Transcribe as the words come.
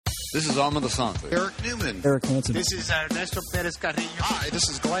This is Alma DeSante. Eric Newman. Eric Hansen. This is Ernesto Perez Carrillo. Hi, this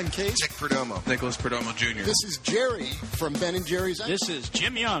is Glenn Case. Dick Perdomo. Nicholas Perdomo Jr. This is Jerry from Ben & Jerry's. This is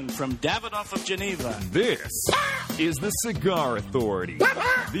Jim Young from Davidoff of Geneva. This is the Cigar Authority.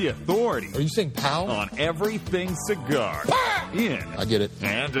 The authority. Are you saying pow? On everything cigar. In. I get it.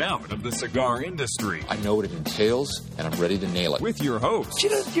 And out of the cigar industry. I know what it entails, and I'm ready to nail it. With your host.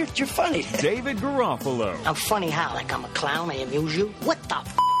 You're funny. David Garofalo. I'm funny how? Like I'm a clown? I amuse you? What the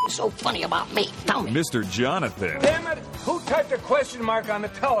is so funny about me? Tell me. Mr. Jonathan. Damn it! Who typed a question mark on the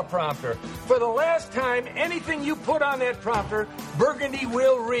teleprompter? For the last time, anything you put on that prompter, Burgundy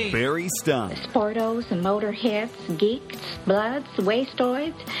will read. Barry Stein. Sportos and motorheads, geeks, bloods,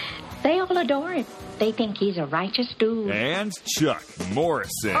 wastoids, they all adore it. They think he's a righteous dude. And Chuck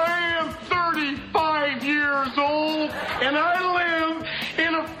Morrison. I am 35 years old, and I live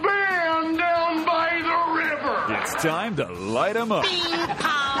in a van down by the river. It's time to light 'em up.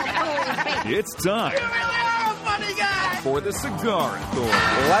 It's time for the Cigar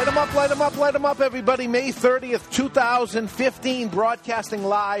Authority. Light 'em up, light 'em up, light 'em up, everybody. May 30th, 2015, broadcasting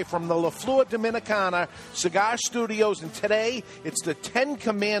live from the La Flor Dominicana Cigar Studios. And today, it's the 10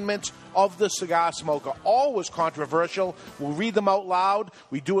 Commandments of the Cigar Smoker. Always controversial. We'll read them out loud.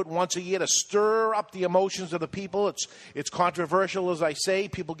 We do it once a year to stir up the emotions of the people. It's controversial, as I say.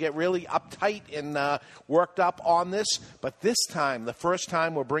 People get really uptight and worked up on this. But this time, the first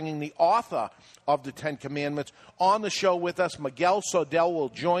time, we're bringing the author of the 10 Commandments on the show with us. Miguel Schoedel will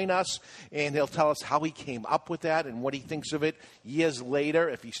join us, and he'll tell us how he came up with that and what he thinks of it years later,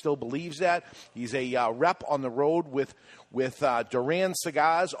 if he still believes that. He's a rep on the road with Duran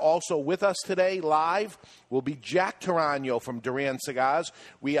Cigars. Also with us today, live, will be Jack Torano from Duran Cigars.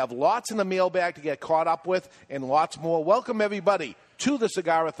 We have lots in the mailbag to get caught up with, and lots more. Welcome, everybody, to the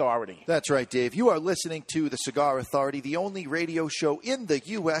Cigar Authority. That's right, Dave. You are listening to the Cigar Authority, the only radio show in the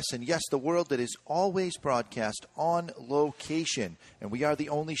U.S. and, yes, the world that is always broadcast on location. And we are the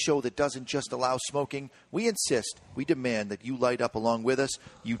only show that doesn't just allow smoking. We insist, we demand that you light up along with us.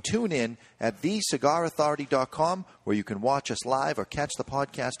 You tune in at thecigarauthority.com, where you can watch us live or catch the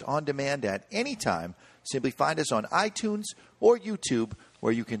podcast on demand at any time. Simply find us on iTunes or YouTube,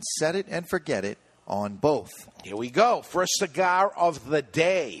 where you can set it and forget it on both. Here we go. First cigar of the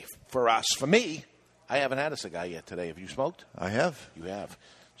day for us. For me, I haven't had a cigar yet today. Have you smoked? I have. You have.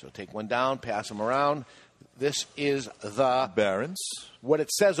 So take one down, pass them around. This is the Barons. What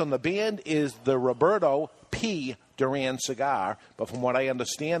it says on the band is the Roberto P. Duran cigar. But from what I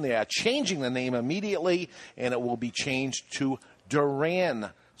understand, they are changing the name immediately, and it will be changed to Duran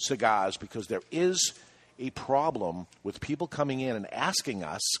Cigars, because there is a problem with people coming in and asking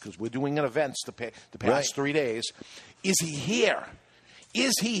us, because we're doing an events the past 3 days, is he here?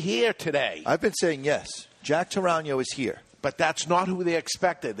 Is he here today? I've been saying yes. Jack Torano is here. But that's not who they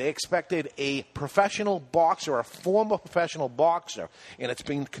expected. They expected a professional boxer, a former professional boxer, and it's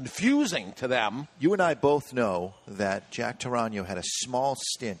been confusing to them. You and I both know that Jack Torano had a small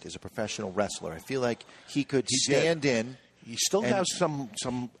stint as a professional wrestler. I feel like he could stand in. He still has some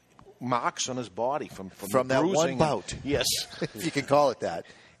marks on his body from that one bout. Yes. If you can call it that.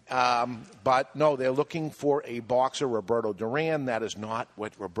 But no, they're looking for a boxer, Roberto Duran. That is not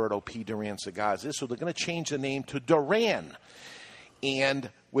what Roberto P. Duran Cigars is. So they're going to change the name to Duran. And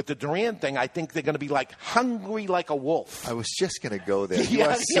with the Duran thing, I think they're going to be like hungry like a wolf. I was just going to go there. You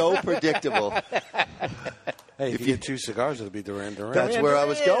are so predictable. Hey, if you get two cigars, it'll be Duran. That's where I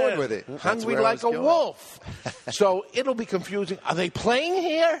was going with it. Hungry like a wolf. So it'll be confusing. Are they playing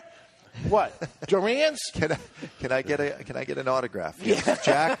here? What? Duran's? Can I get an autograph? Yes.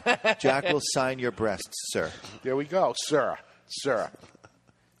 Jack will sign your breasts, sir. There we go, sir.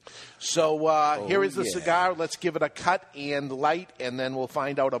 So here is the cigar. Let's give it a cut and light, and then we'll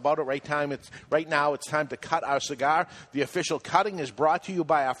find out about it. Right now, it's time to cut our cigar. The official cutting is brought to you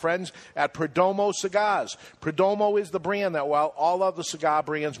by our friends at Perdomo Cigars. Perdomo is the brand that, while all other cigar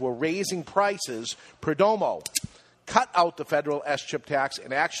brands were raising prices, Perdomo cut out the federal S-chip tax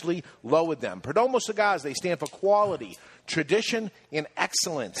and actually lowered them. Perdomo Cigars, they stand for quality, tradition, and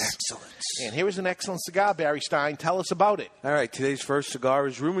excellence. And here is an excellent cigar, Barry Stein. Tell us about it. All right, today's first cigar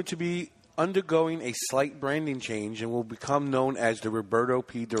is rumored to be undergoing a slight branding change and will become known as the Roberto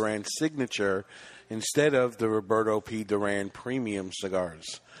P. Duran Signature instead of the Roberto P. Duran Premium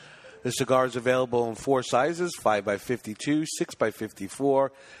Cigars. The cigar is available in 4 sizes, 5x52,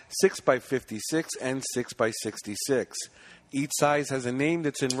 6x54, 6x56, and 6x66. Each size has a name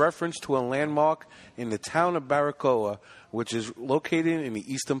that's in reference to a landmark in the town of Baracoa, which is located in the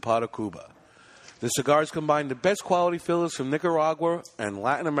eastern part of Cuba. The cigars combine the best quality fillers from Nicaragua and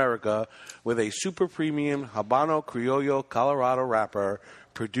Latin America with a super premium Habano Criollo Colorado wrapper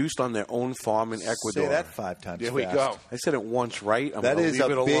produced on their own farm in Ecuador. Say that 5 times There fast. we go. I said it once right. I'm That gonna is leave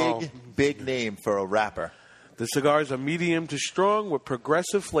a it alone. big name for a rapper. The cigars are medium to strong with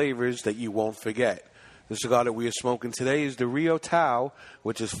progressive flavors that you won't forget. The cigar that we are smoking today is the Rio Tao,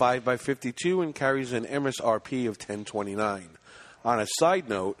 which is 5x52 and carries an MSRP of $10.29. On a side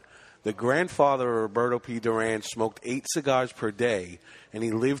note, the grandfather of Roberto P. Duran smoked 8 cigars per day, and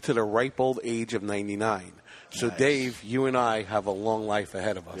he lived to the ripe old age of 99. So, Nice. Dave, you and I have a long life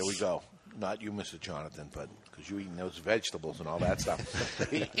ahead of us. There we go. Not you, Mr. Jonathan, but because you're eating those vegetables and all that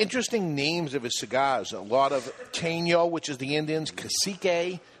stuff. Interesting names of his cigars. A lot of Taino, which is the Indians,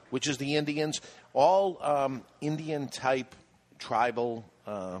 Cacique, which is the Indians, all Indian-type tribal.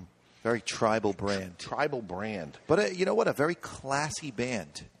 Very tribal brand. Tribal brand. But you know what? A very classy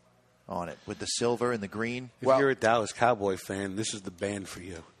band on it with the silver and the green. If you're a Dallas Cowboy fan, this is the band for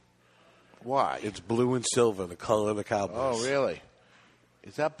you. Why? It's blue and silver, the color of the Cowboys. Oh, really?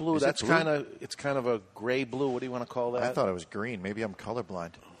 Is that blue? Is it That's blue? it's kind of a gray blue. What do you want to call that? I thought it was green. Maybe I'm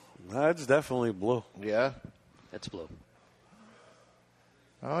colorblind. That's definitely blue. Yeah. That's blue.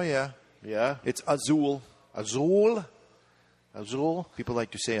 Oh, yeah. Yeah. It's azul. Azul? Azul? People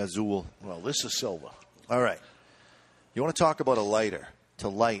like to say azul. Well, this is silver. All right. You want to talk about a lighter to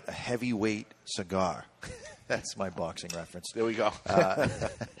light a heavyweight cigar. That's my boxing reference. There we go.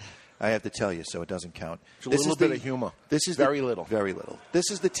 I have to tell you, so it doesn't count. It's a little bit of humor. This is very little. Very little.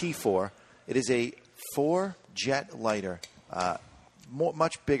 This is the T4. It is a 4-jet lighter,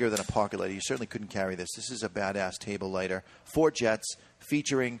 much bigger than a pocket lighter. You certainly couldn't carry this. This is a badass table lighter. 4 jets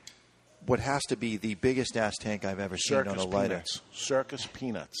featuring what has to be the biggest ass tank I've ever seen on a lighter. Peanuts. Circus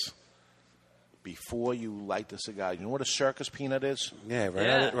peanuts. Before you light the cigar, you know what a circus peanut is? Yeah,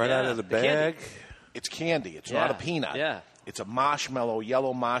 out of the bag. It's candy. It's not a peanut. Yeah. It's a marshmallow,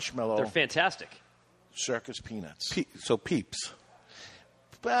 yellow marshmallow. They're fantastic. Circus peanuts. So Peeps.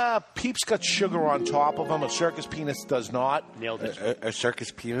 Peeps got sugar on top of them. A circus peanuts does not. Nailed it. A circus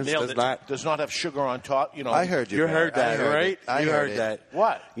peanuts Nailed does it. not. Does not have sugar on top. You know. I heard you. You Barry. heard that, I heard right? it. I You heard heard it. that.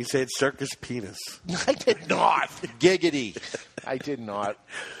 What? You said circus penis. I did not. Giggity. I did not.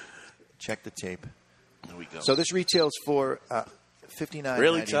 Check the tape. There we go. So this retails for $59.99.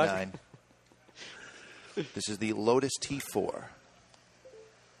 Really, Chuck? This is the Lotus T4.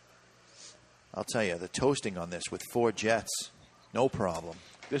 I'll tell you, the toasting on this with 4 jets, no problem.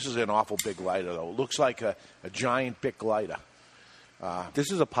 This is an awful big lighter, though. It looks like a giant big lighter.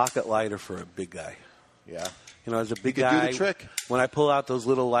 This is a pocket lighter for a big guy. Yeah. You know, as a big You could do guy, the trick. when I pull out those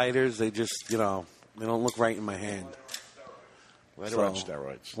little lighters, they just, they don't look right in my hand. Lighter on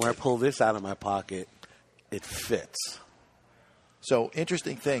steroids. When I pull this out of my pocket, it fits. So,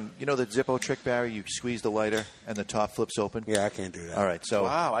 interesting thing. You know the Zippo trick, Barry? You squeeze the lighter and the top flips open? Yeah, I can't do that. All right, so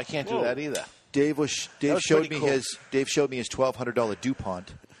Wow, I can't do that either. Dave was showed pretty me cool. his $1,200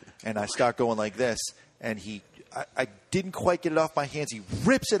 DuPont, and I start going like this, and I didn't quite get it off my hands. He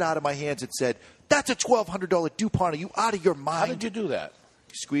rips it out of my hands and said, "That's a $1,200 DuPont. Are you out of your mind?" How did you do that?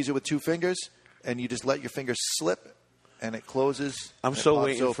 You squeeze it with 2 fingers, and you just let your fingers slip, and it closes. I'm and it so pops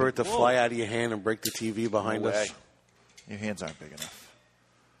waiting for open. it to fly out of your hand and break the TV behind No us. way. Your hands aren't big enough.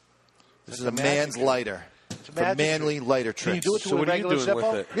 This is It's a a magic man's trick. lighter. It's a For magic manly trick. lighter Can you tricks. do it to So a what are you regular doing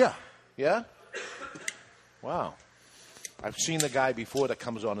Zippo? with it? Yeah. Yeah? Wow. I've seen the guy before that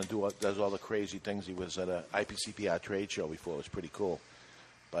comes on and does all the crazy things. He was at a IPCPR trade show before. It was pretty cool.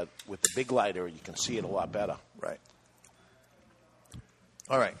 But with the big lighter, you can see it a lot better. Right.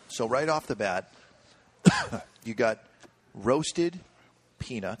 All right. So right off the bat, you got roasted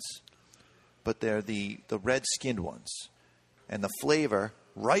peanuts, but they're the red-skinned ones. And the flavor,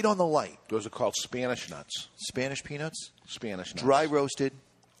 right on the light. Those are called Spanish nuts. Spanish peanuts? Spanish nuts. Dry roasted.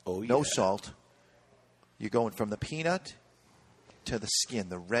 Oh, No yeah. salt. You're going from the peanut to the skin,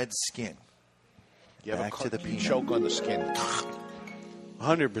 the red skin. You ever Back to the you peanut. choke on the skin.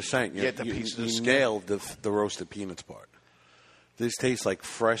 100%. Get the pieces of you skin. nailed the roasted peanuts part. This tastes like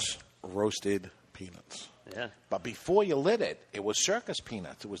fresh roasted peanuts. Yeah. But before you lit it, it was circus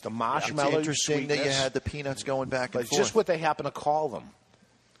peanuts. It was the marshmallow It's interesting that you sweetness. had the peanuts going back and But it's forth. just what they happen to call them.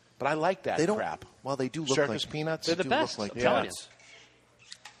 But I like that They don't. crap. Well, they do look Circus like peanuts? They're the do best. Look like I'm telling peanuts.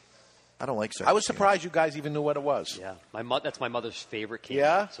 I don't like circus. I was peanuts. surprised you guys even knew what it was. Yeah. That's my mother's favorite candy.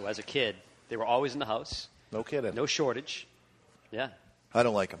 Yeah? So as a kid, they were always in the house. No kidding. No shortage. Yeah. I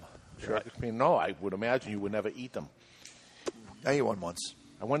don't like them. Circus peanuts. No, I would imagine you would never eat them. I ate one once.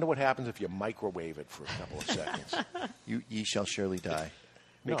 I wonder what happens if you microwave it for a couple of seconds. Ye shall surely die.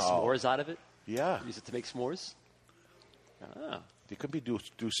 Make No. s'mores out of it. Yeah. Use it to make s'mores. Oh. You could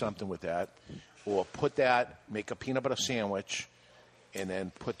do something with that. Or put that, make a peanut butter sandwich, and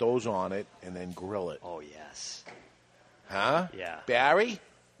then put those on it, and then grill it. Oh, yes. Huh? Yeah. Barry?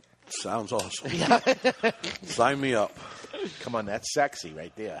 Sounds awesome. Sign me up. Come on, that's sexy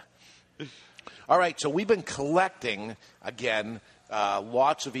right there. All right, so we've been collecting, again,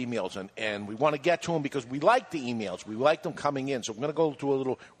 lots of emails, and we want to get to them because we like the emails. We like them coming in. So we're going to go to a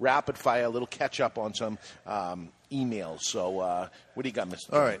little rapid fire, a little catch up on some emails. So what do you got,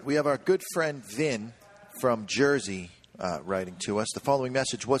 Mr. All right, we have our good friend Vin from Jersey writing to us. The following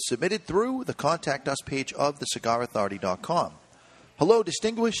message was submitted through the Contact Us page of thecigarauthority.com. Hello,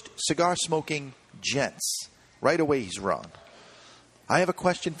 distinguished cigar-smoking gents. Right away, he's wrong. I have a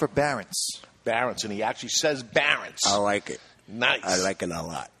question for Barron's. Barron's, and he actually says Barron's. I like it. Nice. I like it a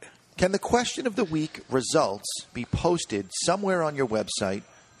lot. Can the question of the week results be posted somewhere on your website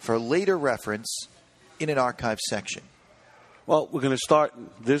for later reference in an archive section? Well, we're going to start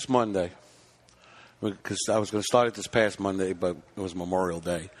this Monday. Because I was going to start it this past Monday, but it was Memorial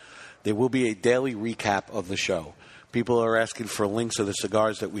Day. There will be a daily recap of the show. People are asking for links of the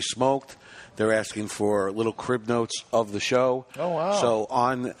cigars that we smoked. They're asking for little crib notes of the show. Oh, wow. So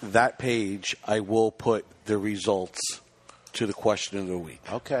on that page, I will put the results to the question of the week.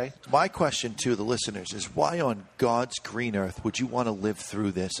 Okay. My question to the listeners is, why on God's green earth would you want to live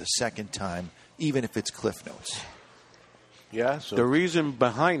through this a second time, even if it's Cliff Notes? Yeah. So The reason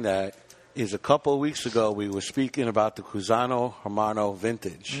behind that is a couple of weeks ago we were speaking about the Cusano Hermano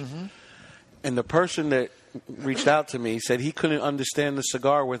Vintage. Mm-hmm. And the person that reached out to me said he couldn't understand the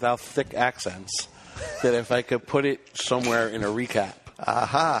cigar without thick accents, that if I could put it somewhere in a recap.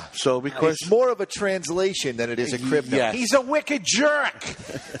 Aha. So because it's more of a translation than it is a crib note. Yes. he's a wicked jerk.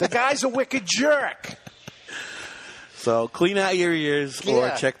 The guy's a wicked jerk. So clean out your ears or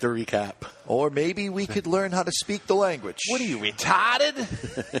Yeah. check the recap. Or maybe we could learn how to speak the language. What are you, retarded?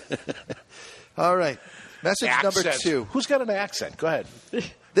 All right. Message number Accents. 2. Who's got an accent? Go ahead.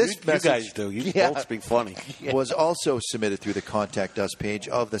 This You message guys do. You both speak funny. was also submitted through the Contact Us page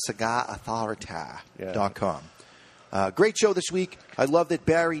of the Cigar Authority.com. Great show this week. I love that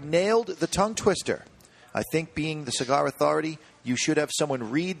Barry nailed the tongue twister. I think being the Cigar Authority, you should have someone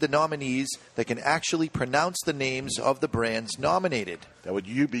read the nominees that can actually pronounce the names of the brands nominated. That would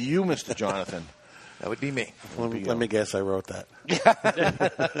be you, Mr. Jonathan. That would be me. Let me guess, I wrote that.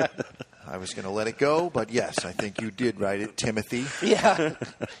 I was going to let it go, but yes, I think you did write it, Timothy. Yeah.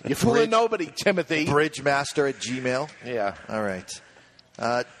 You're fooling nobody, Timothy. Bridgemaster at Gmail. Yeah. All right.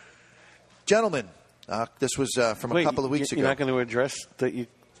 Gentlemen, this was from a couple of weeks ago. You're not going to address that you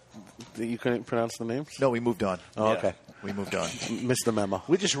couldn't pronounce the names? No, we moved on. Oh, okay. We moved on. Missed the memo.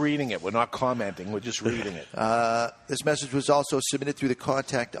 We're just reading it. We're not commenting. We're just reading it. This message was also submitted through the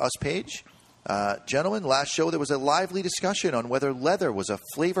Contact Us page. Gentlemen, last show there was a lively discussion on whether leather was a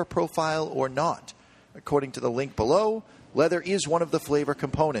flavor profile or not. According to the link below, leather is one of the flavor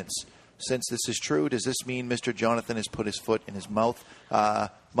components. Since this is true, does this mean Mr. Jonathan has put his foot in his mouth?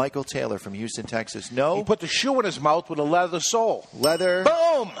 Michael Taylor from Houston, Texas. No. He put the shoe in his mouth with a leather sole. Leather.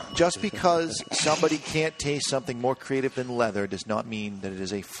 Boom! Just because somebody can't taste something more creative than leather does not mean that it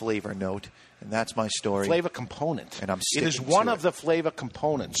is a flavor note. And that's my story. Flavor component. And I'm It sticking is one to of the flavor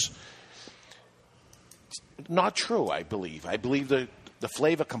components. Not true, I believe. I believe the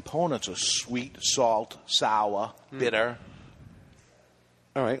flavor components are sweet, salt, sour, bitter.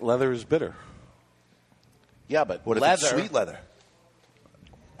 All right, leather is bitter. Yeah, but What if leather, it's sweet leather?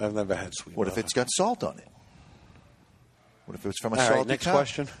 I've never had sweet What if leather. it's got salt on it? What if it's from a All salty right, next cow?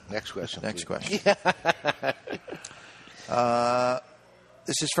 question. Next question. Next please. question.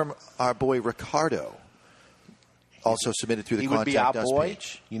 This is from our boy Ricardo. Also submitted through the He would be our Contact Us boy.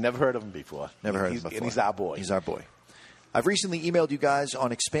 page. You never heard of him before. Never heard of He's- him before. And he's our boy. He's our boy. I've recently emailed you guys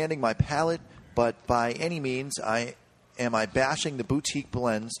on expanding my palate, but by any means, am I bashing the boutique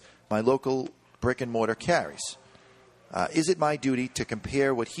blends my local brick and mortar carries? Is it my duty to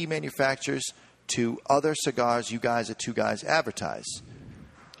compare what he manufactures to other cigars you guys at Two Guys advertise?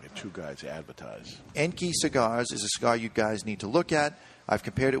 Two Guys advertise. Enki Cigars is a cigar you guys need to look at. I've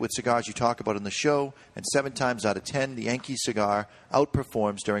compared it with cigars you talk about in the show, and 7 times out of 10, the Enki cigar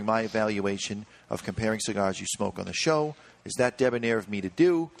outperforms during my evaluation of comparing cigars you smoke on the show. Is that debonair of me to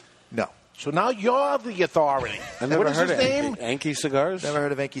do? No. So now you're the authority. I never What is heard his of name? Enki Cigars. Never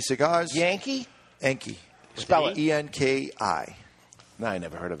heard of Enki Cigars? Yankee? Enki. Spell it. E-N-K-I. No, I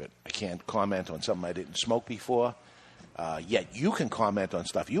never heard of it. I can't comment on something I didn't smoke before. Yet you can comment on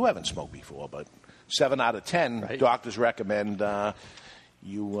stuff you haven't smoked before. But 7 out of 10, Right. doctors recommend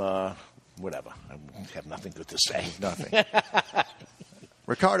you, whatever. I have nothing good to say. Nothing.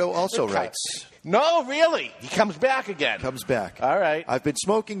 Ricardo also writes. No, really. He comes back again. Comes back. All right. I've been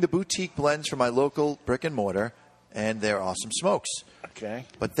smoking the boutique blends from my local brick and mortar, and they're awesome smokes. Okay.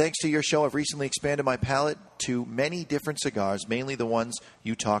 But thanks to your show, I've recently expanded my palate to many different cigars, mainly the ones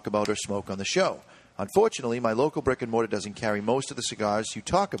you talk about or smoke on the show. Unfortunately, my local brick and mortar doesn't carry most of the cigars you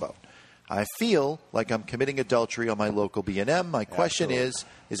talk about. I feel like I'm committing adultery on my local B&M. My question is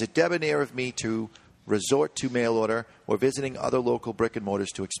it debonair of me to resort to mail order or visiting other local brick and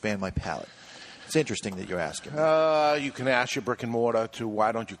mortars to expand my palate? It's interesting that you're asking. You can ask your brick and mortar to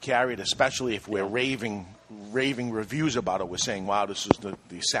why don't you carry it, especially if we're raving reviews about it. We're saying, wow, this is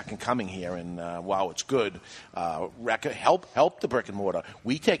the second coming here, and wow, it's good. Help the brick and mortar.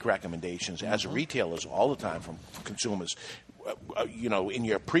 We take recommendations as retailers all the time from consumers. In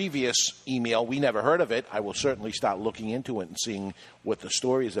your previous email, we never heard of it. I will certainly start looking into it and seeing what the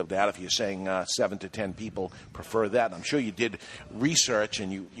story is of that. If you're saying 7 to 10 people prefer that, I'm sure you did research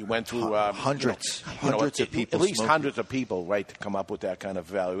and you went through hundreds of people, at least hundreds of people, right, to come up with that kind of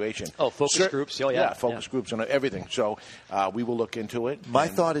evaluation. Oh, focus groups, focus groups and everything. So we will look into it. My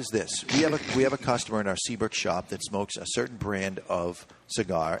thought is this: we have a customer in our Seabrook shop that smokes a certain brand of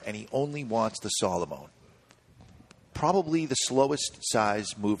cigar, and he only wants the Solomon. Probably the slowest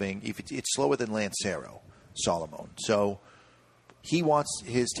size moving. If it's slower than Lancero, Solomon. So he wants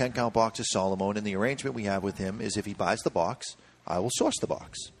his 10-count box of Solomon, and the arrangement we have with him is if he buys the box, I will source the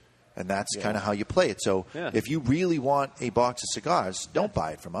box. And that's kind of how you play it. So if you really want a box of cigars, don't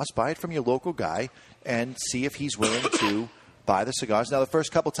buy it from us. Buy it from your local guy and see if he's willing to buy the cigars. Now, the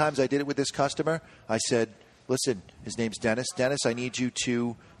first couple times I did it with this customer, I said, listen, his name's Dennis. Dennis, I need you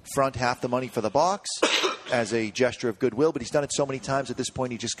to front half the money for the box as a gesture of goodwill. But he's done it so many times at this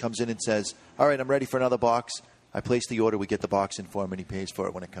point, he just comes in and says, all right, I'm ready for another box. I place the order. We get the box in for him, and he pays for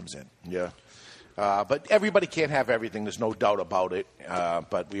it when it comes in. Yeah. But everybody can't have everything. There's no doubt about it.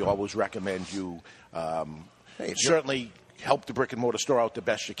 But we always recommend you certainly help the brick and mortar store out the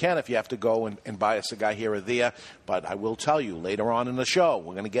best you can if you have to go and buy a cigar here or there. But I will tell you, later on in the show,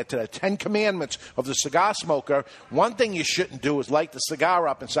 we're going to get to the 10 commandments of the cigar smoker. One thing you shouldn't do is light the cigar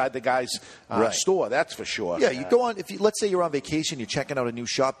up inside the guy's store. That's for sure. Yeah, you go on. Let's say you're on vacation, you're checking out a new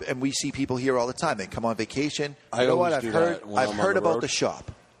shop, and we see people here all the time. They come on vacation. I've heard about the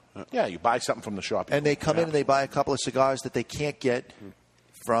shop. Yeah, you buy something from the shop. And they come in and they buy a couple of cigars that they can't get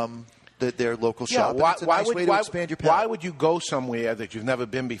from their local shop. Why, it's a nice way to expand your palate. Why would you go somewhere that you've never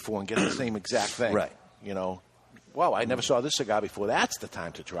been before and get the same exact thing? Right. Wow, I never saw this cigar before. That's the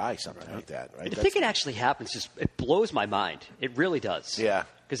time to try something like that, right? I think it actually happens. It blows my mind. It really does. Yeah.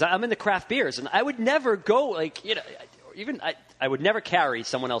 Because I'm in the craft beers, and I would never go, I would never carry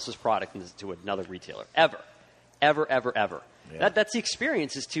someone else's product to another retailer. Ever. Ever, ever, ever. Yeah. That's the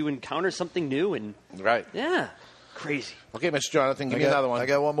experience, is to encounter something new. And right. Yeah. Crazy. Okay, Mr. Jonathan, give me another one. I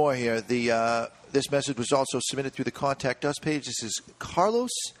got one more here. This message was also submitted through the Contact Us page. This is Carlos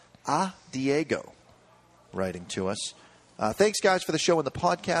A. Diego writing to us. Thanks, guys, for the show and the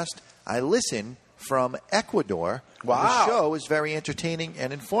podcast. I listen from Ecuador. Wow. The show is very entertaining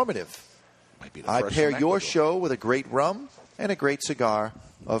and informative. Might be the I first pair from your Ecuador. show with a great rum and a great cigar,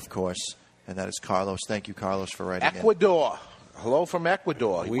 of course. And that is Carlos. Thank you, Carlos, for writing Ecuador. Hello from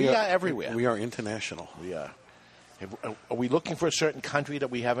Ecuador. We are everywhere. We are international. We are. Are we looking for a certain country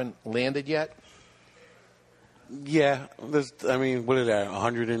that we haven't landed yet? Yeah. What is that,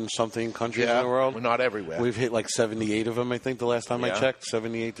 100 and something countries in the world? We're not everywhere. We've hit like 78 of them, I think, the last time I checked.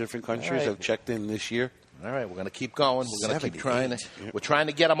 78 different countries have checked in this year. All right, we're going to keep going. We're going to keep trying. We're trying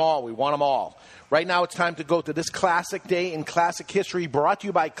to get them all. We want them all. Right now, it's time to go to this classic day in classic history, brought to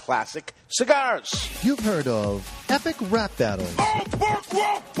you by Classic Cigars. You've heard of epic rap battles. But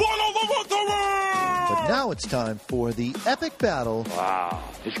now it's time for the epic battle. Wow.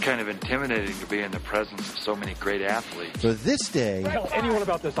 It's kind of intimidating to be in the presence of so many great athletes. For this day. Tell anyone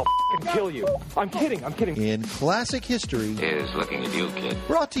about this, I'll kill you. I'm kidding. In classic history. Is looking at you, kid.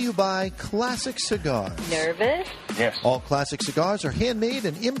 Brought to you by Classic Cigars. Nervous? Yes. All Classic Cigars are handmade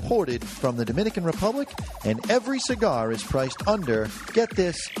and imported from the Dominican Republic, and every cigar is priced under, get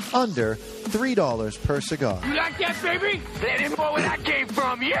this, under $3 per cigar. You like that, baby? Let him know where that came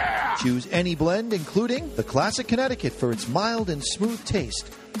from, yeah! Choose any blend, including the Classic Connecticut for its mild and smooth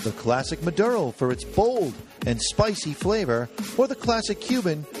taste, the Classic Maduro for its bold and spicy flavor, or the Classic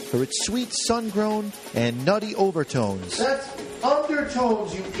Cuban for its sweet sun-grown and nutty overtones. That's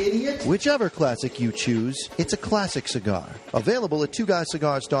undertones, you idiot! Whichever classic you choose, it's a classic cigar. Available at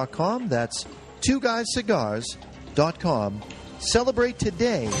twoguyscigars.com. That's twoguyscigars.com. Celebrate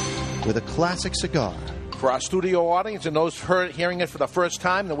today with a classic cigar. For our studio audience and those hearing it for the first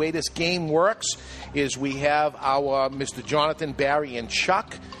time, the way this game works is we have our Mr. Jonathan, Barry, and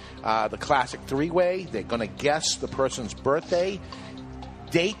Chuck, the classic three-way. They're going to guess the person's birthday.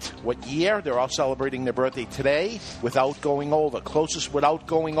 date, what year. They're all celebrating their birthday today without going over. Closest without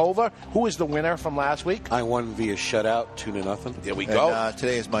going over. Who is the winner from last week? I won via shutout, 2-0. There we go. And,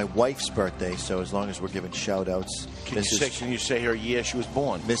 today is my wife's birthday, so as long as we're giving shout-outs. Can you say her year she was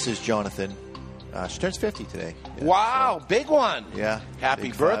born? Mrs. Jonathan. She turns 50 today. Yeah, wow, so. Big one. Yeah.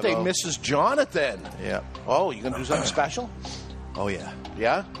 Happy birthday, 50. Mrs. Jonathan. Yeah. Oh, you going to do something special? Oh, yeah.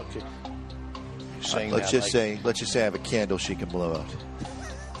 Yeah? Okay. Let's just say I have a candle she can blow out.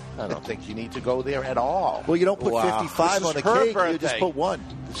 I don't think you need to go there at all. Well, you don't put 55 on the cake. Birthday. You just put one.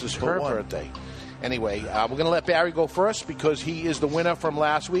 This is her birthday. Anyway, we're going to let Barry go first because he is the winner from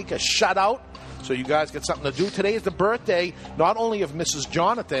last week, a shutout. So you guys get something to do. Today is the birthday not only of Mrs.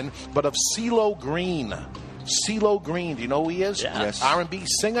 Jonathan, but of CeeLo Green. CeeLo Green, do you know who he is? Yeah. Yes. R&B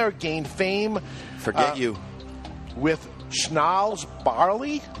singer, gained fame. Forget you. With Gnarls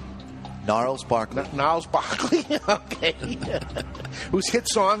Barkley. Gnarls Barkley. Gnarls Barkley, okay. Whose hit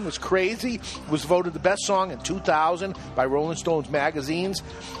song was Crazy, was voted the best song in 2000 by Rolling Stones magazines.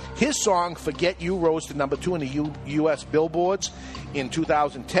 His song, Forget You, rose to number 2 in the U.S. Billboards in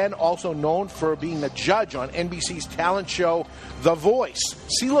 2010, also known for being a judge on NBC's talent show, The Voice.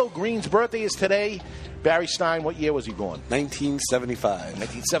 CeeLo Green's birthday is today. Barry Stein, what year was he born? 1975.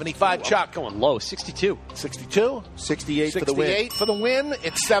 1975. Chuck. Going low, 62. 62? 68 for the win. 68 for the win.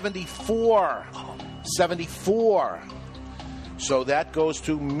 It's 74. 74. So that goes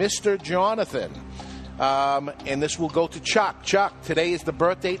to Mr. Jonathan. And this will go to Chuck. Chuck, today is the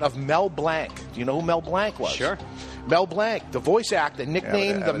birth date of Mel Blanc. Do you know who Mel Blanc was? Sure. Mel Blanc, the voice actor,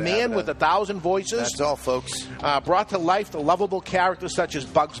 nicknamed the man with 1,000 voices. That's all, folks. Brought to life the lovable characters such as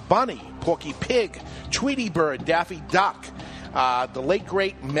Bugs Bunny, Porky Pig, Tweety Bird, Daffy Duck. The late,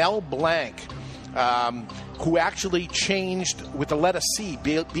 great Mel Blanc, who actually changed with the letter C,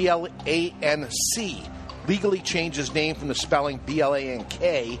 B-L-A-N-C, legally changed his name from the spelling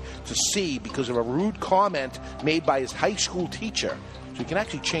B-L-A-N-K to C because of a rude comment made by his high school teacher. So you can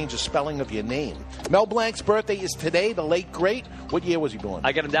actually change the spelling of your name. Mel Blanc's birthday is today, the late great. What year was he born?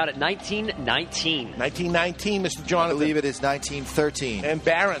 I got him down at 1919. 1919, Mr. Jonathan. I believe it is 1913. And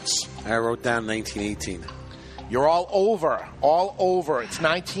Barron's. I wrote down 1918. You're all over. All over. It's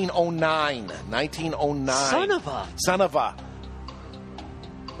 1909. 1909. Son of a.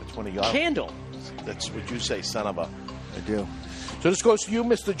 That's one of y'all. Candle. That's what you say, son of a. I do. So this goes to you,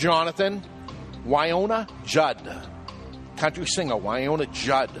 Mr. Jonathan. Wynonna Judd. Country singer Wynonna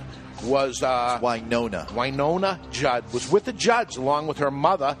Judd was... Wynonna Judd was with the Judds along with her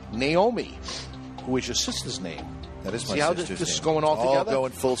mother, Naomi, who is your sister's name. That is my See how sister's this is name. going all together? All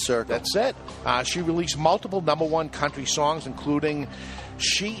going full circle. That's it. She released multiple #1 country songs, including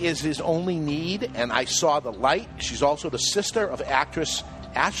She Is His Only Need and I Saw the Light. She's also the sister of actress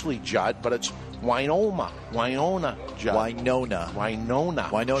Ashley Judd, but it's Wynonna Judd.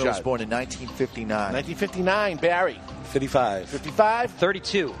 Wynonna was born in 1959. 1959, Barry. 55. 55?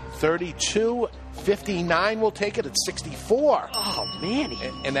 32. 32. 59, we'll take it at 64. Oh, man.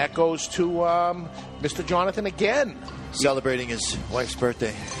 And that goes to Mr. Jonathan again. Celebrating his wife's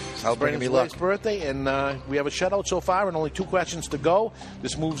birthday. Celebrating his wife's birthday, and we have a shutout so far and only 2 questions to go.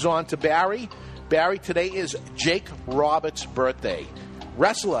 This moves on to Barry. Barry, today is Jake Roberts' birthday.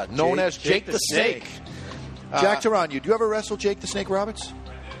 Wrestler known as Jake the Snake. Jack Torano, do you ever wrestle Jake the Snake Roberts?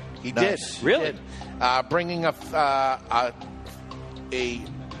 He Nice. did. Really? He did. Bringing a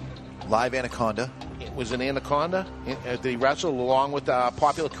live anaconda. It was an anaconda. He wrestled along with a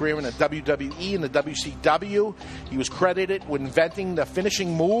popular career in the WWE and the WCW. He was credited with inventing the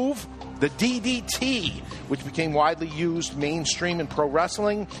finishing move, the DDT, which became widely used mainstream in pro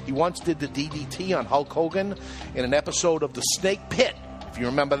wrestling. He once did the DDT on Hulk Hogan in an episode of The Snake Pit, if you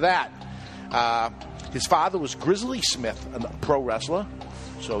remember that. His father was Grizzly Smith, a pro wrestler.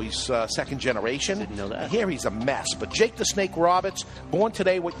 So he's second generation. Didn't know that. Here he's a mess. But Jake the Snake Roberts, born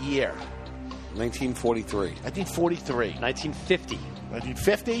today, what year? 1943. 1943. 1950.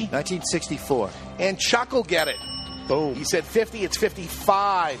 1950? 1964. And Chuck will get it. Boom. He said 50, it's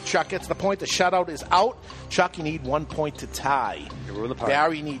 55. Chuck gets the point. The shutout is out. Chuck, you need 1 point to tie.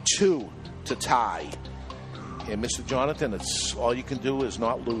 Barry, you need 2 to tie. And Mr. Jonathan, it's all you can do is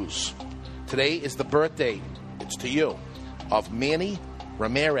not lose. Today is the birthday, it's to you, of Manny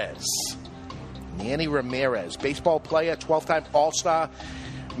Ramirez. Manny Ramirez, baseball player, 12-time All-Star,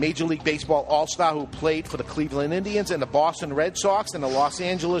 Major League Baseball All-Star who played for the Cleveland Indians and the Boston Red Sox and the Los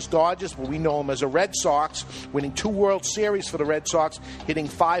Angeles Dodgers. Well, we know him as a Red Sox, winning 2 World Series for the Red Sox, hitting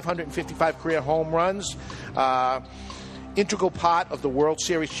 555 career home runs. integral part of the World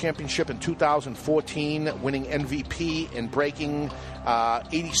Series championship in 2014, winning MVP and breaking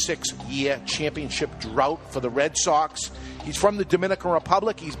 86-year championship drought for the Red Sox. He's from the Dominican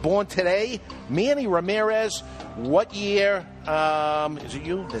Republic. He's born today. Manny Ramirez, what year? Is it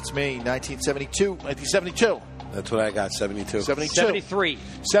you? That's me, 1972. 1972. That's what I got, 72. 73.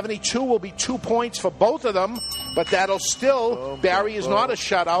 72 will be 2 points for both of them, but that'll still, Barry is not a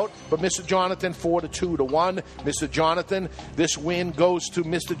shutout, but Mr. Jonathan 4-2-1. Mr. Jonathan, this win goes to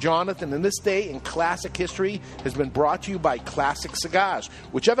Mr. Jonathan, and this day in classic history has been brought to you by Classic Cigars.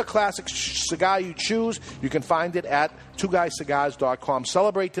 Whichever classic cigar you choose, you can find it at twoguyscigars.com.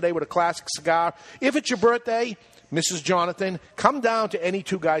 Celebrate today with a classic cigar. If it's your birthday, Mrs. Jonathan, come down to any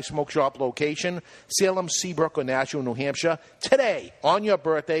Two Guys Smoke Shop location, Salem, Seabrook, or Nashua, New Hampshire, today on your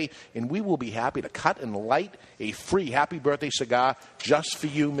birthday, and we will be happy to cut and light a free happy birthday cigar just for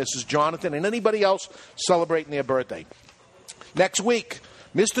you, Mrs. Jonathan, and anybody else celebrating their birthday. Next week,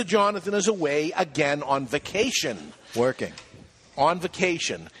 Mr. Jonathan is away again on vacation. Working. On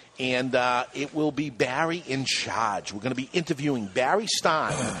vacation. And it will be Barry in charge. We're going to be interviewing Barry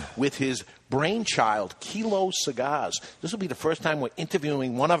Stein with his brainchild, Kilo Cigars. This will be the first time we're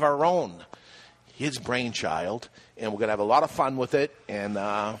interviewing one of our own, his brainchild, and we're going to have a lot of fun with it. And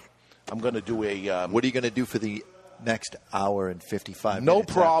I'm going to do a... what are you going to do for the next hour and 55 no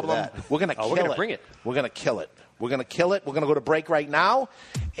minutes? No problem. After that? We're going to kill it. We're going to bring it. We're going to kill it. We're going to kill it. We're going to go to break right now.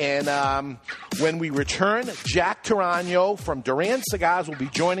 And when we return, Jack Torano from Duran Cigars will be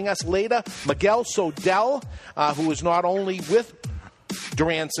joining us later. Miguel Schoedel, who is not only with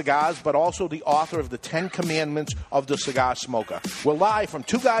Duran Cigars, but also the author of the 10 Commandments of the Cigar Smoker. We're live from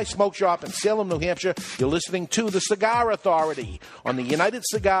Two Guys Smoke Shop in Salem, New Hampshire. You're listening to the Cigar Authority on the United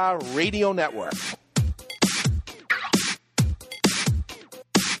Cigar Radio Network.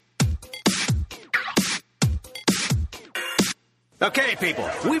 Okay, people,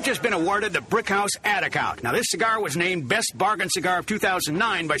 we've just been awarded the Brickhouse Ad Account. Now, this cigar was named Best Bargain Cigar of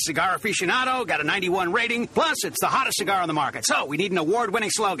 2009 by Cigar Aficionado, got a 91 rating, plus it's the hottest cigar on the market. So, we need an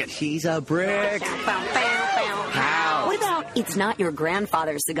award-winning slogan. He's a brick. How? What about it's not your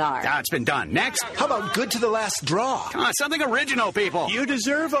grandfather's cigar? It's been done. Next. How about good to the last draw? Come on, something original, people. You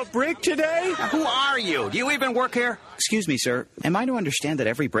deserve a brick today? Now, who are you? Do you even work here? Excuse me, sir. Am I to understand that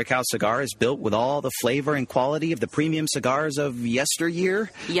every Brickhouse cigar is built with all the flavor and quality of the premium cigars of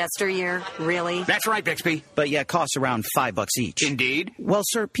yesteryear? Yesteryear? Really? That's right, Bixby. But yet costs around $5 each. Indeed. Well,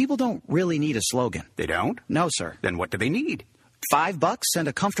 sir, people don't really need a slogan. They don't? No, sir. Then what do they need? $5 and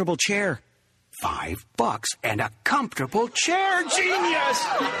a comfortable chair. $5 and a comfortable chair. Genius!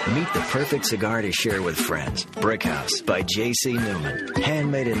 Meet the perfect cigar to share with friends. Brickhouse by J.C. Newman.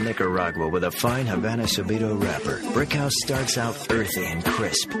 Handmade in Nicaragua with a fine Havana Subito wrapper. Brickhouse starts out earthy and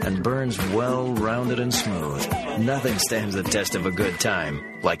crisp and burns well rounded and smooth. Nothing stands the test of a good time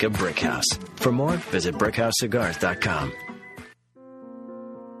like a Brickhouse. For more, visit BrickHouseCigars.com.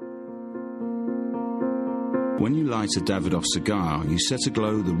 When you light a Davidoff cigar, you set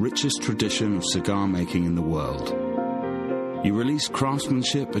aglow the richest tradition of cigar making in the world. You release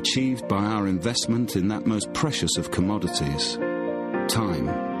craftsmanship achieved by our investment in that most precious of commodities, time.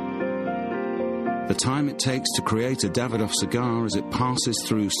 The time it takes to create a Davidoff cigar as it passes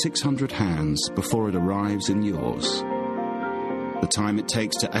through 600 hands before it arrives in yours. The time it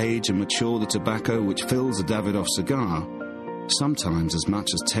takes to age and mature the tobacco which fills a Davidoff cigar, sometimes as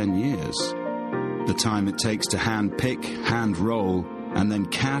much as 10 years. The time it takes to hand-pick, hand-roll, and then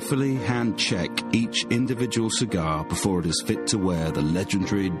carefully hand-check each individual cigar before it is fit to wear the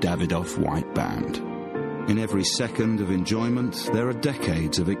legendary Davidoff white band. In every second of enjoyment, there are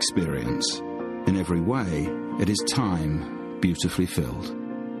decades of experience. In every way, it is time beautifully filled.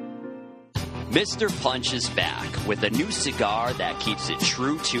 Mr. Punch is back with a new cigar that keeps it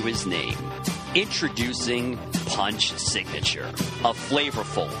true to his name. Introducing Punch Signature, a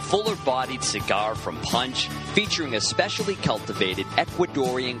flavorful, fuller-bodied cigar from Punch featuring a specially cultivated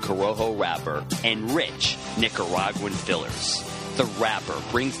Ecuadorian Corojo wrapper and rich Nicaraguan fillers. The wrapper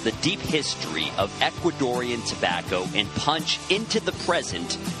brings the deep history of Ecuadorian tobacco and Punch into the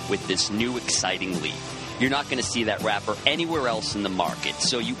present with this new exciting leaf. You're not going to see that wrapper anywhere else in the market,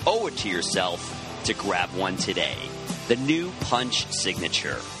 so you owe it to yourself to grab one today. The new Punch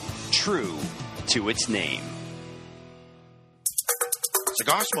Signature, true to its name.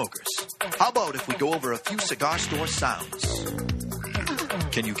 Cigar smokers, how about if we go over a few cigar store sounds?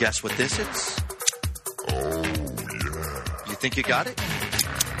 Can you guess what this is? Oh, yeah. You think you got it?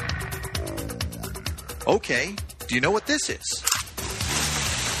 Okay, do you know what this is?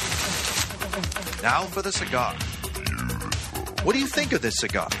 Now for the cigar. What do you think of this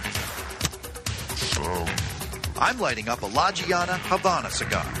cigar? I'm lighting up a La Giana Havana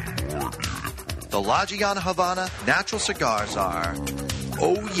cigar. The La Giana Havana natural cigars are,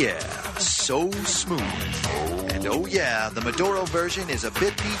 oh yeah, so smooth. And oh yeah, the Maduro version is a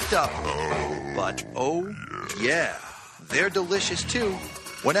bit beefed up. But oh yeah, they're delicious too.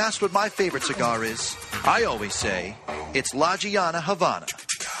 When asked what my favorite cigar is, I always say, it's La Giana Havana.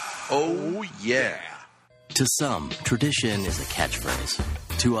 Oh yeah. To some, tradition is a catchphrase.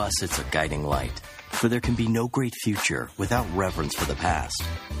 To us, it's a guiding light. For there can be no great future without reverence for the past.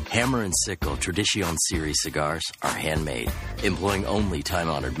 Hammer and Sickle Tradition Series cigars are handmade, employing only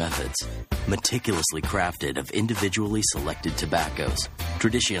time-honored methods. Meticulously crafted of individually selected tobaccos,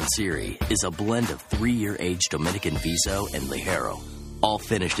 Tradition Series is a blend of 3-year aged Dominican Viso and Ligero, all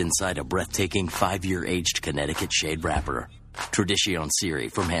finished inside a breathtaking 5-year aged Connecticut shade wrapper. Tradition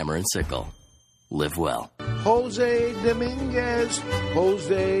Series from Hammer and Sickle. Live well. Jose Dominguez,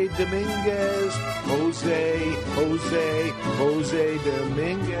 Jose Dominguez, Jose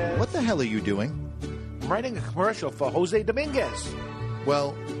Dominguez. What the hell are you doing? I'm writing a commercial for Jose Dominguez.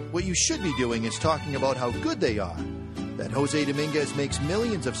 Well, what you should be doing is talking about how good they are. That Jose Dominguez makes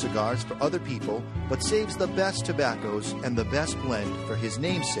millions of cigars for other people, but saves the best tobaccos and the best blend for his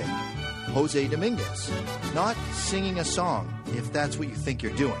namesake, Jose Dominguez. Not singing a song, if that's what you think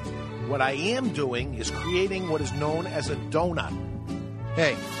you're doing. What I am doing is creating what is known as a donut.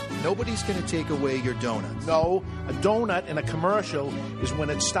 Hey, nobody's going to take away your donuts. No, a donut in a commercial is when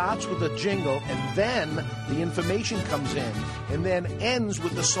it starts with a jingle and then the information comes in and then ends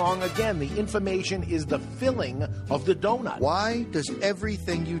with the song again. The information is the filling of the donut. Why does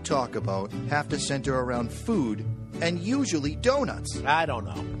everything you talk about have to center around food and usually donuts? I don't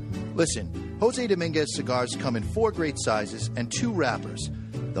know. Listen, Jose Dominguez cigars come in 4 great sizes and 2 wrappers.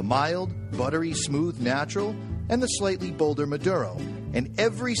 The mild, buttery, smooth natural, and the slightly bolder Maduro. And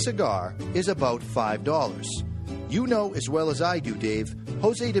every cigar is about $5. You know as well as I do, Dave,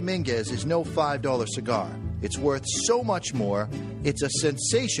 Jose Dominguez is no $5 cigar. It's worth so much more, it's a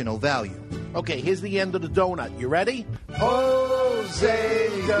sensational value. Okay, here's the end of the donut. You ready? Jose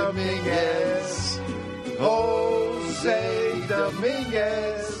Dominguez. Jose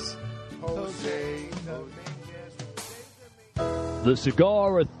Dominguez. Jose Dominguez. The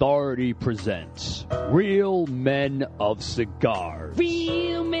Cigar Authority presents Real Men of Cigars.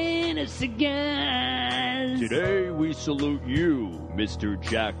 Real Men of Cigars. Today we salute you, Mr.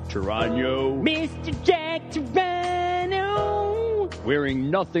 Jack Torano. Mr. Jack Torano. Wearing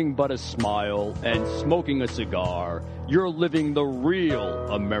nothing but a smile and smoking a cigar, you're living the real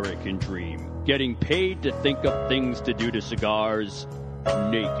American dream. Getting paid to think of things to do to cigars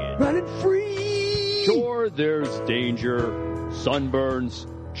naked. Running free. Sure, there's danger, sunburns,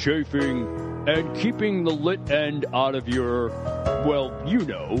 chafing, and keeping the lit end out of your, well, you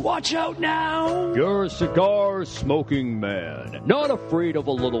know. Watch out now! You're a cigar-smoking man, not afraid of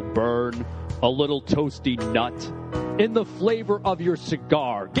a little burn, a little toasty nut. In the flavor of your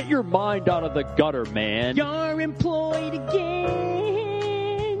cigar, get your mind out of the gutter, man. You're employed again.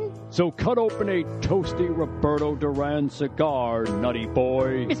 So cut open a toasty Roberto Duran cigar, nutty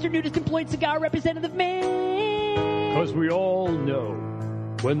boy. Mr. Nudist Employed Cigar Representative Man. Because we all know,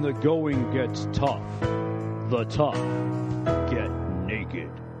 when the going gets tough, the tough get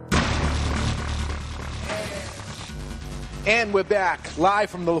naked. And we're back, live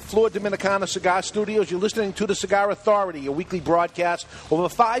from the La Flor Dominicana Cigar Studios. You're listening to the Cigar Authority, a weekly broadcast over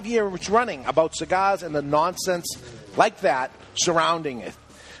 5 years running about cigars and the nonsense like that surrounding it.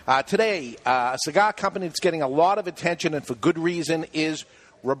 Today, a cigar company that's getting a lot of attention, and for good reason, is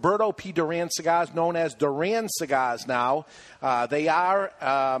Roberto P. Duran Cigars, known as Duran Cigars now. They are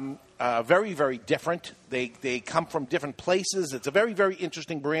very, very different. They come from different places. It's a very, very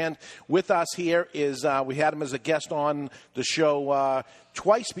interesting brand. With us here is, we had him as a guest on the show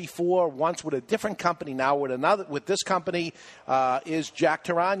twice before, once with a different company, now with this company, is Jack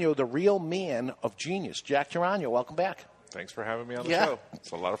Torano, the real man of genius. Jack Torano, welcome back. Thanks for having me on the show.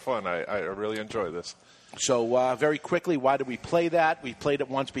 It's a lot of fun. I really enjoy this. So very quickly, why did we play that? We played it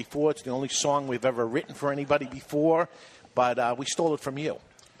once before. It's the only song we've ever written for anybody before, but we stole it from you.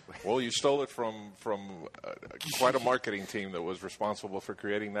 Well, you stole it from quite a marketing team that was responsible for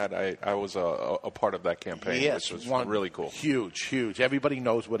creating that. I was a part of that campaign, which was really cool. Huge. Everybody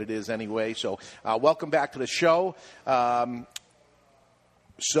knows what it is anyway. So welcome back to the show.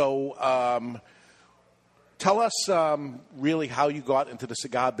 Tell us really how you got into the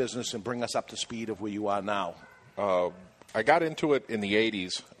cigar business and bring us up to speed of where you are now. I got into it in the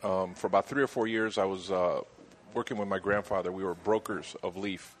 80s. For about 3 or 4 years, I was working with my grandfather. We were brokers of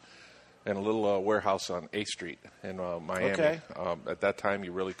leaf in a little warehouse on 8th Street in Miami. Okay. At that time,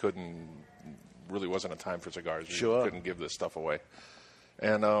 you really couldn't really wasn't a time for cigars. You Sure. couldn't give this stuff away.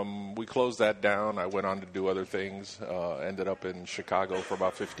 And we closed that down. I went on to do other things. Ended up in Chicago for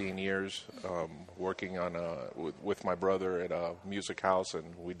about 15 years, working on with my brother at a music house,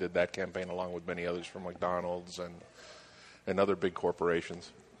 and we did that campaign along with many others from McDonald's and other big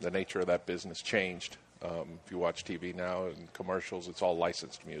corporations. The nature of that business changed. If you watch TV now and commercials, it's all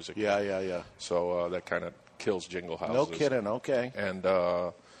licensed music. Yeah. So that kind of kills jingle houses. No kidding. Okay.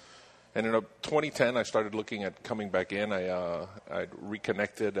 And in 2010, I started looking at coming back in. I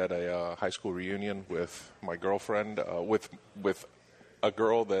reconnected at a high school reunion with my girlfriend, with a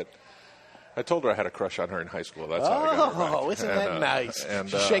girl that I told her I had a crush on her in high school. That's how I got her back. Isn't that nice? And,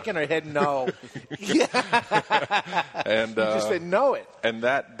 she's shaking her head no. And you just didn't know it. And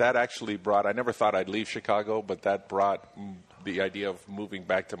that actually brought, I never thought I'd leave Chicago, but that brought the idea of moving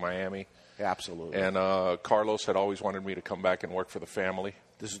back to Miami. Absolutely. And Carlos had always wanted me to come back and work for the family.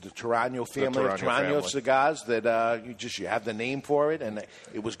 This is the Torano family, Torano family. Cigars, that you have the name for it, and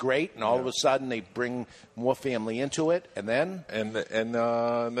it was great. And all of a sudden, they bring more family into it, and then and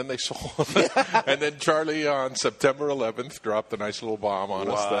then they sold. And then Charlie on September 11th dropped a nice little bomb on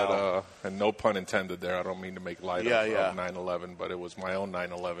us that, and no pun intended there. I don't mean to make light of 9/11, but it was my own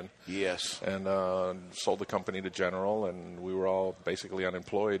 9/11. Yes. And sold the company to General, and we were all basically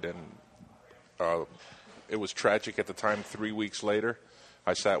unemployed, and it was tragic at the time. 3 weeks later,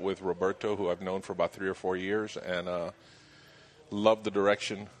 I sat with Roberto, who I've known for about 3 or 4 years, and loved the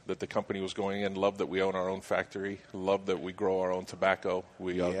direction that the company was going in, loved that we own our own factory, loved that we grow our own tobacco.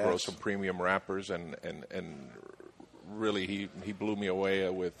 We grow some premium wrappers, and really he blew me away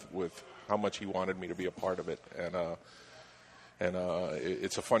with how much he wanted me to be a part of it. And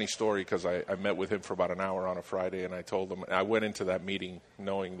it's a funny story because I met with him for about an hour on a Friday, and I told him, I went into that meeting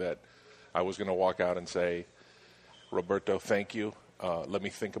knowing that I was going to walk out and say, Roberto, thank you. Let me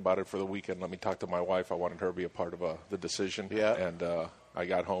think about it for the weekend. Let me talk to my wife. I wanted her to be a part of the decision. Yeah. And I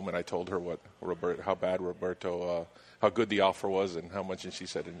got home and I told her how bad Roberto, how good the offer was and how much. And she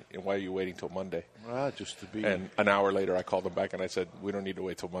said, and why are you waiting till Monday? Just to be. And an hour later, I called him back and I said, we don't need to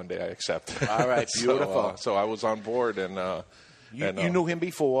wait till Monday. I accept. All right, beautiful. So I was on board. And you knew him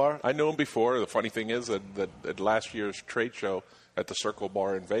before? I knew him before. The funny thing is that at last year's trade show at the Circle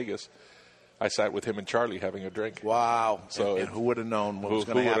Bar in Vegas, I sat with him and Charlie having a drink. Wow. So and who would have known what was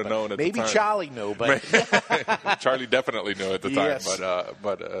going to happen? Who would have known at Maybe the time? Charlie knew, but Charlie definitely knew at the time, Yes.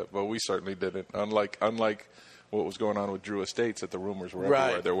 but we certainly didn't. Unlike what was going on with Drew Estates, that the rumors were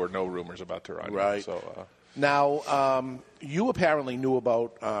everywhere. Right. There were no rumors about Torano. Right. So now, you apparently knew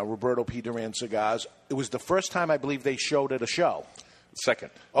about Roberto P. Duran Cigars. It was the first time I believe they showed at a show. Second.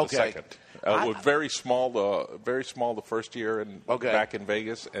 Okay. The second. Very small the first year back in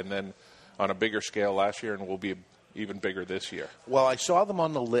Vegas, and then on a bigger scale last year, and will be even bigger this year. Well, I saw them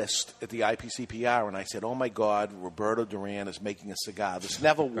on the list at the IPCPR, and I said, oh, my God, Roberto Duran is making a cigar. This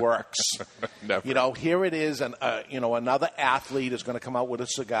never works. Never. Here it is, and another athlete is going to come out with a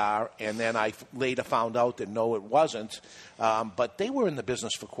cigar, and then I later found out that, no, it wasn't. But they were in the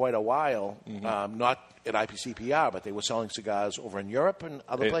business for quite a while, not at IPCPR, but they were selling cigars over in Europe and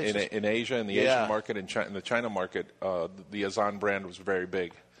other places. In Asia, in the Asian market, in the China market, the Azan brand was very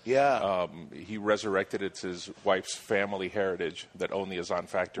big. Yeah. He resurrected it's his wife's family heritage that owned the Azan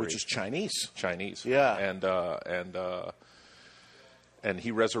factory, Which is Chinese. Yeah. And he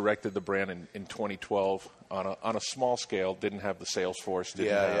resurrected the brand in 2012 on a small scale. Didn't have the sales force.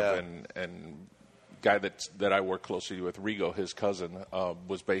 And guy that I work closely with, Rigo, his cousin,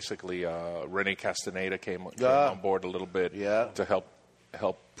 was basically Rene Castaneda came on board a little bit to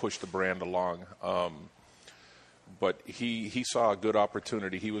help push the brand along. But he saw a good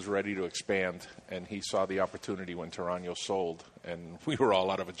opportunity. He was ready to expand, and he saw the opportunity when Torano sold. And we were all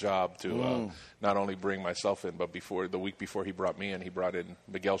out of a job to not only bring myself in, but the week before he brought me in, he brought in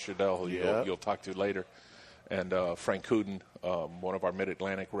Miguel Schoedel, who you'll talk to later, and Frank Huden, one of our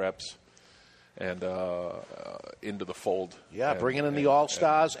Mid-Atlantic reps, and into the fold. Yeah, bringing in the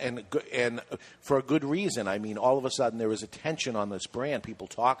All-Stars, and for a good reason. I mean, all of a sudden there is attention on this brand. People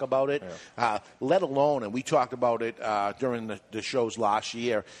talk about it, let alone, and we talked about it during the shows last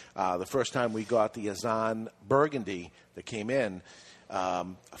year, the first time we got the Azan Burgundy that came in, a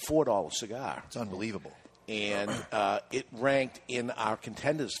 $4 cigar. It's unbelievable. And it ranked in our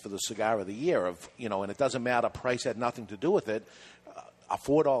contenders for the cigar of the year. And it doesn't matter, price had nothing to do with it. a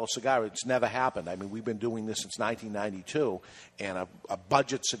 $4 cigar, it's never happened. I mean, we've been doing this since 1992, and a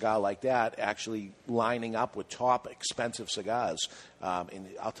budget cigar like that actually lining up with top expensive cigars. And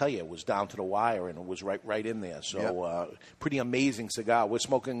I'll tell you, it was down to the wire, and it was right in there. So pretty amazing cigar. We're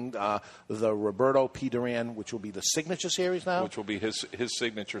smoking the Roberto P. Duran, which will be the signature series now? Which will be his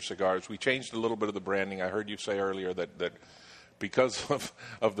signature cigars. We changed a little bit of the branding. I heard you say earlier that because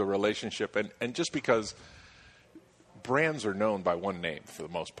of the relationship, and just because brands are known by one name for the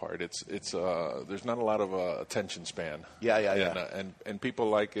most part. It's there's not a lot of attention span. And people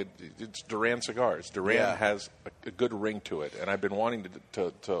like it. It's Duran Cigars. Duran has a good ring to it, and I've been wanting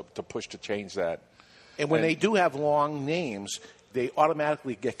to push to change that. And when they do have long names, they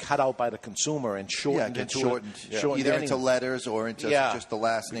automatically get cut out by the consumer and shortened either into letters or into just the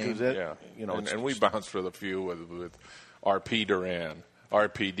last name. And we bounced for the few with RP Duran.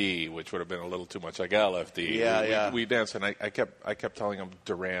 RPD, which would have been a little too much like LFD. We danced, and I kept telling him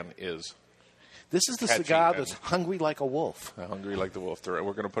Duran is. This is the cigar that's hungry like a wolf. Hungry like the wolf. We're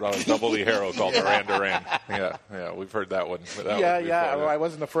going to put out a double Ligero called Duran. Yeah, we've heard that one. Well, I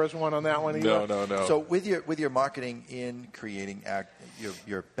wasn't the first one on that one either. No. So with your marketing in creating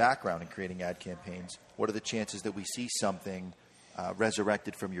your background in creating ad campaigns, what are the chances that we see something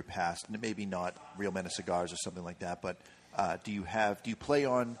resurrected from your past? And it maybe not Real Men of Cigars or something like that, but do you play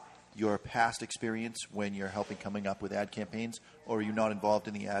on your past experience when you're coming up with ad campaigns, or are you not involved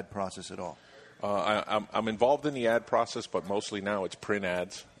in the ad process at all? I'm involved in the ad process, but mostly now it's print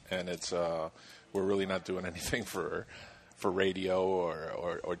ads, and it's we're really not doing anything for radio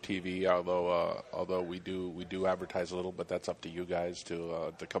or TV. Although we do advertise a little, but that's up to you guys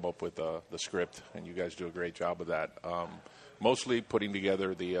to come up with the script, and you guys do a great job of that. Mostly putting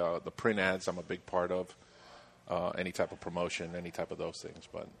together the print ads. I'm a big part of. Any type of promotion, any type of those things,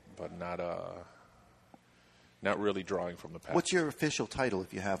 but not really drawing from the past. What's your official title,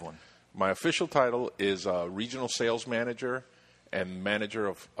 if you have one? My official title is Regional Sales Manager and Manager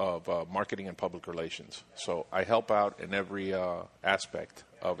of Marketing and Public Relations. So I help out in every aspect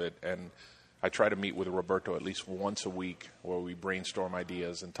of it, and I try to meet with Roberto at least once a week where we brainstorm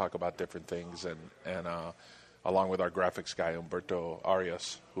ideas and talk about different things, and along with our graphics guy, Humberto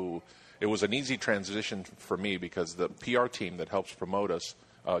Arias, who... It was an easy transition for me because the PR team that helps promote us,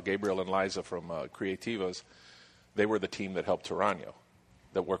 Gabriel and Liza from Creativas, they were the team that helped Torano,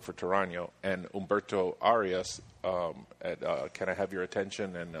 that worked for Torano. And Humberto Arias at Can I Have Your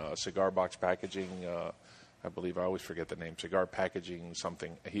Attention and Cigar Box Packaging, I believe I always forget the name, Cigar Packaging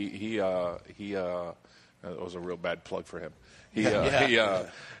something. He that was a real bad plug for him.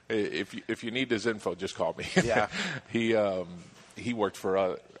 If you need his info, just call me. He worked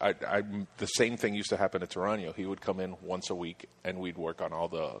for the same thing used to happen at Torano. He would come in once a week, and we'd work on all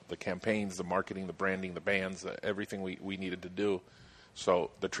the campaigns, the marketing, the branding, the bands, everything we needed to do.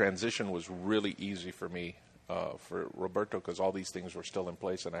 So the transition was really easy for me, for Roberto, because all these things were still in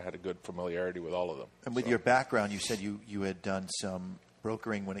place, and I had a good familiarity with all of them. And with your background, you said you had done some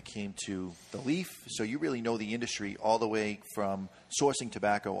brokering when it came to the leaf, so you really know the industry all the way from sourcing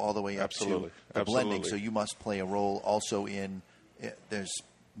tobacco all the way up to the blending. So you must play a role also in... There's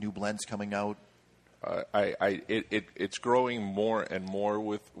new blends coming out. It's growing more and more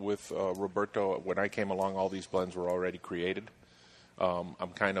with Roberto. When I came along, all these blends were already created.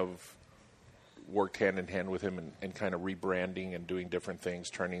 I'm kind of worked hand in hand with him and kind of rebranding and doing different things,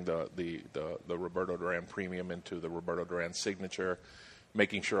 turning the Roberto Duran Premium into the Roberto Duran Signature,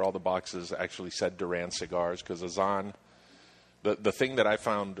 making sure all the boxes actually said Duran Cigars, because Azan, the thing that I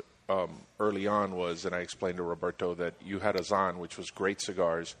found early on was, and I explained to Roberto, that you had Azan, which was great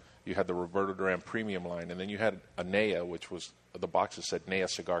cigars, you had the Roberto Duran Premium line, and then you had a Nea, which was, the boxes said Nea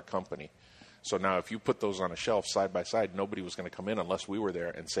Cigar Company. So now if you put those on a shelf side by side, nobody was going to come in unless we were there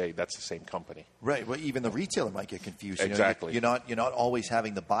and say that's the same company. Right. Well, even the retailer might get confused. Exactly. You're not always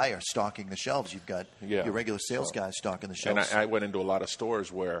having the buyer stocking the shelves. You've got your regular sales guys stocking the shelves. And I went into a lot of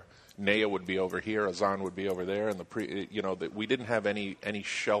stores where Nea would be over here, Azan would be over there, and we didn't have any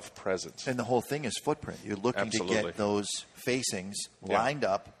shelf presence. And the whole thing is footprint. You're looking to get those facings lined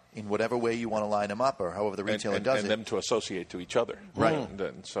up in whatever way you want to line them up, or however the retailer does it. And them to associate to each other. Right.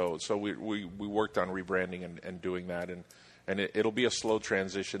 And so we worked on rebranding and doing that, and it'll be a slow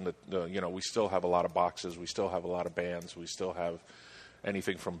transition. That we still have a lot of boxes, we still have a lot of bands, we still have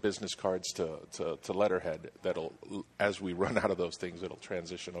anything from business cards to letterhead. That'll, as we run out of those things, it'll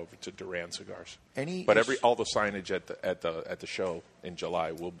transition over to Duran Cigars. All the signage at the show in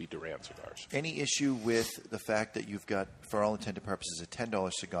July will be Duran Cigars. Any issue with the fact that you've got, for all intents and purposes, a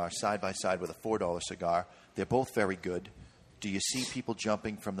 $10 cigar side by side with a $4 cigar? They're both very good. Do you see people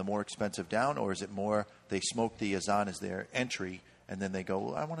jumping from the more expensive down, or is it more they smoke the Azan as their entry, and then they go,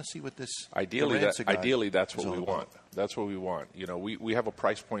 well, I want to see what this Ideally, Duran cigar that's is what all we about. want. That's what we want. You know, we have a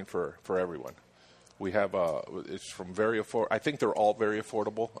price point for everyone. We have it's from very affordable. I think they're all very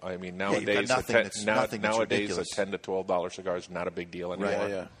affordable. I mean, nowadays, nothing that's nowadays a ridiculous. $10 to $12 cigar is not a big deal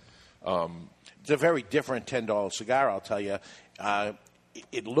anymore. Yeah. It's a very different $10 cigar, I'll tell you.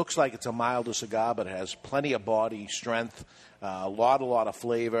 It looks like it's a milder cigar, but it has plenty of body strength, a lot of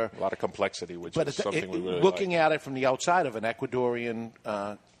flavor, a lot of complexity, which but is something we really looking like. at it from the outside of an Ecuadorian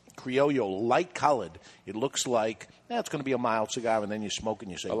Criollo, light colored, it looks like it's going to be a mild cigar, and then you smoke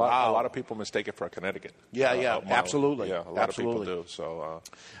and you say, A lot of people mistake it for a Connecticut. Absolutely. Yeah, a lot of people do. So,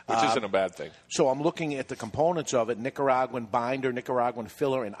 which isn't a bad thing. So I'm looking at the components of it: Nicaraguan binder, Nicaraguan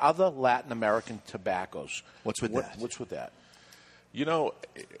filler, and other Latin American tobaccos. What's with that? What's with that? You know,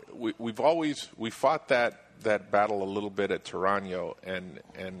 we fought that battle a little bit at Torano, and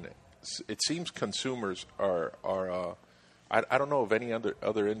it seems consumers are I don't know of any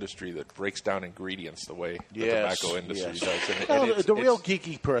other industry that breaks down ingredients the way the tobacco industry does. And the real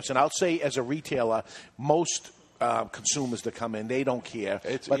geeky person, I'll say, as a retailer, most consumers that come in, they don't care.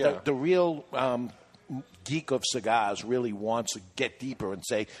 But the real geek of cigars really wants to get deeper and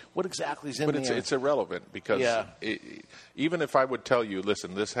say, what exactly is in there? But it's irrelevant because even if I would tell you,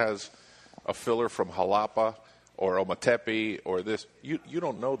 listen, this has a filler from Jalapa or Ometepe or this, you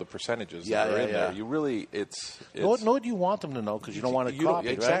don't know the percentages that are in there. You really, it's nor do you want them to know because you don't want to copy,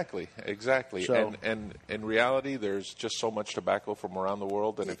 exactly, right? Exactly. So, and in reality, there's just so much tobacco from around the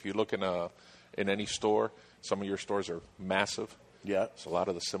world, and if you look in any store, some of your stores are massive. Yeah, it's a lot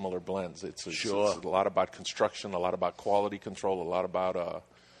of the similar blends. It's a lot about construction, a lot about quality control, a lot about.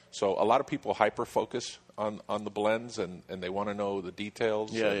 So a lot of people hyper focus on the blends and they want to know the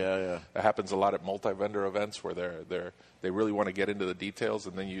details. Yeah. That happens a lot at multi-vendor events where they really want to get into the details,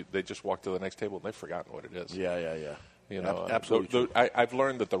 and then they just walk to the next table and they've forgotten what it is. Yeah. You know, absolutely. I've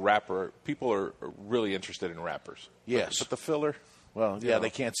learned that the wrapper, people are really interested in wrappers. Yes, but the filler. Well, they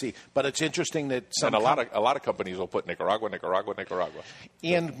can't see. But it's interesting that a lot of companies will put Nicaragua.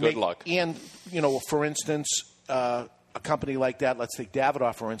 And good luck. And for instance, a company like that, let's take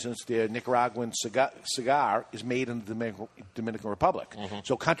Davidoff, for instance, their Nicaraguan cigar is made in the Dominican Republic. Mm-hmm.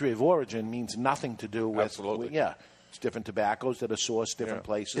 So country of origin means nothing to do with. Absolutely. It's different tobaccos that are sourced different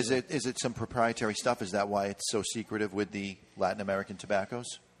places. Is it some proprietary stuff? Is that why it's so secretive with the Latin American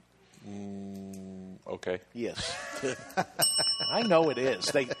tobaccos? Okay. Yes. I know it is.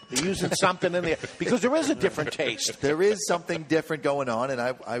 They're using something in there because there is a different taste. There is something different going on, and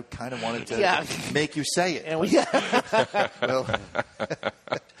I kind of wanted to make you say it. Well,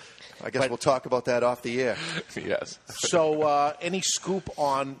 I guess we'll talk about that off the air. Yes. So, any scoop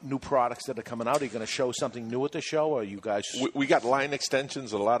on new products that are coming out? Are you going to show something new at the show, or are you guys? We got line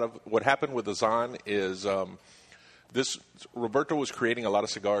extensions. A lot of what happened with Azan is. This Roberto was creating a lot of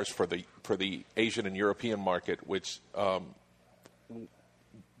cigars for the Asian and European market, which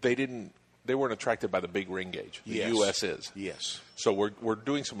they weren't attracted by the big ring gauge. The U.S. is. Yes. So we're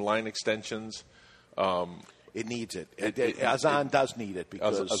doing some line extensions. It needs it. Azan does need it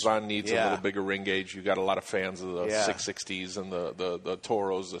because Azan needs a little bigger ring gauge. You got a lot of fans of the 660s and the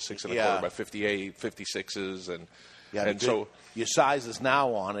Toros, the 6 1/4 by 58, 56s, and so your sizes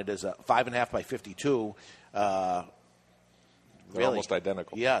now on it is a 5.5 by 52. They're almost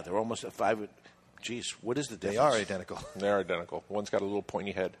identical. Yeah, they're almost at 5. Geez, what is the difference? They are identical. They're identical. One's got a little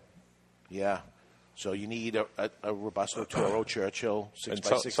pointy head. Yeah. So you need a Robusto Toro Churchill 6 by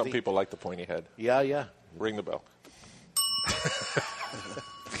 60. Some people like the pointy head. Yeah. Ring the bell.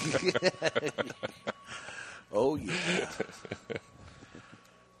 Oh yeah.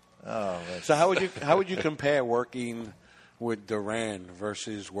 Oh man. So how would you compare working with Duran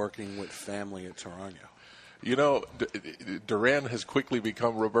versus working with family at Torano? You know, Duran has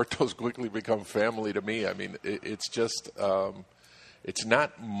Roberto's quickly become family to me. I mean, it's just, it's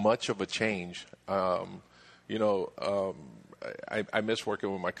not much of a change. I miss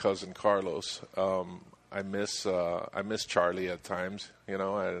working with my cousin Carlos. I miss Charlie at times, and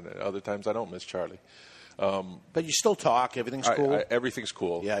other times I don't miss Charlie. But you still talk. Everything's cool. Everything's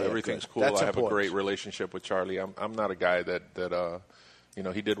cool. Yeah, everything's good. cool. That's I have important. a great relationship with Charlie. I'm not a guy that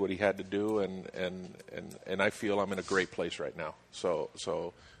he did what he had to do, and I feel I'm in a great place right now. So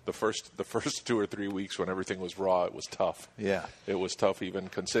the first 2 or 3 weeks when everything was raw, it was tough. Yeah, it was tough even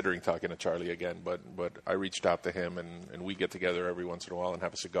considering talking to Charlie again. But I reached out to him, and we get together every once in a while and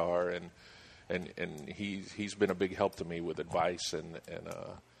have a cigar, and he's been a big help to me with advice and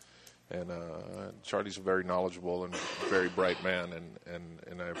And Charlie's a very knowledgeable and very bright man,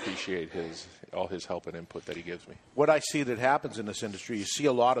 and I appreciate all his help and input that he gives me. What I see that happens in this industry, you see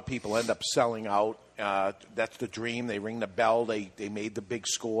a lot of people end up selling out. That's the dream. They ring the bell. They made the big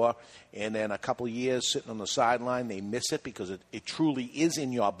score. And then a couple of years sitting on the sideline, they miss it because it truly is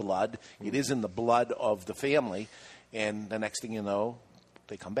in your blood. It is in the blood of the family. And the next thing you know,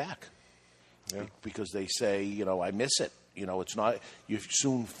 they come back. Yeah. Because they say, I miss it. It's not, you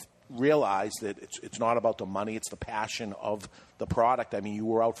soon realize that it's not about the money, it's the passion of the product. I mean, you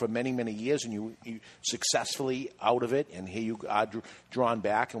were out for many, many years, and you successfully out of it, and here you are drawn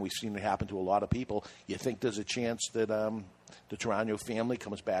back, and we've seen it happen to a lot of people. You think there's a chance that the Torano family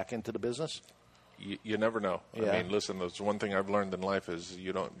comes back into the business? You never know. Yeah. I mean, listen, there's one thing I've learned in life is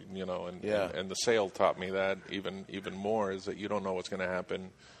you don't, and the sale taught me that even more, is that you don't know what's going to happen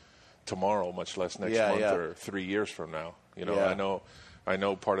tomorrow, much less next month or 3 years from now. I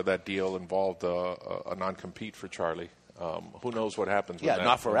know part of that deal involved a non-compete for Charlie. Who knows what happens? Yeah, with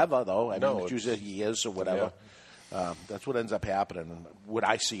not Mm-hmm. that. forever, though. I No, mean, it's usually years or whatever. Yeah. That's what ends up happening, what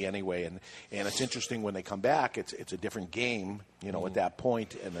I see anyway. And it's interesting when they come back, it's a different game, at that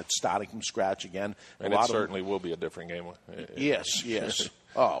point, and it's starting from scratch again. And it certainly will be a different game. Yes.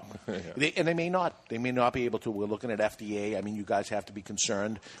 Oh, and they may not. They may not be able to. We're looking at FDA. I mean, you guys have to be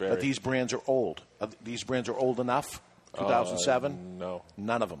concerned. Very. But these brands are old. These brands are old enough? 2007? No.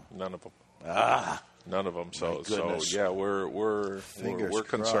 None of them? None of them. None of them. So goodness. yeah, we're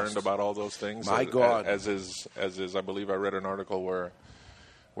concerned crossed. about all those things. My God. As is, I believe I read an article where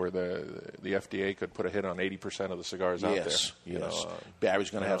the FDA could put a hit on 80% of the cigars out there. Yes.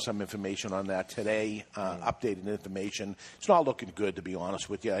 Barry's going to have some information on that today, updated information. It's not looking good, to be honest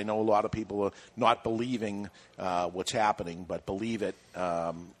with you. I know a lot of people are not believing what's happening, but believe it.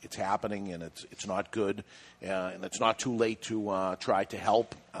 It's happening, and it's not good, and it's not too late to try to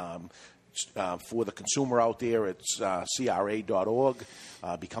help. For the consumer out there, it's CRA.org.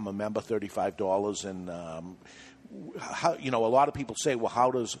 Become a member, $35, and a lot of people say, well, how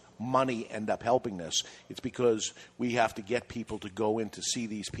does money end up helping this? It's because we have to get people to go in to see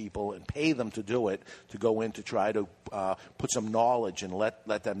these people and pay them to do it, to go in to try to put some knowledge and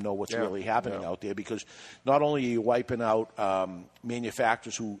let them know what's really happening out there. Because not only are you wiping out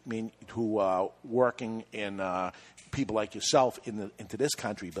manufacturers who are working in people like yourself into this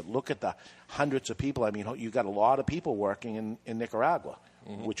country, but look at the hundreds of people. I mean, you've got a lot of people working in Nicaragua.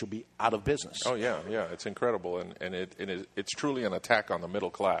 Mm-hmm. Which will be out of business. Oh yeah, it's incredible, and it's truly an attack on the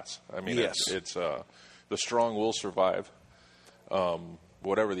middle class. I mean, it's the strong will survive,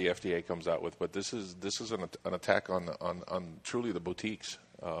 whatever the FDA comes out with. But this is an attack on truly the boutiques.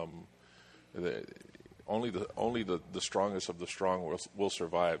 Only the strongest of the strong will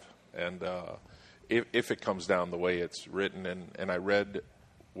survive, and if it comes down the way it's written, and I read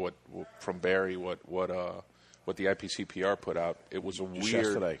from Barry what the IPCPR put out. It was just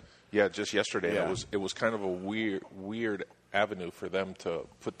yesterday. Yeah. It was kind of a weird avenue for them to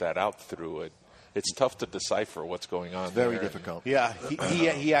put that out through. It's tough to decipher what's going on. Very difficult. Yeah,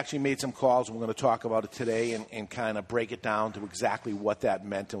 he actually made some calls, and we're going to talk about it today and kind of break it down to exactly what that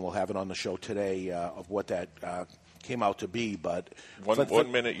meant, and we'll have it on the show today of what that came out to be. But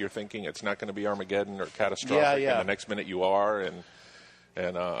one minute you're thinking it's not going to be Armageddon or catastrophic, and the next minute you are,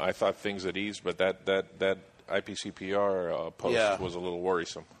 and I thought things at ease, but that IPCPR post was a little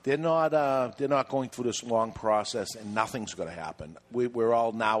worrisome. They're not going through this long process, and nothing's going to happen. We're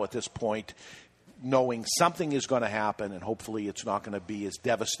all now at this point knowing something is going to happen, and hopefully it's not going to be as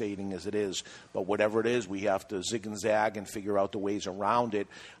devastating as it is. But whatever it is, we have to zig and zag and figure out the ways around it.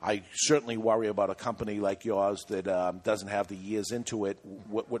 I certainly worry about a company like yours that doesn't have the years into it.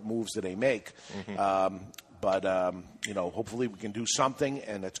 What moves do they make? Mm-hmm. But hopefully we can do something,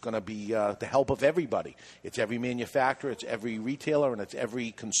 and it's going to be the help of everybody. It's every manufacturer, it's every retailer, and it's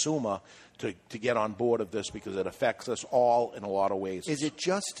every consumer to get on board of this, because it affects us all in a lot of ways. Is it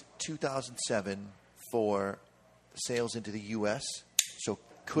just 2007 for sales into the U.S.? So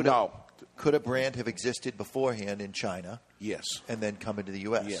could a brand have existed beforehand in China? Yes. And then come into the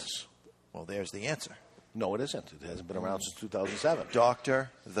U.S.? Yes. Well, there's the answer. No, it isn't. It hasn't been around since 2007. Doctor,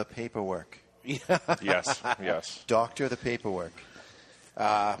 the paperwork. Yes. Doctor, the paperwork.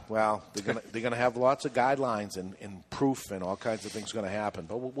 Well, they're gonna have lots of guidelines and proof and all kinds of things going to happen.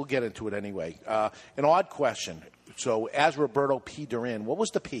 But we'll get into it anyway. An odd question. So, as Roberto P. Duran, what was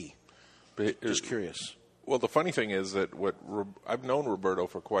the P? Just curious. Well, the funny thing is that I've known Roberto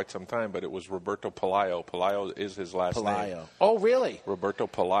for quite some time, but it was Roberto Pelayo. Pelayo is his last name. Oh, really? Roberto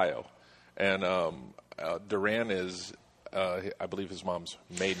Pelayo. And Duran is, I believe, his mom's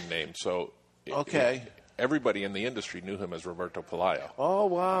maiden name. So, okay. everybody in the industry knew him as Roberto Pelayo. Oh,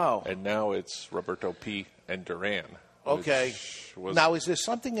 wow. And now it's Roberto P. and Duran. Okay. Now, is there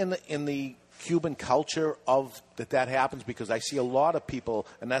something in the Cuban culture of that happens? Because I see a lot of people,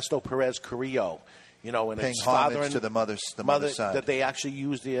 Ernesto Perez Carrillo, and paying his father homage and to the mother's side. that they actually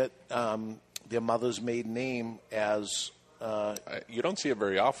use their mother's maiden name as. You don't see it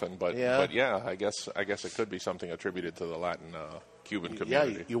very often, but yeah. I guess it could be something attributed to the Latin Cuban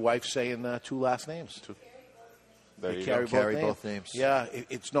community. Yeah, your wife's saying 2 last names. There you carry both names. Yeah,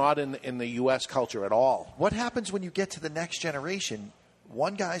 it's not in the U.S. culture at all. What happens when you get to the next generation?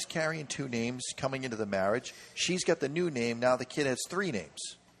 One guy's carrying 2 names coming into the marriage. She's got the new name. Now the kid has 3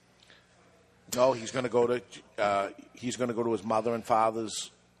 names. No, he's going to go to his mother and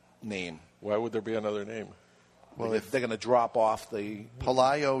father's name. Why would there be another name? Well, if they're going to drop off the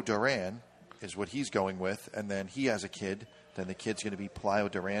Pelayo Duran is what he's going with, and then he has a kid. Then the kid's going to be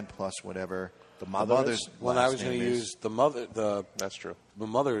Pelayo Duran plus whatever the mother's. Well, I was going to use the mother. That's true. The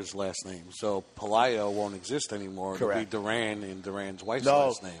mother's last name. So Pelayo won't exist anymore. Correct. It'll be Duran and Duran's wife's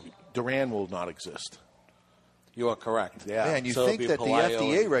last name. Duran will not exist. You are correct. Yeah. Man, you So think it'll that be the Pelayo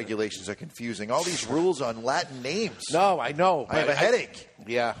FDA and- regulations are confusing. All these rules on Latin names. No, I know. I have a headache.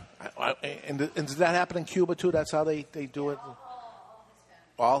 Yeah. And does that happen in Cuba, too? That's how they do it?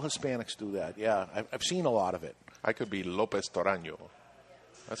 All Hispanics do that, yeah. I've seen a lot of it. I could be Lopez Torano.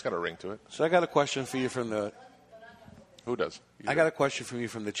 That's got a ring to it. So I got a question for you from the. Who does? I got a question for you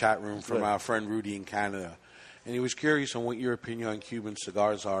from the chat room from our friend Rudy in Canada, and he was curious on what your opinion on Cuban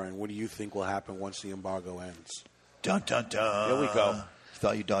cigars are, and what do you think will happen once the embargo ends? Dun, dun, dun. Here we go.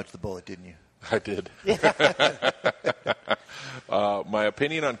 Thought you dodged the bullet, didn't you? I did. My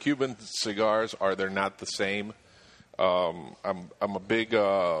opinion on Cuban cigars are they're not the same. I'm a big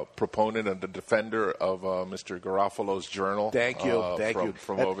proponent and a defender of Mr. Garofalo's Journal. Thank you.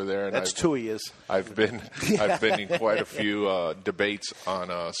 From over there. And that's 2 years. I've been in quite a few debates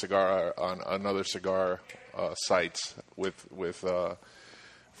on other cigar sites with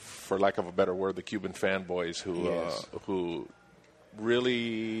for lack of a better word, the Cuban fanboys who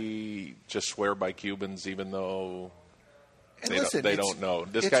really just swear by Cubans, even though. They don't know.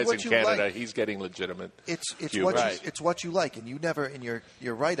 This guy's in Canada. Like. He's getting legitimate. It's Cuban. it's what you like, and you never in your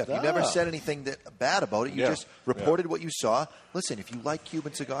write-up. You never said anything bad about it. You just reported what you saw. Listen, if you like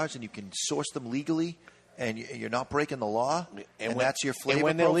Cuban cigars and you can source them legally, and you're not breaking the law, and that's your flavor. And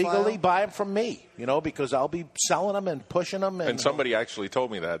when they're legally, buy them from me, because I'll be selling them and pushing them. And somebody actually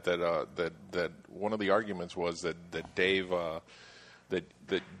told me that one of the arguments was that Dave.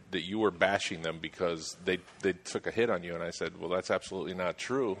 That you were bashing them because they took a hit on you, and I said, well, that's absolutely not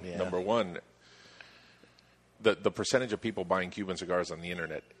true. Yeah. Number one, the percentage of people buying Cuban cigars on the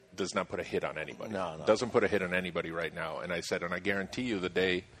internet does not put a hit on anybody. No. Doesn't put a hit on anybody right now. And I said, and I guarantee you, the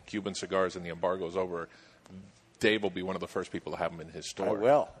day Cuban cigars and the embargo is over, Dave will be one of the first people to have them in his store. I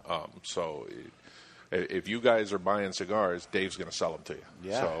will. So. If you guys are buying cigars, Dave's going to sell them to you.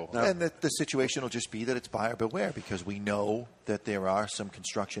 Yeah. So, and the situation will just be that it's buyer beware because we know that there are some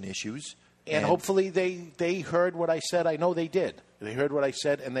construction issues. And hopefully they heard what I said. I know they did. They heard what I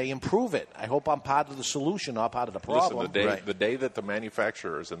said, and they improve it. I hope I'm part of the solution, not part of the problem. Listen, the day that the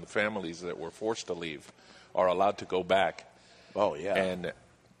manufacturers and the families that were forced to leave are allowed to go back and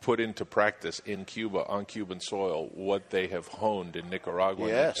put into practice in Cuba, on Cuban soil, what they have honed in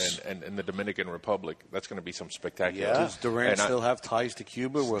Nicaragua and the Dominican Republic, that's going to be some spectacular. Yeah. Does Duran still have ties to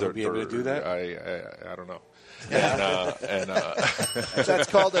Cuba? Will he be able to do that? I don't know.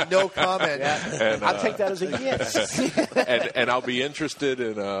 That's called a no comment. And, I'll take that as a yes. and I'll be interested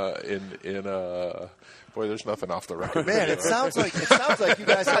in boy, there's nothing off the record. Man, it sounds like you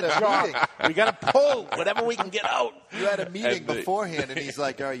guys had a meeting. We got to pull whatever we can get out. You had a meeting beforehand, and he's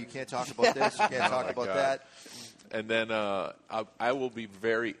like, "All right, you can't talk about this. You can't talk about that." And then I will be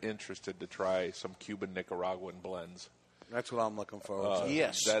very interested to try some Cuban Nicaraguan blends. That's what I'm looking for.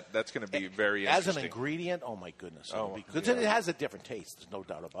 Yes. That's going to be very As interesting. an ingredient, oh, my goodness. Because it has a different taste. There's no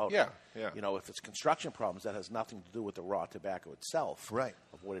doubt about it. Yeah. If it's construction problems, that has nothing to do with the raw tobacco itself. Right.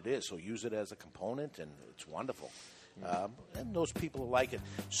 Of what it is. So use it as a component, and it's wonderful. And those people like it.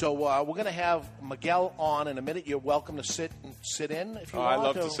 So we're going to have Miguel on in a minute. You're welcome to sit in if you want. I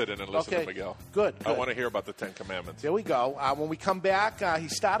love to sit in and listen to Miguel. Good. I want to hear about the 10 Commandments. There we go. When we come back, he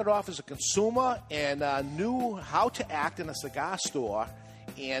started off as a consumer and knew how to act in a cigar store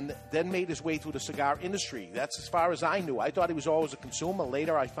and then made his way through the cigar industry. That's as far as I knew. I thought he was always a consumer.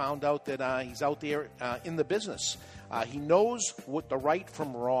 Later, I found out that he's out there in the business. He knows what the right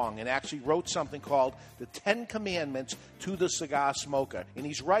from wrong and actually wrote something called the 10 Commandments to the Cigar Smoker. And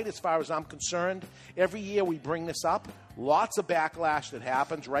he's right as far as I'm concerned. Every year we bring this up. Lots of backlash that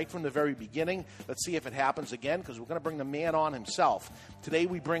happens right from the very beginning. Let's see if it happens again, because we're going to bring the man on himself. Today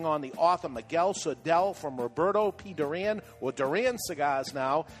we bring on the author Miguel Schoedel from Roberto Duran, or Duran Cigars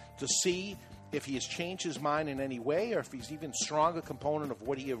now, to see if he has changed his mind in any way or if he's even stronger component of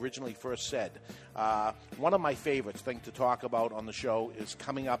what he originally first said. One of my favorites thing to talk about on the show is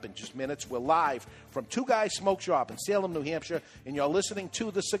coming up in just minutes. We're live from Two Guys Smoke Shop in Salem, New Hampshire, and you're listening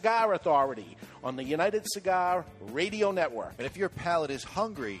to the Cigar Authority on the United Cigar Radio Network. And if your palate is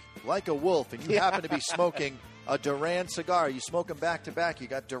hungry like a wolf and you happen to be smoking a Duran cigar, you smoke them back to back, you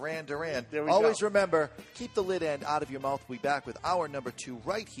got Duran. Always remember, keep the lid end out of your mouth. We'll be back with hour number 2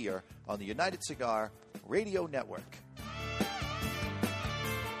 right here on the United Cigar Radio Network.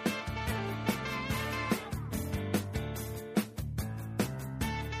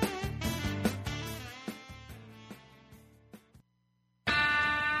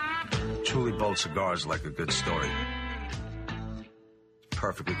 Truly bold cigars like a good story.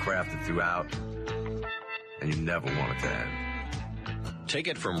 Perfectly crafted throughout, and you never want it to end. Take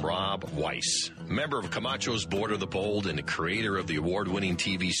it from Rob Weiss, member of Camacho's Border the Bold and creator of the award-winning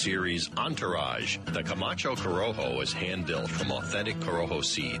TV series Entourage. The Camacho Corojo is hand-built from authentic Corojo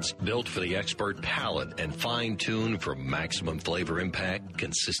seeds, built for the expert palate and fine-tuned for maximum flavor impact,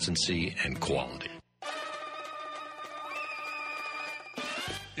 consistency, and quality.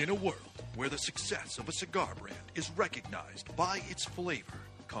 In a world where the success of a cigar brand is recognized by its flavor,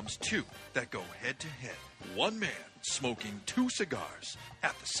 comes two that go head-to-head. One man smoking 2 cigars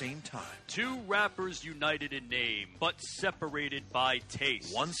at the same time. 2 rappers united in name, but separated by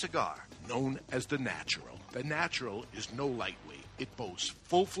taste. One cigar known as the Natural. The Natural is no lightweight. It boasts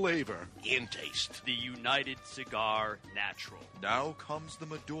full flavor and taste. The United Cigar Natural. Now comes the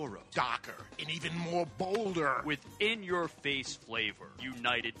Maduro. Darker and even more bolder. With in-your-face flavor.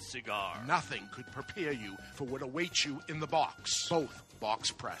 United Cigar. Nothing could prepare you for what awaits you in the box. Both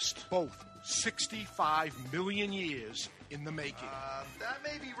box-pressed. Both 65 million years in the making. That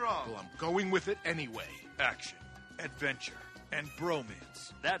may be wrong. Well, I'm going with it anyway. Action, adventure, and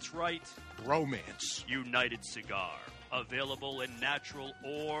bromance. That's right. Bromance. United Cigar. Available in Natural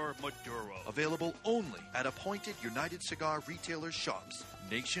or Maduro. Available only at appointed United Cigar retailer shops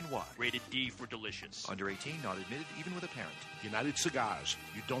nationwide. Rated D for delicious. Under 18, not admitted even with a parent. United Cigars.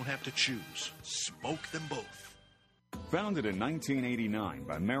 You don't have to choose. Smoke them both. Founded in 1989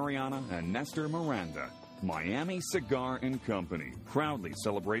 by Mariana and Nestor Miranda, Miami Cigar and Company proudly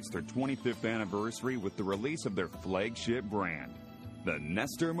celebrates their 25th anniversary with the release of their flagship brand, the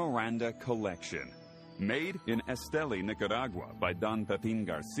Nestor Miranda Collection. Made in Esteli, Nicaragua by Don Pepin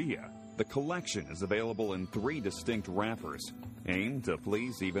Garcia, the collection is available in 3 distinct wrappers, aimed to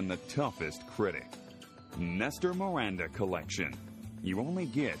please even the toughest critic. Nestor Miranda Collection. You only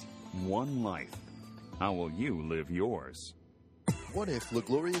get one life. How will you live yours? What if La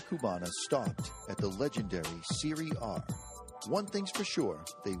Gloria Cubana stopped at the legendary Serie R? One thing's for sure,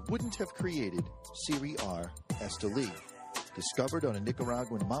 they wouldn't have created Serie R Esteli. Discovered on a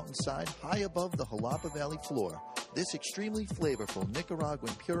Nicaraguan mountainside high above the Jalapa Valley floor, this extremely flavorful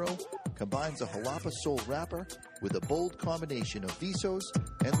Nicaraguan Puro combines a Jalapa Soul wrapper with a bold combination of Visos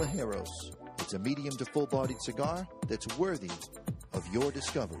and Ligeros. It's a medium to full-bodied cigar that's worthy of your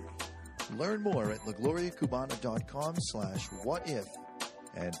discovery. Learn more at lagloriacubana.com/whatif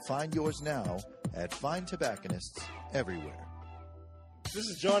and find yours now at fine tobacconists everywhere. This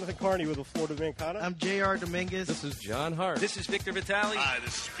is Jonathan Carney with the Florida Dominicana. I'm J.R. Dominguez. This is John Hart. This is Victor Vitale. Hi,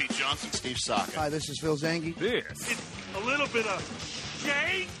 this is Pete Johnson. Steve Saka. Hi, this is Phil Zangi. This It's a little bit of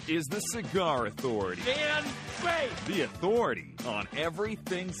shake. is the Cigar Authority. And bake. The authority on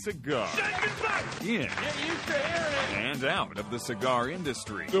everything cigar. Shake and bake. In Get used to hearing it. and out of the cigar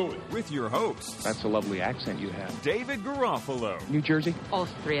industry. Do it. With your hosts. That's a lovely accent you have. David Garofalo. New Jersey?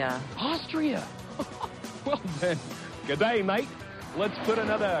 Austria. Austria. Well then, good day, mate. Let's put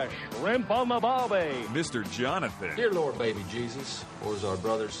another shrimp on the barbie. Mr. Jonathan. Dear Lord, baby Jesus, or as our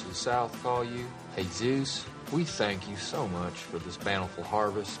brothers to the south call you, Jesus, we thank you so much for this bountiful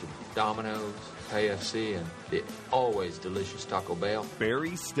harvest of Domino's, KFC, and the always delicious Taco Bell.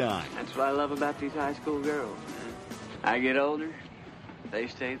 Barry Stein. That's what I love about these high school girls, man. I get older, they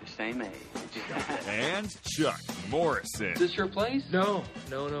stay the same age. And Chuck Morrison. Is this your place? No,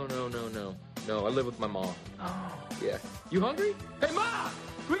 I live with my mom. Oh. Yeah. You hungry? Hey, Ma!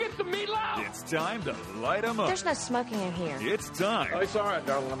 We get some meatloaf! It's time to light 'em up. There's no smoking in here. It's time. Oh, it's all right,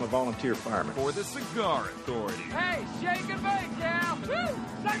 darling. I'm a volunteer fireman. For the Cigar Authority. Hey, shake and bake, Cal! Woo!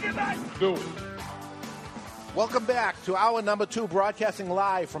 Shake and bake! Do it. Welcome back to hour number 2, broadcasting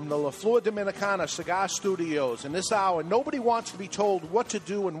live from the La Flor Dominicana Cigar Studios. In this hour, nobody wants to be told what to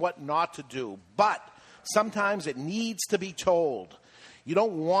do and what not to do, but sometimes it needs to be told. You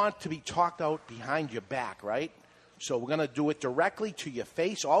don't want to be talked out behind your back, right? So we're going to do it directly to your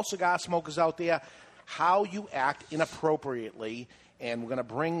face. All cigar smokers out there, how you act inappropriately. And we're going to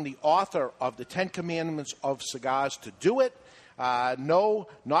bring the author of the 10 Commandments of Cigars to do it. No,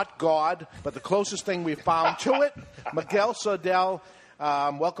 not God, but the closest thing we've found to it, Miguel Schoedel.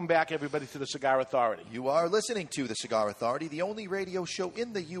 Welcome back, everybody, to the Cigar Authority. You are listening to the Cigar Authority, the only radio show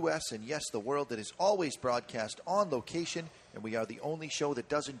in the U.S. and, yes, the world that is always broadcast on location. And we are the only show that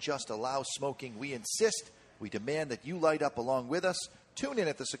doesn't just allow smoking. We insist, we demand that you light up along with us. Tune in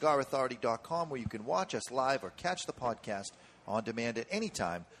at thecigarauthority.com where you can watch us live or catch the podcast on demand at any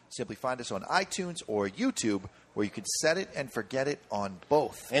time. Simply find us on iTunes or YouTube, where you can set it and forget it on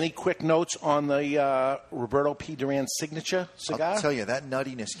both. Any quick notes on the Roberto P. Duran signature cigar? I'll tell you, that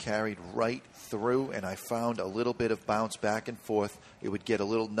nuttiness carried right through, and I found a little bit of bounce back and forth. It would get a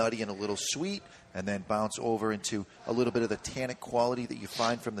little nutty and a little sweet, and then bounce over into a little bit of the tannic quality that you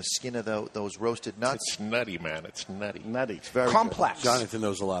find from the skin of those roasted nuts. It's nutty, man. It's nutty. Nutty. It's very complex. good. Jonathan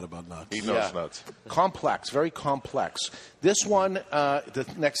knows a lot about nuts. He knows nuts. Complex, very complex. This one, the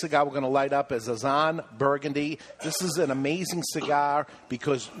next cigar we're going to light up is Azan Burgundy. This is an amazing cigar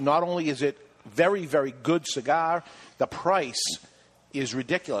because not only is it very, very good cigar, the price is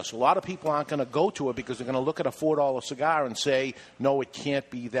ridiculous. A lot of people aren't going to go to it because they're going to look at a $4 cigar and say, no, it can't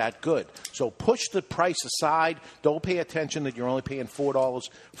be that good. So push the price aside. Don't pay attention that you're only paying $4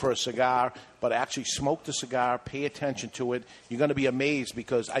 for a cigar, but actually smoke the cigar, pay attention to it. You're going to be amazed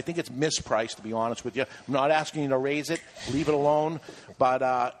because I think it's mispriced, to be honest with you. I'm not asking you to raise it. Leave it alone.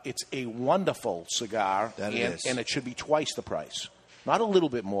 But it's a wonderful cigar, and it should be twice the price. Not a little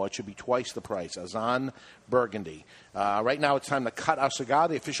bit more. It should be twice the price. Azan Burgundy. Right now it's time to cut our cigar.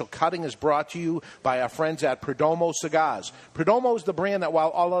 The official cutting is brought to you by our friends at Perdomo Cigars. Perdomo is the brand that while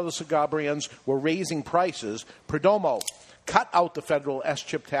all other cigar brands were raising prices, Perdomo cut out the federal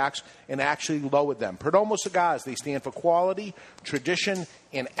S-chip tax and actually lowered them. Perdomo Cigars, they stand for quality, tradition,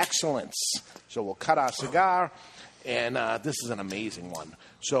 and excellence. So we'll cut our cigar, and this is an amazing one.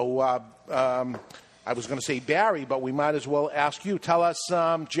 So I was going to say Barry, but we might as well ask you. Tell us,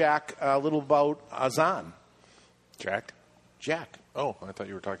 Jack, a little about Azan. Jack? Jack. Oh, I thought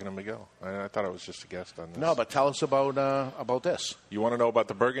you were talking to Miguel. I thought I was just a guest on this. No, but tell us about this. You want to know about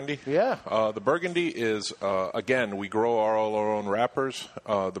the Burgundy? Yeah. The Burgundy is, again, we grow all our own wrappers.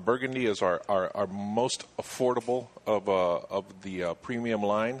 The Burgundy is our most affordable of the premium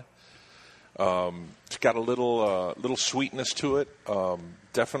line. It's got a little sweetness to it.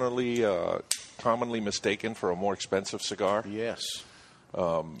 Definitely commonly mistaken for a more expensive cigar. Yes.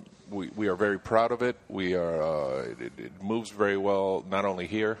 We are very proud of it. We are. It moves very well, not only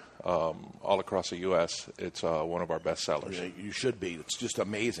here, all across the U.S. It's one of our best sellers. Yeah, you should be. It's just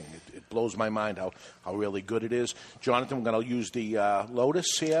amazing. It blows my mind how really good it is. Jonathan, we're going to use the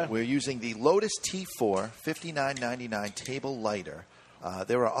Lotus here. We're using the Lotus T4 $59.99 table lighter.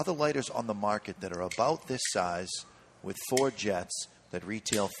 There are other lighters on the market that are about this size with 4 jets that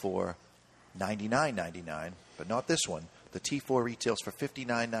retail for $99.99, but not this one. The T4 retails for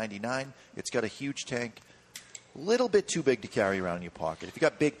 $59.99. It's got a huge tank, a little bit too big to carry around in your pocket. If you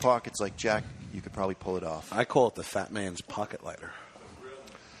got big pockets like Jack, you could probably pull it off. I call it the fat man's pocket lighter.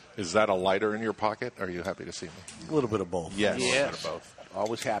 Is that a lighter in your pocket? Are you happy to see me? A little bit of both. Yes. Yes. A little bit of both.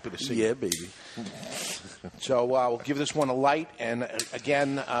 Always happy to see you. Yeah, baby. So we'll give this one a light. And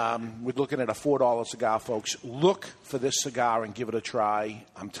again, we're looking at a $4 cigar, folks. Look for this cigar and give it a try.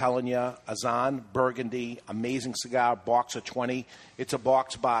 I'm telling you, Azan Burgundy, amazing cigar, box of 20. It's a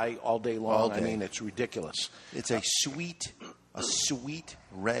box buy all day long. All day. I mean, it's ridiculous. It's a sweet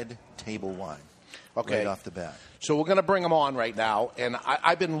red table wine. Okay. Right off the bat. So we're going to bring him on right now, and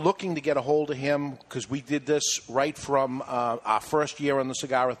I've been looking to get a hold of him because we did this right from our first year on the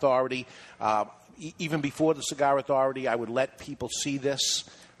Cigar Authority. Even before the Cigar Authority, I would let people see this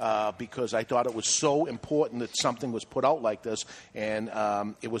because I thought it was so important that something was put out like this, and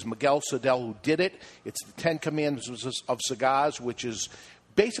it was Miguel Schoedel who did it. It's the 10 Commandments of Cigars, which is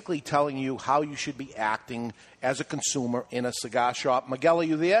basically telling you how you should be acting as a consumer in a cigar shop. Miguel, are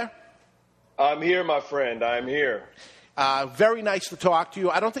you there? I'm here, my friend. I'm here. Very nice to talk to you.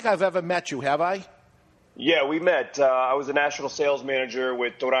 I don't think I've ever met you, have I? Yeah, we met. I was a national sales manager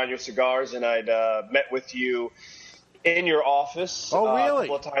with Torano Cigars, and I'd met with you in your office. Oh, really? A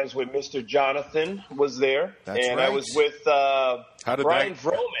couple of times when Mr. Jonathan was there. That's and right. I was with Brian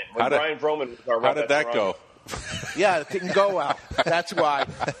Vroman. Brian Vroman was our rep. How did that go? Yeah, it didn't go well. That's why.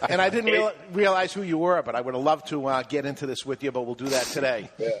 And I didn't realize who you were, but I would have loved to get into this with you, but we'll do that today.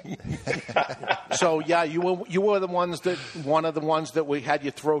 So, yeah, you were the ones that one of the ones that we had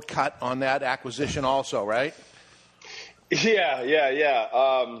your throat cut on that acquisition also, right?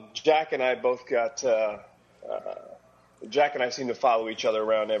 Yeah. Jack and I both got Jack and I seem to follow each other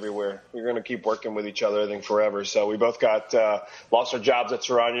around everywhere. We're going to keep working with each other, I think, forever. So we both got lost our jobs at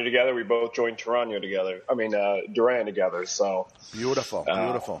Torano together. We both joined Duran together. So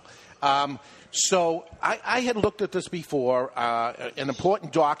beautiful. So I had looked at this before, an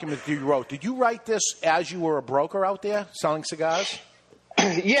important document you wrote. Did you write this as you were a broker out there selling cigars?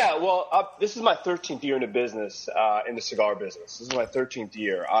 Yeah, well, this is my 13th year in the business, in the cigar business. This is my 13th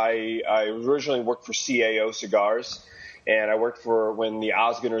year. I originally worked for CAO Cigars, and I worked for when the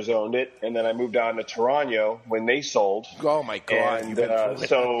Osguners owned it, and then I moved on to Torano when they sold. Oh, my God. And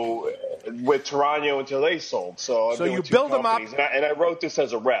so with Torano until they sold. So you build them up. And I wrote this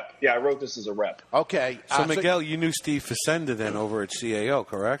as a rep. Yeah, I wrote this as a rep. Okay. So, Miguel, you knew Steve Facenda then over at CAO,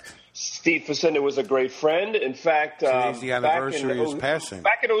 correct? Steve Facenda was a great friend. In fact, today's the anniversary of his passing.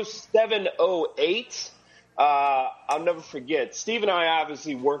 Back in 07, 08, I'll never forget. Steve and I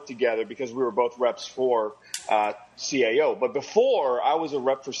obviously worked together because we were both reps for CAO. But before I was a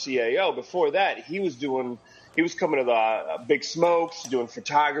rep for CAO, before that, he was coming to the Big Smokes, doing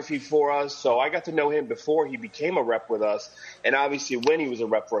photography for us. So I got to know him before he became a rep with us, and obviously when he was a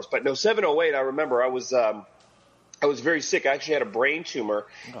rep for us. But in 07, 08, I remember I was very sick. I actually had a brain tumor.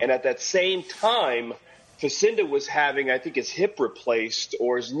 And at that same time, Facenda was having, I think, his hip replaced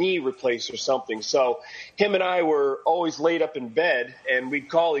or his knee replaced or something. So him and I were always laid up in bed, and we'd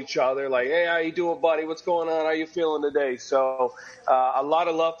call each other like, hey, how you doing, buddy? What's going on? How you feeling today? So a lot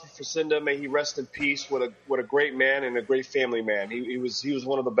of love for Facenda. May he rest in peace. What a great man and a great family man. He was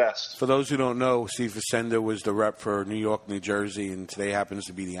one of the best. For those who don't know, Steve Facenda was the rep for New York, New Jersey, and today happens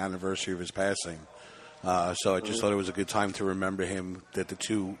to be the anniversary of his passing. So I just thought it was a good time to remember him, that the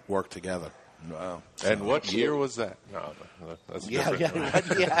two worked together. Wow. And what year was that? No, that's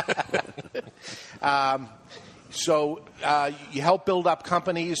different. Yeah. So you help build up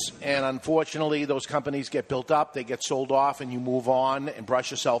companies, and unfortunately those companies get built up, they get sold off, and you move on and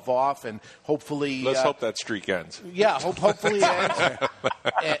brush yourself off, and hopefully... Let's hope that streak ends. Yeah, hopefully it ends.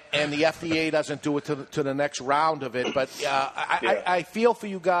 And the FDA doesn't do it to the next round of it. But I feel for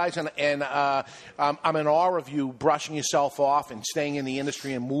you guys, and I'm in awe of you brushing yourself off and staying in the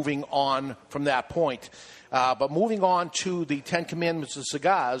industry and moving on from that point. But moving on to the 10 Commandments of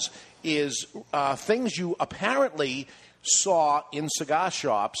Cigars is things you apparently saw in cigar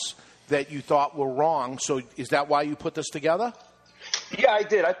shops that you thought were wrong. So is that why you put this together? Yeah, I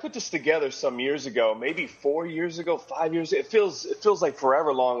did. I put this together some years ago, maybe 4 years ago, 5 years ago. It feels like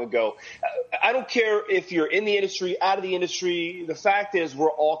forever long ago. I don't care if you're in the industry, out of the industry. The fact is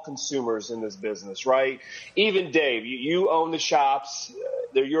we're all consumers in this business, right? Even Dave, you own the shops.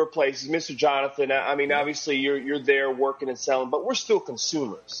 They're your places. Mr. Jonathan, I mean, obviously you're there working and selling, but we're still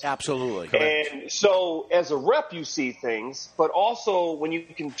consumers. Absolutely. And so as a rep, you see things, but also when you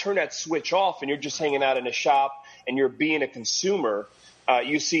can turn that switch off and you're just hanging out in a shop and you're being a consumer,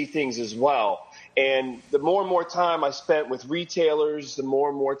 you see things as well. And the more and more time I spent with retailers, the more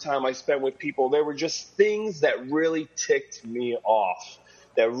and more time I spent with people, there were just things that really ticked me off,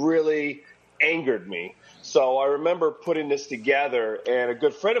 that really angered me. So I remember putting this together, and a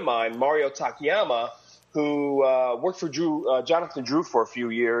good friend of mine, Mario Takayama, who worked for Jonathan Drew for a few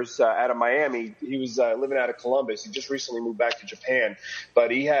years out of Miami. He was living out of Columbus. He just recently moved back to Japan.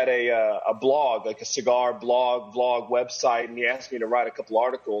 But he had a blog, like a cigar vlog website, and he asked me to write a couple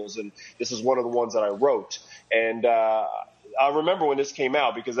articles, and this is one of the ones that I wrote. And I remember when this came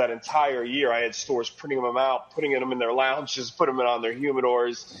out because that entire year I had stores printing them out, putting them in their lounges, putting them on their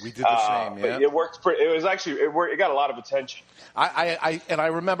humidors. We did the same, yeah. But it worked. It got a lot of attention. I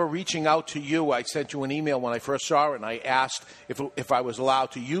remember reaching out to you. I sent you an email when I first saw it, and I asked if I was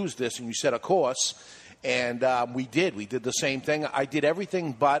allowed to use this, and you said, of course. And we did. We did the same thing. I did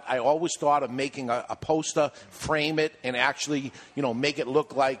everything, but I always thought of making a poster, frame it, and actually, make it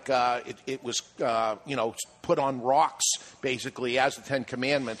look like it was, put on rocks, basically, as the 10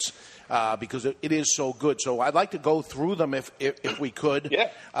 Commandments, because it is so good. So I'd like to go through them if we could.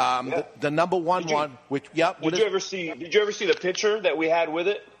 Yeah. The number one one, which Did you ever see the picture that we had with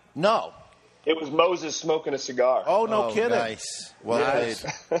it? No. It was Moses smoking a cigar. Oh, no kidding. Nice. Well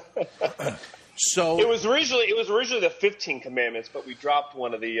played. So it was originally the 15 commandments, but we dropped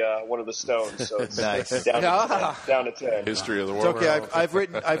one of the stones, so it's Nice. down to 10. History of the It's world. okay. I've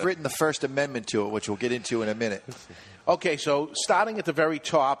written the First Amendment to it, which we'll get into in a minute. Okay, so starting at the very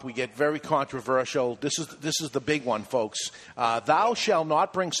top, we get very controversial. This is the big one, folks. Thou shalt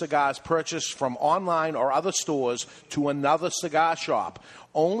not bring cigars purchased from online or other stores to another cigar shop.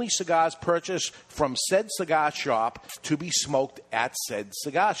 Only cigars purchased from said cigar shop to be smoked at said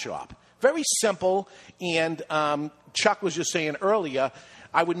cigar shop. Very simple, and Chuck was just saying earlier,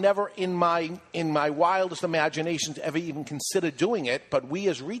 I would never, in my wildest imaginations, ever even consider doing it, but we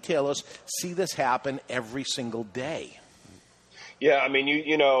as retailers see this happen every single day. Yeah, I mean,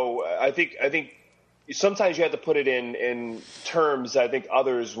 I think sometimes you have to put it in terms I think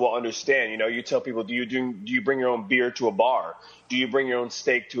others will understand. You tell people, do you bring your own beer to a bar? Do you bring your own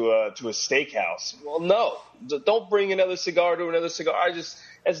steak to a steakhouse? Well, no. Don't bring another cigar to another cigar.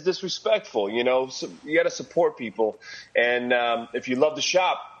 That's disrespectful. So you got to support people, and if you love the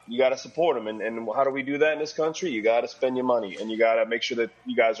shop, you got to support them. And how do we do that in this country? You got to spend your money, and you got to make sure that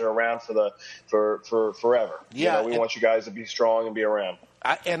you guys are around for forever. Yeah, we want you guys to be strong and be around.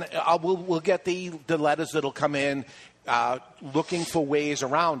 We'll get the letters that'll come in looking for ways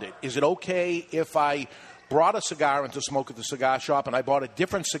around it. Is it okay if I brought a cigar in to smoke at the cigar shop and I bought a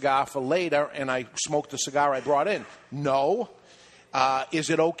different cigar for later and I smoked the cigar I brought in? No. Is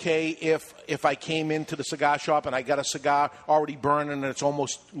it okay if I came into the cigar shop and I got a cigar already burning and it's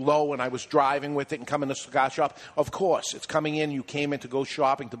almost low and I was driving with it and come in the cigar shop? Of course. It's coming in. You came in to go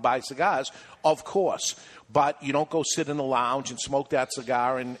shopping to buy cigars. Of course. But you don't go sit in the lounge and smoke that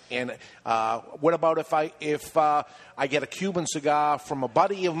cigar. And what about if I get a Cuban cigar from a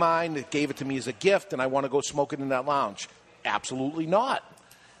buddy of mine that gave it to me as a gift and I want to go smoke it in that lounge? Absolutely not.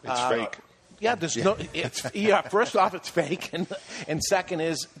 It's fake. Yeah, first off, it's fake, and second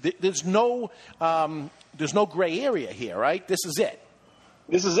is there's no gray area here, right? This is it.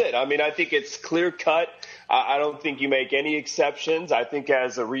 This is it. I mean, I think it's clear cut. I don't think you make any exceptions. I think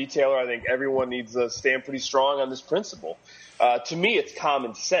as a retailer, I think everyone needs to stand pretty strong on this principle. To me, it's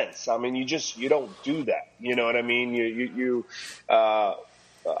common sense. I mean, you don't do that. You know what I mean?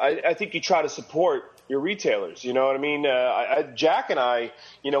 I think you try to support your retailers. You know what I mean? Jack and I,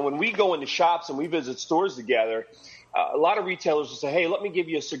 when we go into shops and we visit stores together, a lot of retailers will say, hey, let me give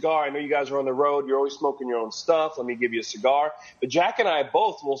you a cigar. I know you guys are on the road. You're always smoking your own stuff. Let me give you a cigar. But Jack and I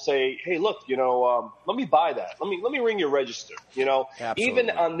both will say, hey, look, let me buy that. Let me ring your register. Absolutely. Even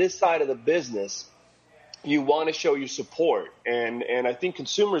on this side of the business, you want to show your support. And I think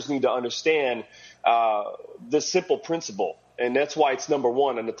consumers need to understand this simple principle. And that's why it's number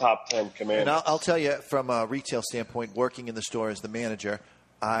one in the top 10 commandments. And I'll tell you, from a retail standpoint, working in the store as the manager,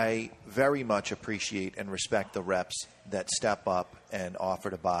 I very much appreciate and respect the reps that step up and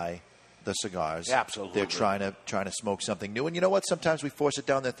offer to buy the cigars. Absolutely. They're trying to smoke something new. And you know what? Sometimes we force it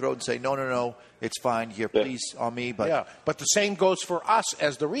down their throat and say, no, it's fine. Here, please, on me. But the same goes for us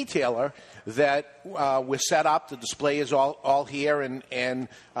as the retailer, that we're set up. The display is all here, and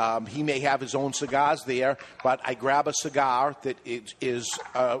he may have his own cigars there, but I grab a cigar that is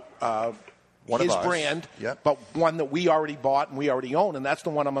his brand, but one that we already bought and we already own, and that's the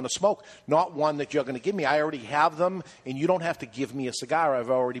one I'm going to smoke, not one that you're going to give me. I already have them, and you don't have to give me a cigar.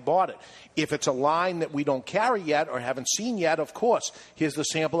 I've already bought it. If it's a line that we don't carry yet or haven't seen yet, of course, here's the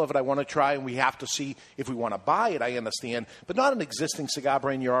sample of it I want to try, and we have to see if we want to buy it, I understand, but not an existing cigar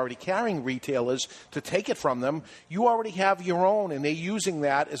brand you're already carrying, retailers, to take it from them. You already have your own, and they're using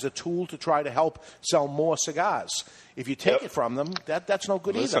that as a tool to try to help sell more cigars. If you take it from them, that's no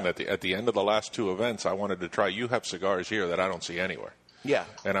good Listen, either. at the end of the last two events, I wanted to try. You have cigars here that I don't see anywhere. Yeah.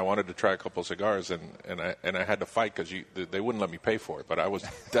 And I wanted to try a couple of cigars, and I had to fight because they wouldn't let me pay for it. But I was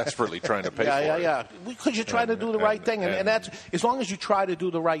desperately trying to pay for it. Yeah. Because you try to do the right thing, and that's as long as you try to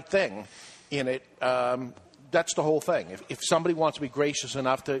do the right thing in it. That's the whole thing. If somebody wants to be gracious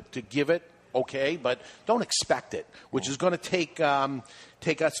enough to give it, okay, but don't expect it, which is going to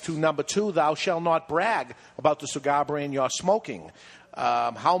take us to number 2. Thou shalt not brag about the cigar brand you're smoking.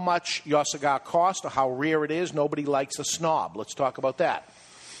 How much your cigar costs or how rare it is. Nobody likes a snob. Let's talk about that.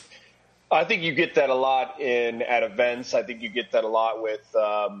 I think you get that a lot at events. I think you get that a lot with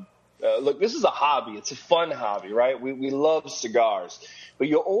look, this is a hobby. It's a fun hobby, right? We love cigars. But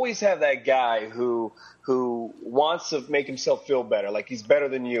you always have that guy who wants to make himself feel better, like he's better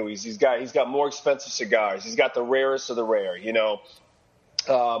than you. He's got more expensive cigars. He's got the rarest of the rare,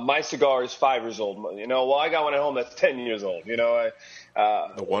 My cigar is 5 years old. Well, I got one at home that's 10 years old. The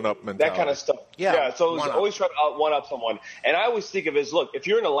one-up mentality. That kind of stuff. Yeah. So always try to one-up someone. And I always think of it as, look, if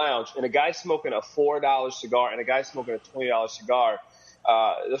you're in a lounge and a guy's smoking a $4 cigar and a guy's smoking a $20 cigar,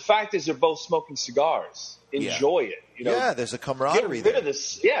 the fact is they're both smoking cigars. Enjoy it. Yeah, there's a camaraderie Get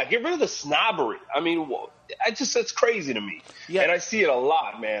rid of the snobbery. I mean, that's crazy to me. Yeah. And I see it a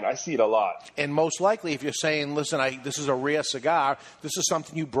lot, man. I see it a lot. And most likely, if you're saying, listen, this is a rare cigar, this is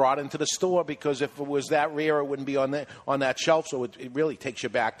something you brought into the store, because if it was that rare, it wouldn't be on that shelf. So it really takes you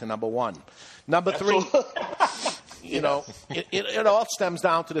back to number one. Number three, it all stems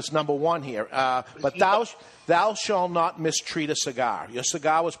down to this number one here. But thou shalt not mistreat a cigar. Your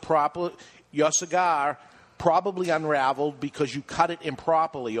cigar probably unraveled because you cut it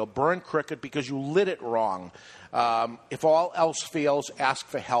improperly, or burned crooked because you lit it wrong. If all else fails, ask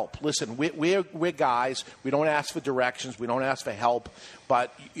for help. Listen, we're guys. We don't ask for directions. We don't ask for help.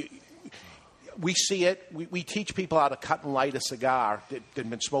 But we see it. We teach people how to cut and light a cigar. They've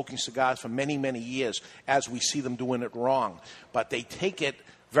been smoking cigars for many, many years as we see them doing it wrong. But they take it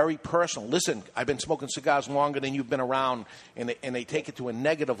very personal. Listen, I've been smoking cigars longer than you've been around, and they take it to a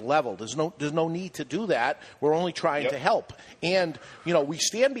negative level. There's no need to do that. We're only trying to help. And, we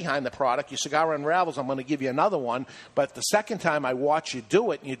stand behind the product. Your cigar unravels, I'm going to give you another one. But the second time I watch you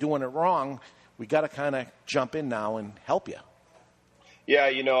do it and you're doing it wrong, we got to kind of jump in now and help you. Yeah,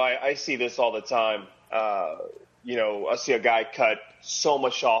 I see this all the time. I see a guy cut so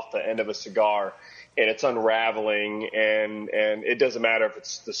much off the end of a cigar, and it's unraveling, and it doesn't matter if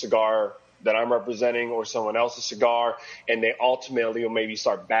it's the cigar that I'm representing or someone else's cigar, and they ultimately will maybe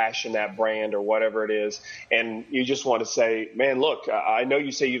start bashing that brand or whatever it is. And you just want to say, man, look, I know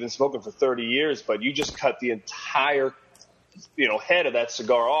you say you've been smoking for 30 years, but you just cut the entire head of that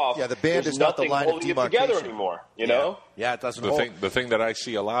cigar off. Yeah, the band is not the line of demarcation. It together anymore, you know? Yeah, it doesn't hold. The thing that I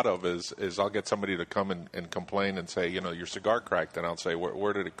see a lot of is I'll get somebody to come and complain and say, your cigar cracked, and I'll say,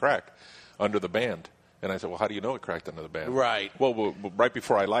 where did it crack? Under the band. And I said, well, how do you know it cracked under the band? Right. Well, right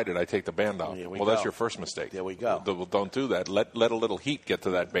before I light it, I take the band off. That's your first mistake. There we go. Well, don't do that. Let a little heat get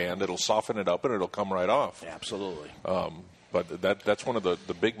to that band. It'll soften it up, and it'll come right off. Absolutely. But that's one of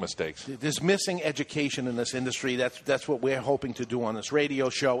the big mistakes. There's missing education in this industry. That's what we're hoping to do on this radio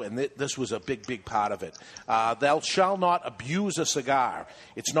show, and this was a big part of it. Thou shalt not abuse a cigar.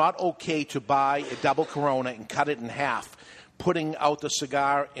 It's not okay to buy a double Corona and cut it in half. Putting out the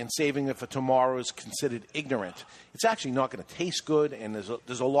cigar and saving it for tomorrow is considered ignorant. It's actually not going to taste good, and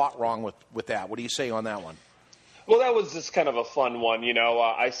there's a lot wrong with that. What do you say on that one? Well, that was just kind of a fun one.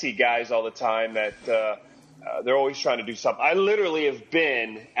 I see guys all the time that they're always trying to do something. I literally have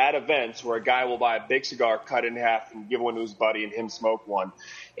been at events where a guy will buy a big cigar, cut it in half, and give one to his buddy and him smoke one.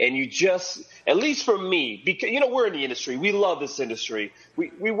 And you just, at least for me, because, we're in the industry. We love this industry.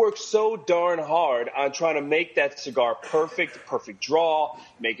 We work so darn hard on trying to make that cigar perfect draw,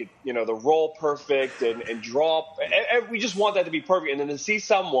 make it, the roll perfect and draw. And we just want that to be perfect. And then to see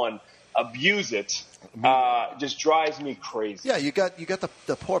someone abuse it just drives me crazy. Yeah, you got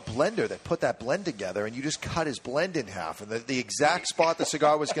the poor blender that put that blend together, and you just cut his blend in half. And the exact spot the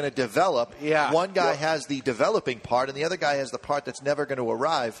cigar was going to develop, one guy has the developing part, and the other guy has the part that's never going to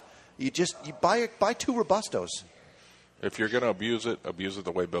arrive. You buy two Robustos. If you're going to abuse it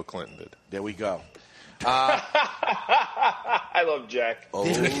the way Bill Clinton did. There we go. I love Jack. Oh,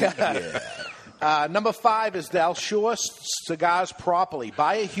 yeah. Number 5 is thou shouldst cigars properly.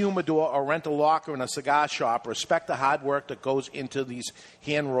 Buy a humidor or rent a locker in a cigar shop. Respect the hard work that goes into these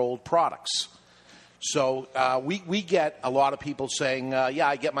hand-rolled products. So we get a lot of people saying,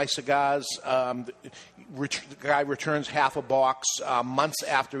 I get my cigars. The guy returns half a box months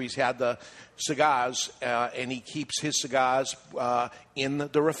after he's had the cigars, and he keeps his cigars in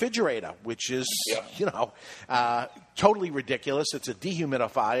the refrigerator, which is, totally ridiculous. It's a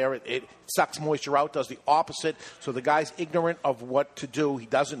dehumidifier. It sucks moisture out, does the opposite. So the guy's ignorant of what to do. He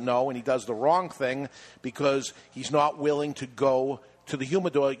doesn't know, and he does the wrong thing because he's not willing to go to the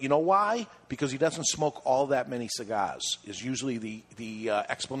humidor. You know why? Because he doesn't smoke all that many cigars, is usually the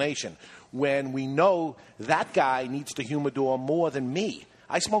explanation. When we know that guy needs the humidor more than me.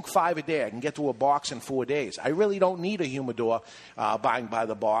 I smoke 5 a day. I can get to a box in 4 days. I really don't need a humidor buying by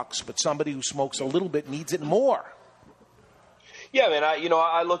the box, but somebody who smokes a little bit needs it more. Yeah, man.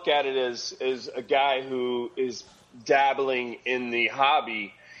 I look at it as a guy who is dabbling in the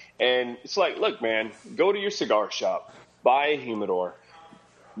hobby, and it's like, look, man, go to your cigar shop, buy a humidor.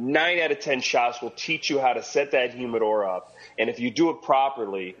 9 out of 10 shops will teach you how to set that humidor up. And if you do it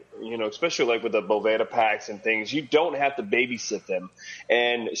properly, especially like with the Boveda packs and things, you don't have to babysit them.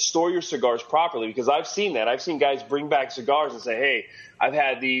 And store your cigars properly, because I've seen that. I've seen guys bring back cigars and say, hey, I've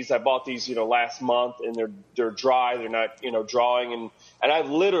had these, I bought these, last month, and they're dry, they're not, drawing. And I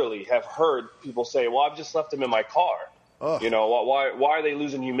literally have heard people say, well, I've just left them in my car. Oh. Why are they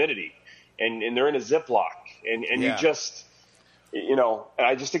losing humidity? And they're in a Ziploc. And you just... and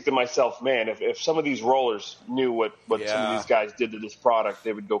I just think to myself, man, if some of these rollers knew what some of these guys did to this product,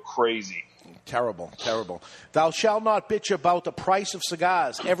 they would go crazy. Terrible, terrible. Thou shalt not bitch about the price of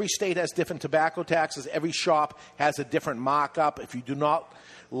cigars. Every state has different tobacco taxes. Every shop has a different markup. If you do not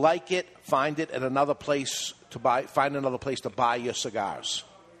like it, find it at another place to buy. Find another place to buy your cigars.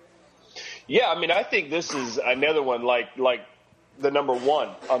 Yeah, I mean, I think this is another one like the number one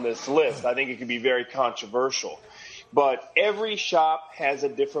on this list. I think it could be very controversial. But every shop has a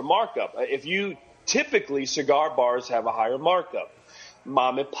different markup. Typically, cigar bars have a higher markup.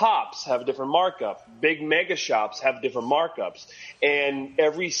 Mom and pops have a different markup. Big mega shops have different markups. And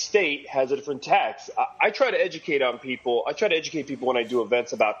every state has a different tax. I try to educate people when I do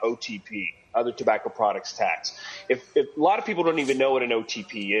events about OTP, other tobacco products tax. If a lot of people don't even know what an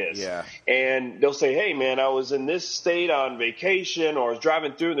OTP is. Yeah. And they'll say, hey, man, I was in this state on vacation, or I was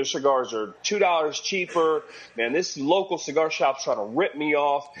driving through and their cigars are $2 cheaper. Man, this local cigar shop's trying to rip me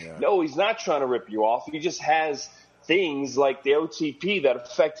off. Yeah. No, he's not trying to rip you off. He just has things like the OTP that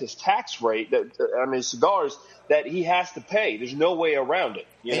affect his tax rate on his cigars that he has to pay. There's no way around it,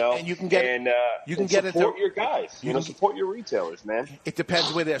 And you can get support your guys. Support your retailers, man. It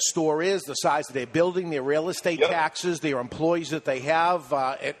depends where their store is, the size of their building, their real estate taxes, their employees that they have,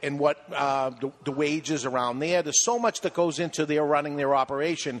 and what the wages around there. There's so much that goes into their running their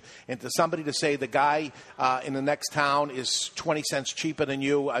operation. And to somebody to say the guy in the next town is 20 cents cheaper than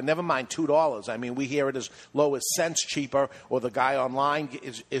you, never mind $2. I mean, we hear it as low as cents cheaper, or the guy online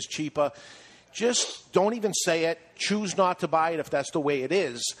is cheaper. Just don't even say it. Choose not to buy it if that's the way it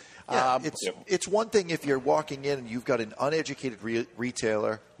is. Yeah, it's one thing if you're walking in and you've got an uneducated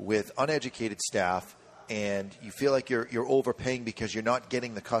retailer with uneducated staff, and you feel like you're overpaying because you're not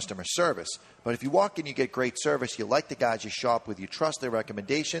getting the customer service. But if you walk in, you get great service, you like the guys you shop with, you trust their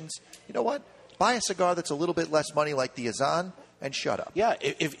recommendations, you know what? Buy a cigar that's a little bit less money, like the Azan, and shut up. Yeah,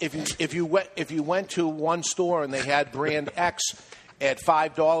 if you went to one store and they had brand X at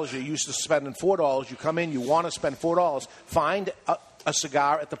 $5, you're used to spending $4. You come in, you want to spend $4. Find a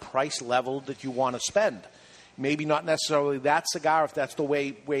cigar at the price level that you want to spend. Maybe not necessarily that cigar if that's the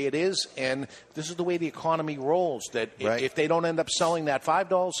way it is. And this is the way the economy rolls. That if they don't end up selling that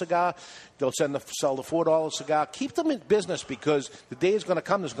 $5 cigar, they'll sell the $4 cigar. Keep them in business, because the day is going to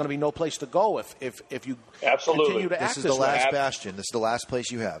come. There's going to be no place to go if you continue to act this way. This is the last bastion. This is the last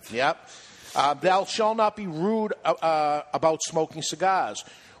place you have. Yep. Thou shalt not be rude about smoking cigars.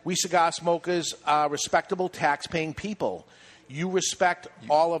 We cigar smokers are respectable, tax-paying people. You respect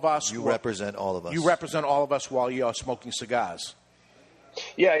all of us. You represent all of us. You represent all of us while you are smoking cigars.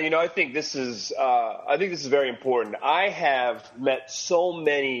 Yeah, I think this is very important. I have met so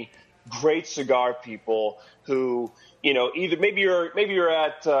many great cigar people who, either maybe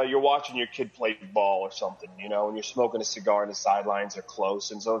you're watching your kid play ball or something, and you're smoking a cigar and the sidelines are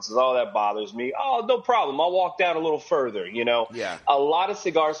close, and someone says, "Oh, that bothers me." "Oh, no problem. I'll walk down a little further." Yeah. A lot of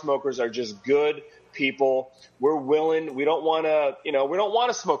cigar smokers are just good people. We're willing. We don't want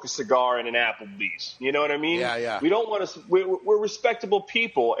to smoke a cigar in an Applebee's. You know what I mean? Yeah. We don't want to. We're respectable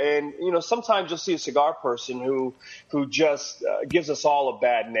people, and sometimes you'll see a cigar person who just gives us all a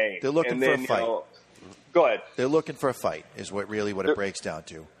bad name. They're looking for a fight. Go ahead. They're looking for a fight is what it breaks down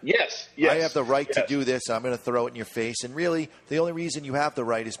to. Yes. I have the right to do this. I'm going to throw it in your face. And really, the only reason you have the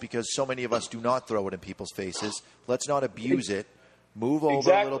right is because so many of us do not throw it in people's faces. Let's not abuse it. Move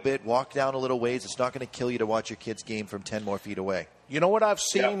over a little bit. Walk down a little ways. It's not going to kill you to watch your kid's game from 10 more feet away. You know what I've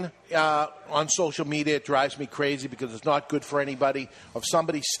seen on social media? It drives me crazy because it's not good for anybody. Of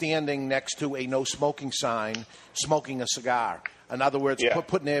somebody standing next to a no smoking sign, smoking a cigar. In other words,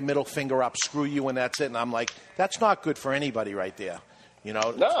 putting their middle finger up, screw you, and that's it. And I'm like, that's not good for anybody right there.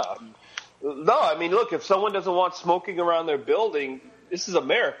 No. I mean, look, if someone doesn't want smoking around their building, this is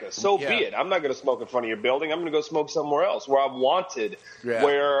America. So be it. I'm not going to smoke in front of your building. I'm going to go smoke somewhere else where I'm wanted,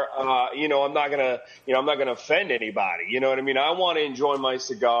 where I'm not going to offend anybody. You know what I mean? I want to enjoy my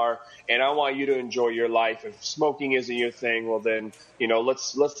cigar, and I want you to enjoy your life. If smoking isn't your thing, well then,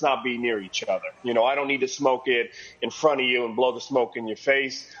 let's not be near each other. I don't need to smoke it in front of you and blow the smoke in your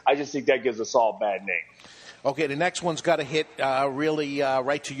face. I just think that gives us all a bad name. Okay, the next one's got to hit really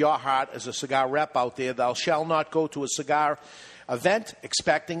right to your heart as a cigar rep out there. Thou shalt not go to a cigar event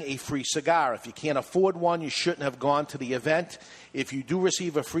expecting a free cigar. If you can't afford one, you shouldn't have gone to the event. If you do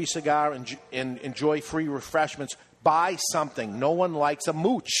receive a free cigar and enjoy free refreshments, buy something. No one likes a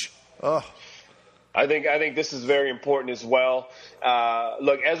mooch. Ugh. I think this is very important as well.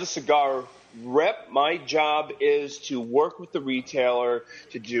 Look, as a cigar rep, my job is to work with the retailer,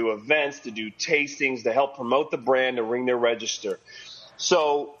 to do events, to do tastings, to help promote the brand, to ring their register.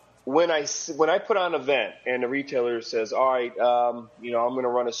 So when I put on an event and the retailer says, all right, I'm going to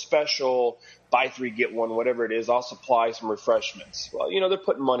run a special, buy 3, get 1, whatever it is, I'll supply some refreshments. Well, they're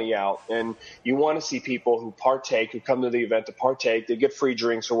putting money out, and you want to see people who partake, who come to the event to partake, they get free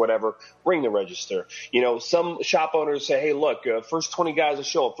drinks or whatever, bring the register. Some shop owners say, hey, look, first 20 guys will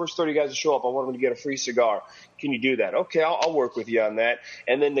show up, first 30 guys will show up, I want them to get a free cigar. Can you do that? Okay, I'll work with you on that.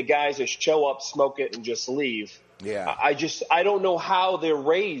 And then the guys that show up, smoke it, and just leave. Yeah. I don't know how they're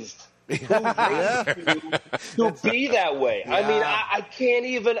raised. To be that way. Yeah. I mean, I can't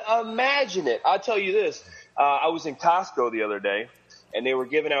even imagine it. I'll tell you this. I was in Costco the other day, and they were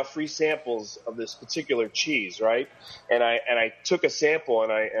giving out free samples of this particular cheese, right? And I took a sample,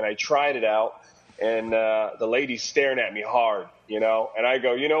 and I tried it out, and the lady's staring at me hard, and I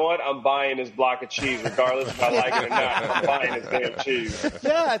go, you know what? I'm buying this block of cheese, regardless if I like it or not. I'm buying this damn cheese.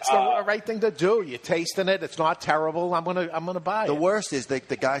 Yeah, it's the right thing to do. You're tasting it. It's not terrible. I'm gonna buy it. The worst is the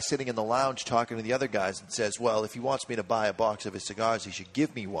guy sitting in the lounge talking to the other guys and says, well, if he wants me to buy a box of his cigars, he should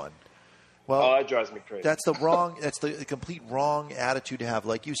give me one. Well, that drives me crazy. That's the complete wrong attitude to have.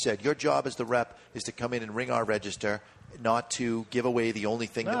 Like you said, your job as the rep is to come in and ring our register, not to give away the only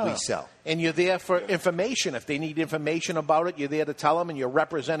thing that we sell. And you're there for information. If they need information about it, you're there to tell them, and you're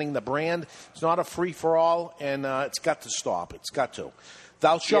representing the brand. It's not a free-for-all, and it's got to stop. It's got to.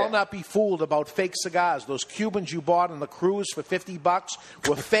 Thou shalt not be fooled about fake cigars. Those Cubans you bought on the cruise for $50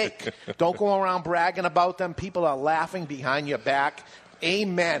 were fake. Don't go around bragging about them. People are laughing behind your back.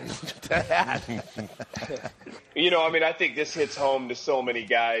 Amen to that. I think this hits home to so many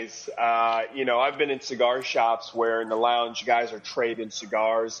guys. I've been in cigar shops where in the lounge guys are trading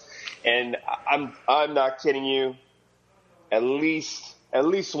cigars, and I'm not kidding you. At least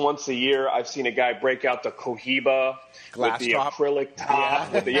once a year, I've seen a guy break out the Cohiba with the acrylic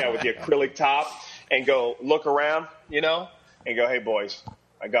top, with the acrylic top, and go look around, and go, hey boys,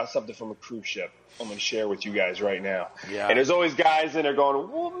 I got something from a cruise ship. I'm going to share with you guys right now. Yeah. And there's always guys in there going,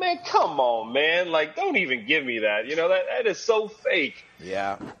 well, man, come on, man. Like, don't even give me that. That is so fake.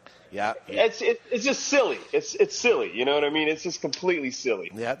 Yeah. Yeah. It's just silly. It's silly. You know what I mean? It's just completely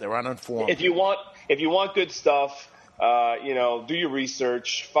silly. Yeah, they're uninformed. If you want good stuff, do your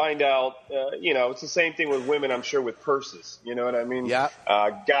research, find out, it's the same thing with women, I'm sure, with purses. You know what I mean? Yeah.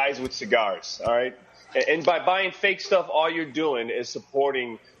 Guys with cigars. All right. And by buying fake stuff, all you're doing is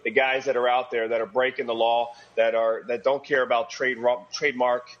supporting the guys that are out there that are breaking the law, that don't care about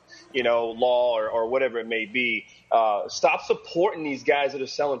trademark, law or whatever it may be. Stop supporting these guys that are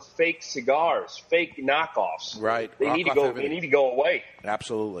selling fake cigars, fake knockoffs. Right. They need to go away.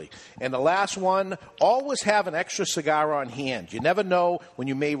 Absolutely. And the last one, always have an extra cigar on hand. You never know when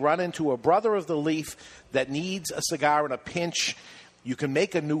you may run into a brother of the leaf that needs a cigar in a pinch. You can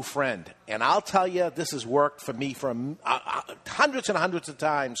make a new friend. And I'll tell you, this has worked for me for hundreds and hundreds of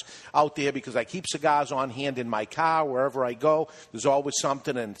times out there because I keep cigars on hand in my car wherever I go. There's always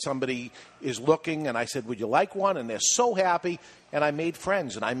something, and somebody is looking, and I said, would you like one? And they're so happy. And I made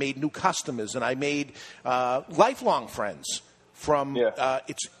friends, and I made new customers, and I made lifelong friends.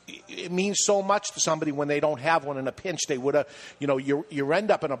 It means so much to somebody when they don't have one in a pinch. They would have, you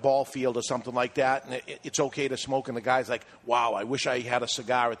end up in a ball field or something like that, and it's okay to smoke. And the guy's like, wow, I wish I had a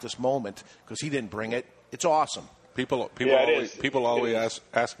cigar at this moment because he didn't bring it. It's awesome. People always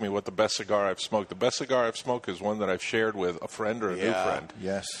ask me what the best cigar I've smoked. The best cigar I've smoked is one that I've shared with a friend or a new friend.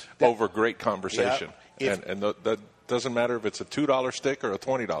 Yes. Over great conversation. Yeah. And that doesn't matter if it's a $2 stick or a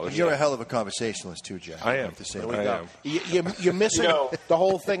 $20 stick. You're a hell of a conversationalist too, Jeff. I am. I am. You're missing the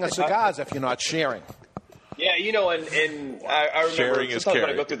whole thing of cigars if you're not sharing. Yeah, and I remember sometimes when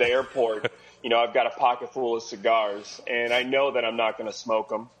I go through the airport, I've got a pocket full of cigars, and I know that I'm not going to smoke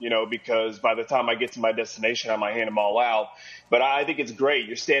them, because by the time I get to my destination, I might hand them all out. But I think it's great.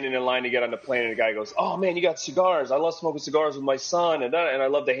 You're standing in line to get on the plane, and the guy goes, oh, man, you got cigars. I love smoking cigars with my son. And I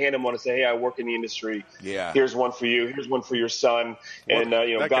love to hand him one and say, hey, I work in the industry. Yeah. Here's one for you. Here's one for your son. And,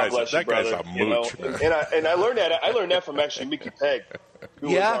 God bless you, brother. That guy's a mooch. And I learned that from actually Mickey Pegg, who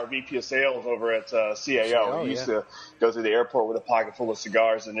was our VP of sales over at CAO. He used to go through the airport with a pocket full of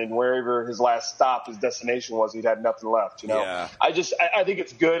cigars, and then wherever his last stop, his destination was, he'd had nothing left. Yeah. I think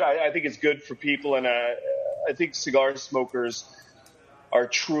it's good. I think it's good for people, and I think cigar smokers are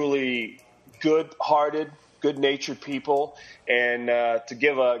truly good-hearted, good-natured people, and to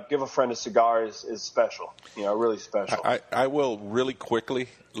give a friend a cigar is special. Really special. I will really quickly.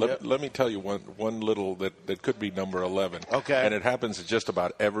 Let me tell you one little that could be number 11. Okay. And it happens at just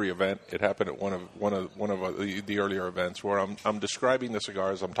about every event. It happened at one of the earlier events where I'm describing the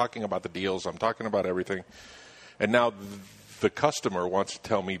cigars. I'm talking about the deals. I'm talking about everything. And now the customer wants to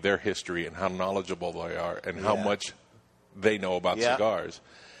tell me their history and how knowledgeable they are and how much they know about cigars.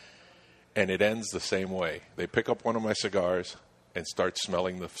 and it ends the same way. They pick up one of my cigars and start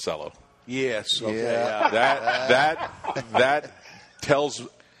smelling the cello. Yes. Okay. Yeah. That tells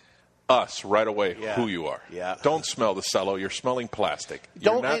us right away who you are. Yeah. Don't smell the cello. You're smelling plastic.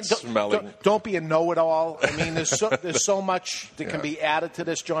 You're not smelling. Don't be a know-it-all. I mean, there's so much that can be added to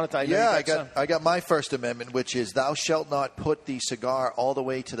this, Jonathan. I got my First Amendment, which is thou shalt not put the cigar all the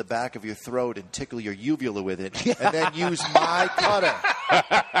way to the back of your throat and tickle your uvula with it, and then use my cutter.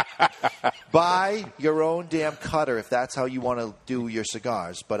 Buy your own damn cutter if that's how you want to do your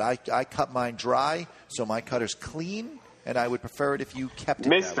cigars. But I cut mine dry, so my cutter's clean, and I would prefer it if you kept it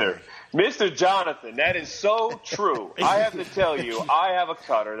that way. Mr. Jonathan, that is so true. I have to tell you, I have a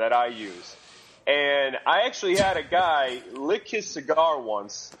cutter that I use. And I actually had a guy lick his cigar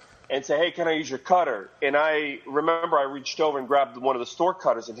once and say, hey, can I use your cutter? And I remember I reached over and grabbed one of the store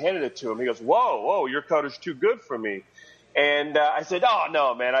cutters and handed it to him. He goes, whoa, your cutter's too good for me. And I said, oh,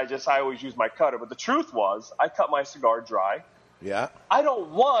 no, man, I always use my cutter. But the truth was, I cut my cigar dry. Yeah. I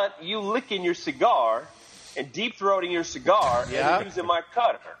don't want you licking your cigar and deep-throating your cigar and using my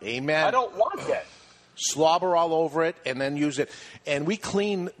cutter. Amen. I don't want that. Slobber all over it and then use it. And we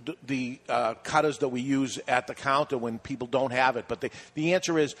clean the cutters that we use at the counter when people don't have it. But the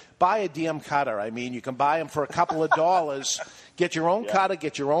answer is buy a damn cutter. I mean, you can buy them for a couple of dollars. Get your own cutter,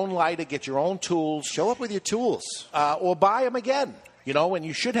 get your own lighter, get your own tools. Show up with your tools. Or buy them again. You know, and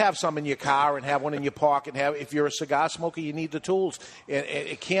you should have some in your car and have one in your pocket. If you're a cigar smoker, you need the tools.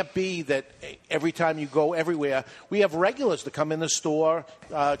 It can't be that every time you go everywhere. We have regulars that come in the store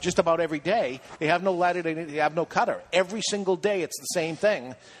just about every day. They have no lighter, they have no cutter. Every single day it's the same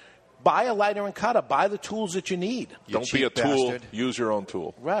thing. Buy a lighter and cutter. Buy the tools that you need. Don't be a tool. Use your own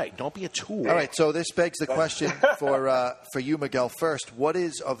tool. Right. Don't be a tool. All right. So this begs the question for you, Miguel. First, what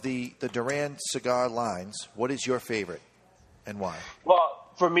is of the Duran cigar lines? What is your favorite? And why?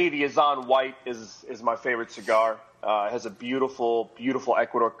 Well, for me, the Azan White is my favorite cigar. It has a beautiful, beautiful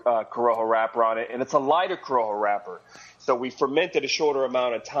Ecuador Corojo wrapper on it, and it's a lighter Corojo wrapper. So we fermented a shorter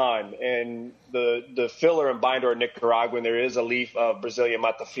amount of time, and the filler and binder are Nicaraguan. There is a leaf of Brazilian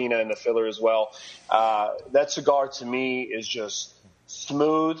Matafina in the filler as well. That cigar, to me, is just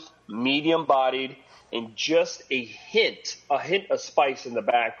smooth, medium-bodied, and just a hint of spice in the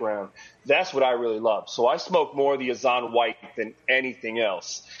background. That's what I really love. So I smoke more of the Azan White than anything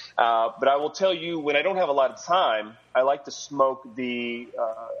else. But I will tell you, when I don't have a lot of time, I like to smoke the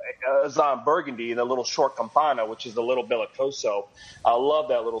Azan Burgundy, the little short Campana, which is the little Bellicoso. I love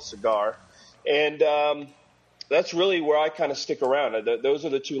that little cigar. And that's really where I kind of stick around. Those are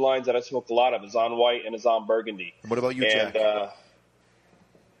the two lines that I smoke a lot of, Azan White and Azan Burgundy. What about you, Jack?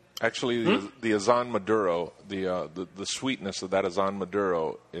 Actually, the Azan Maduro, the sweetness of that Azan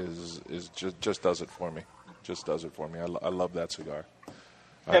Maduro is just does it for me. Just does it for me. I love that cigar.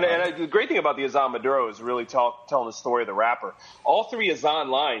 And the great thing about the Azan Maduro is really telling the story of the wrapper. All three Azan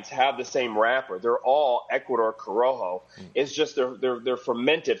lines have the same wrapper. They're all Ecuador Corojo. It's just they're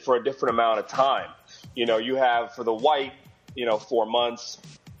fermented for a different amount of time. You know, you have for the white, 4 months.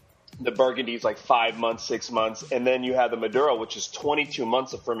 The Burgundy is like 5 months, 6 months. And then you have the Maduro, which is 22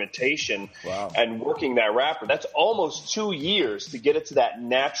 months of fermentation and working that wrapper. That's almost 2 years to get it to that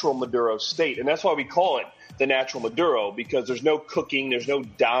natural Maduro state. And that's why we call it the natural Maduro, because there's no cooking, there's no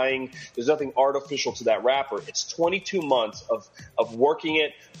dyeing, there's nothing artificial to that wrapper. It's 22 months of working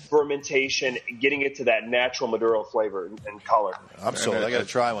it, fermentation, getting it to that natural Maduro flavor and color. I'm sold. I got to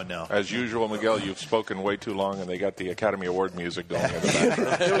try one now. As usual, Miguel, you've spoken way too long, and they got the Academy Award music going in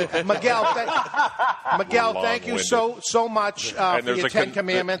the background. Miguel, thank you so much for your 10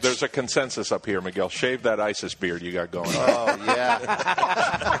 Commandments. There's a consensus up here, Miguel. Shave that ISIS beard you got going. Oh,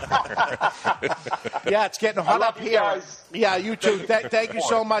 yeah. Yeah, it's getting hot up here. Guys. Yeah, you too. Thank you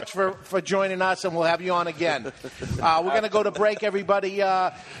so much for joining us, and we'll have you on again. We're going to go to break, everybody.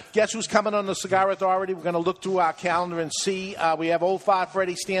 Guess who's coming on the Cigar Authority? We're going to look through our calendar and see. We have Old Fart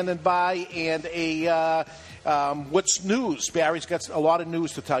Freddy standing by and a what's news. Barry's got a lot of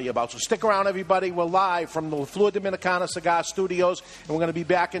news to tell you about. So stick around, everybody. We're live from the La Flor Dominicana Cigar Studios, and we're going to be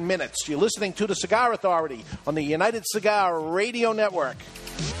back in minutes. You're listening to the Cigar Authority on the United Cigar Radio Network.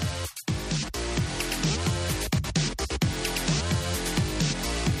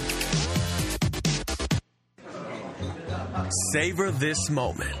 Savor this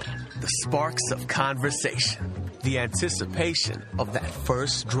moment. The sparks of conversation. The anticipation of that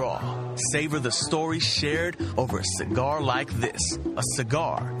first draw. Savor the stories shared over a cigar like this. A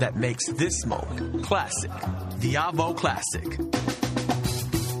cigar that makes this moment classic. The Avo Classic.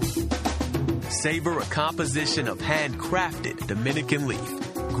 Savor a composition of handcrafted Dominican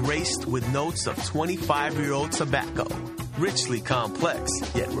leaf, graced with notes of 25-year-old tobacco. Richly complex,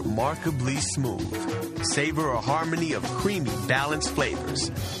 yet remarkably smooth. Savor a harmony of creamy, balanced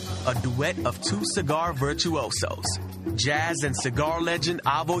flavors. A duet of two cigar virtuosos, jazz and cigar legend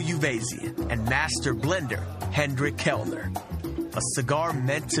Avo Uvezian and master blender Hendrik Kellner. A cigar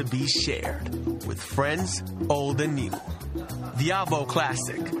meant to be shared with friends old and new. The Avo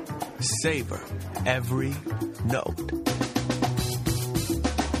Classic. Savor every note.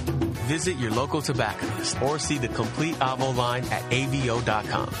 Visit your local tobacconist or see the complete Avo line at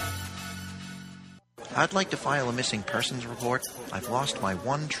avo.com. I'd like to file a missing persons report. I've lost my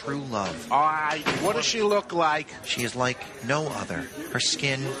one true love. All right, what does she look like? She is like no other. Her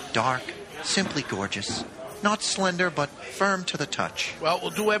skin, dark, simply gorgeous. Not slender, but firm to the touch. Well,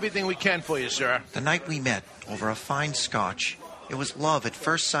 we'll do everything we can for you, sir. The night we met, over a fine scotch, it was love at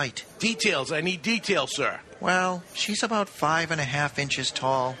first sight. Details. I need details, sir. Well, she's about 5.5 inches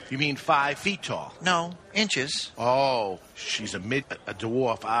tall. You mean 5 feet tall? No, inches. Oh, she's a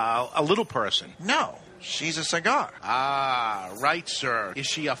dwarf, a little person. No, she's a cigar. Ah, right, sir. Is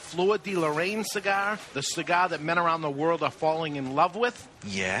she a Fleur de Lorraine cigar? The cigar that men around the world are falling in love with?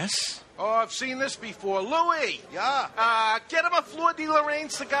 Yes. Oh, I've seen this before. Louis! Yeah? Get him a Fleur de Lorraine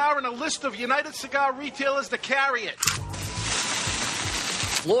cigar and a list of United Cigar retailers to carry it.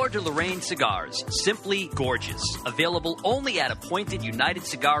 Fleur de Lorraine Cigars. Simply gorgeous. Available only at appointed United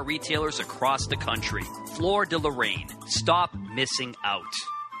Cigar retailers across the country. Fleur de Lorraine. Stop missing out.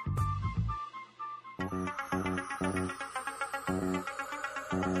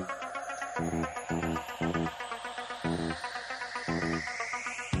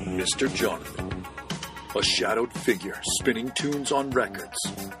 Mr. Jonathan, a shadowed figure spinning tunes on records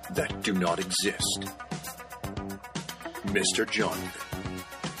that do not exist. Mr. Jonathan,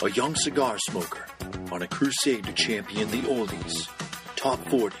 a young cigar smoker on a crusade to champion the oldies, top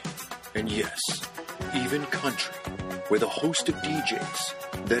 40, and yes, even country, with a host of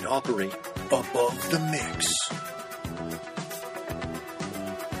DJs that operate above the mix.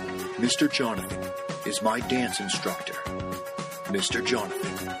 Mr. Jonathan is my dance instructor. Mr.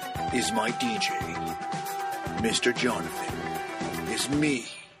 Jonathan is my DJ. Mr. Jonathan is me.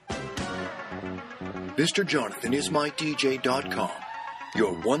 Mr. Jonathan is my DJ.com,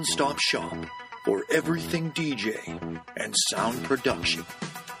 your one-stop shop for everything DJ and sound production.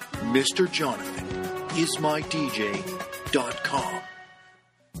 Mr. Jonathan is my DJ.com.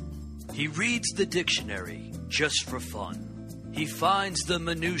 He reads the dictionary just for fun. He finds the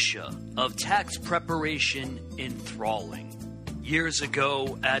minutia of tax preparation enthralling. Years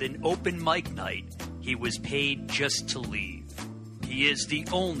ago, at an open mic night, he was paid just to leave. He is the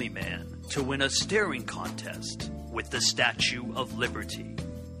only man to win a staring contest with the Statue of Liberty.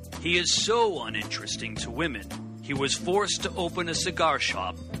 He is so uninteresting to women, he was forced to open a cigar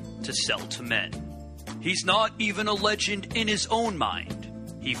shop to sell to men. He's not even a legend in his own mind.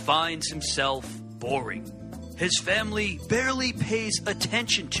 He finds himself boring. His family barely pays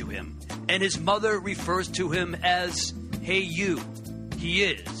attention to him, and his mother refers to him as, "Hey you." He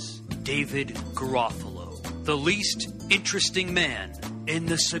is David Garofalo, the least interesting man in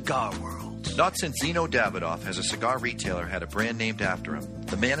the cigar world. Not since Zino Davidoff has a cigar retailer had a brand named after him.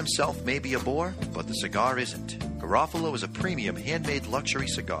 The man himself may be a bore, but the cigar isn't. Garofalo is a premium handmade luxury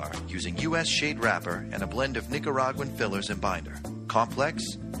cigar using U.S. shade wrapper and a blend of Nicaraguan fillers and binder. Complex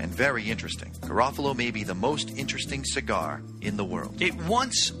and very interesting. Garofalo may be the most interesting cigar in the world. It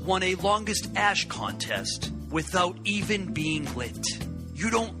once won a longest ash contest without even being lit. You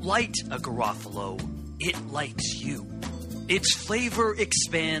don't light a Garofalo, it lights you. Its flavor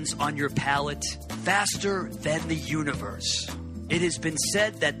expands on your palate faster than the universe. It has been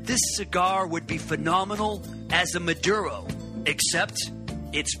said that this cigar would be phenomenal as a Maduro, except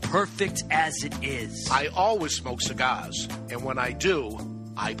it's perfect as it is. I always smoke cigars, and when I do,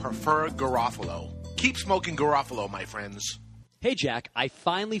 I prefer Garofalo. Keep smoking Garofalo, my friends. Hey, Jack, I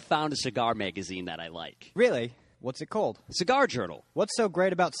finally found a cigar magazine that I like. Really? What's it called? Cigar Journal. What's so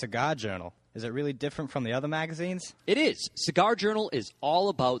great about Cigar Journal? Is it really different from the other magazines? It is. Cigar Journal is all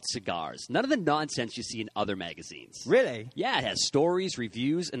about cigars. None of the nonsense you see in other magazines. Really? Yeah, it has stories,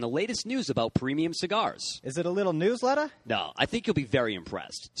 reviews, and the latest news about premium cigars. Is it a little newsletter? No, I think you'll be very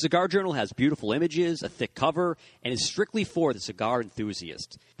impressed. Cigar Journal has beautiful images, a thick cover, and is strictly for the cigar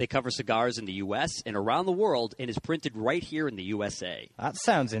enthusiast. They cover cigars in the U.S. and around the world and is printed right here in the USA. That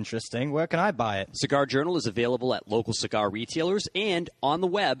sounds interesting. Where can I buy it? Cigar Journal is available at local cigar retailers and on the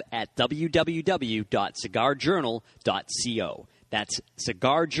web at www.cigarjournal.co. That's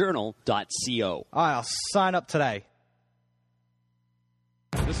cigarjournal.co. I'll sign up today.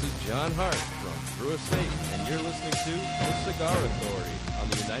 This is John Hart from Drew Estate, and you're listening to The Cigar Authority on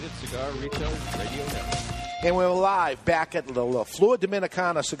the United Cigar Retail Radio Network. And we're live back at the La Flor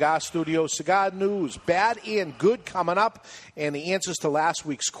Dominicana Cigar Studio. Cigar news, bad and good, coming up, and the answers to last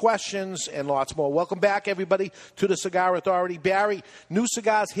week's questions and lots more. Welcome back, everybody, to the Cigar Authority. Barry, new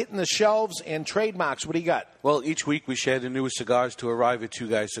cigars hitting the shelves and trademarks. What do you got? Well, each week we share the newest cigars to arrive at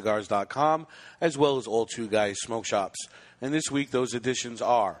twoguyscigars.com, as well as all Two Guys smoke shops. And this week, those additions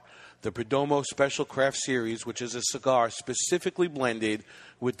are the Perdomo Special Craft Series, which is a cigar specifically blended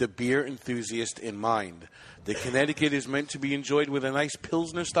with the beer enthusiast in mind. The Connecticut is meant to be enjoyed with a nice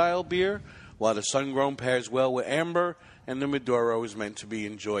Pilsner-style beer, while the Sun-Grown pairs well with amber, and the Maduro is meant to be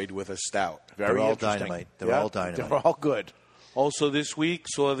enjoyed with a stout. They're all dynamite. They're all dynamite. They're all good. Also this week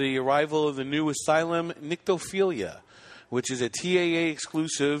saw the arrival of the new Asylum Nyctophilia, which is a TAA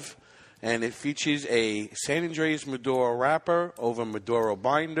exclusive, and it features a San Andreas Maduro wrapper over Maduro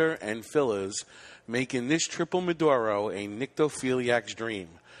binder and fillers, making this triple Maduro a nyctophiliac's dream.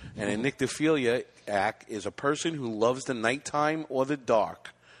 And a nyctophiliac is a person who loves the nighttime or the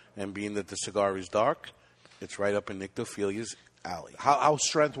dark. And being that the cigar is dark, it's right up in nyctophilia's alley. How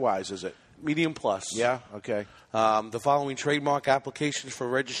strength-wise is it? Medium plus. Yeah, okay. The following trademark applications for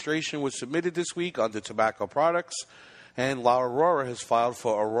registration was submitted this week under tobacco products. And La Aurora has filed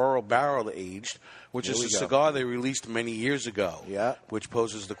for Aurora Barrel Aged, which is a cigar they released many years ago. Yeah. Which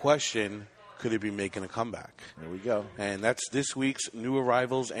poses the question, could it be making a comeback? There we go. And that's this week's new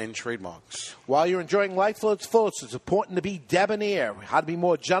arrivals and trademarks. While you're enjoying life at its fullest, it's important to be debonair. How to be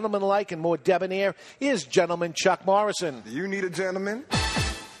more gentlemanlike and more debonair is Gentleman Chuck Morrison. You need a gentleman?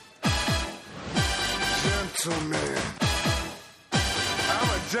 Gentleman. I'm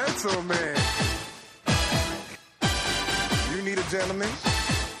a gentleman. You need a gentleman?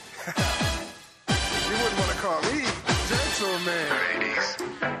 You wouldn't want to call me gentleman. Ladies,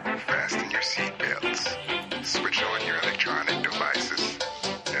 fasten your seatbelts, switch on your electronic devices,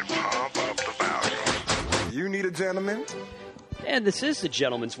 and pump up the volume. You need a gentleman? And this is The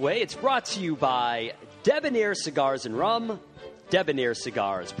Gentleman's Way. It's brought to you by Debonair Cigars and Rum. Debonair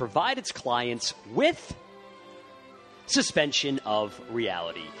Cigars provide its clients with suspension of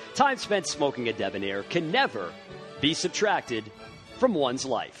reality. Time spent smoking a Debonair can never be subtracted from one's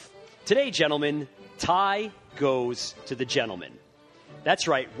life. Today, gentlemen, tie goes to the gentleman. That's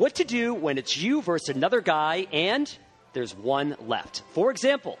right. What to do when it's you versus another guy and there's one left. For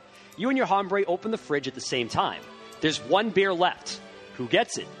example, you and your hombre open the fridge at the same time. There's one beer left. Who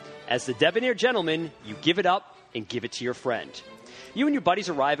gets it? As the debonair gentleman, you give it up and give it to your friend. You and your buddies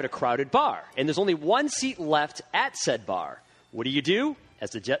arrive at a crowded bar, and there's only one seat left at said bar. What do? As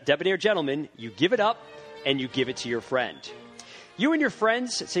the debonair gentleman, you give it up and you give it to your friend. You and your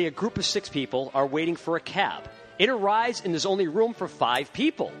friends, say a group of 6 people, are waiting for a cab. It arrives and there's only room for 5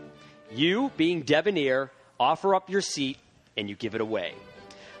 people. You, being debonair, offer up your seat and you give it away.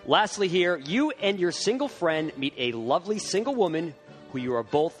 Lastly here, you and your single friend meet a lovely single woman who you are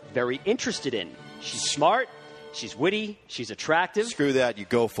both very interested in. She's smart, she's witty, she's attractive. Screw that, you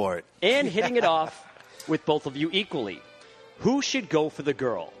go for it. And hitting it off with both of you equally. Who should go for the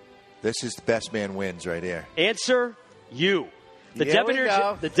girl? This is the best man wins right here. Answer, you. The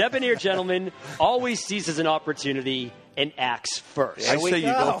debonair gentleman always seizes an opportunity and acts first. I say you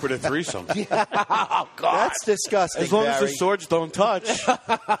go for the threesome. Oh, God. That's disgusting, As long as the Barry. swords don't touch.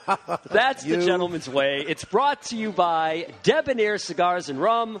 That's the gentleman's way. It's brought to you by Debonair Cigars and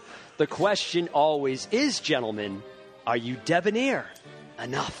Rum. The question always is, gentlemen, are you debonair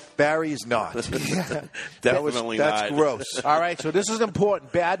enough? Barry is not. Definitely that's not. gross. All right, so this is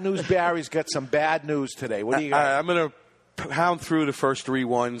important. Bad news. Barry's got some bad news today. What do you got? I'm going to pound through the first 3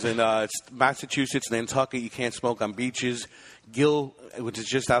 ones. And it's Massachusetts, Nantucket, you can't smoke on beaches. Gill, which is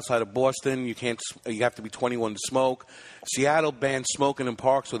just outside of Boston, you have to be 21 to smoke. Seattle banned smoking in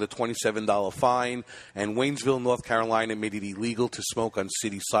parks with a $27 fine. And Waynesville, North Carolina, made it illegal to smoke on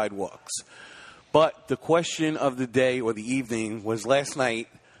city sidewalks. But the question of the day or the evening was last night,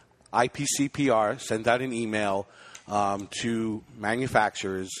 IPCPR sent out an email to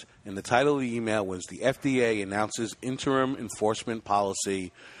manufacturers, and the title of the email was "The FDA announces interim enforcement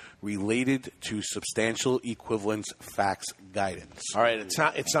policy related to substantial equivalence facts guidance." All right,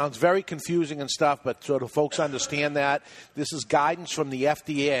 it sounds very confusing and stuff, but so the folks understand that this is guidance from the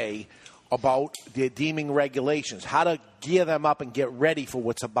FDA about their deeming regulations. How to gear them up and get ready for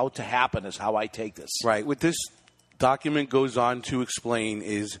what's about to happen is how I take this. Right. What this document goes on to explain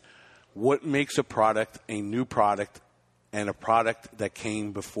is what makes a product a new product and a product that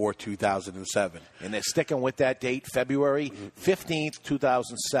came before 2007. And they're sticking with that date, February 15th,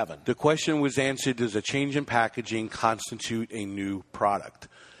 2007. The question was answered, does a change in packaging constitute a new product?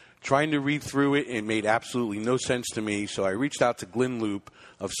 Trying to read through it, it made absolutely no sense to me, so I reached out to Glenn Loop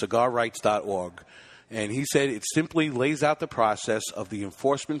of cigarrights.org. And he said it simply lays out the process of the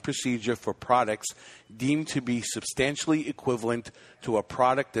enforcement procedure for products deemed to be substantially equivalent to a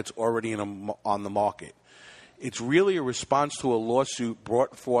product that's already on the market. It's really a response to a lawsuit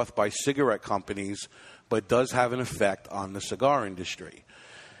brought forth by cigarette companies, but does have an effect on the cigar industry.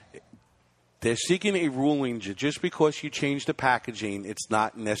 They're seeking a ruling that just because you change the packaging, it's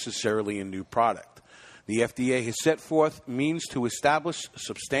not necessarily a new product. The FDA has set forth means to establish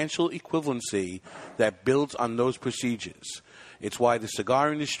substantial equivalency that builds on those procedures. It's why the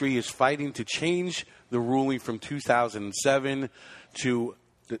cigar industry is fighting to change the ruling from 2007 to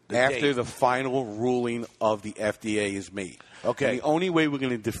after the final ruling of the FDA is made. Okay. And the only way we're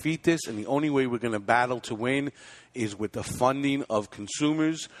going to defeat this and the only way we're going to battle to win is with the funding of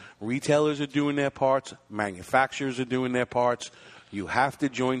consumers. Retailers are doing their parts. Manufacturers are doing their parts. You have to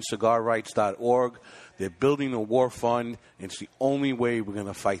join cigarrights.org. They're building a war fund. It's the only way we're going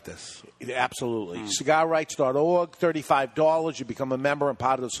to fight this. Absolutely. Cigarrights.org, $35. You become a member and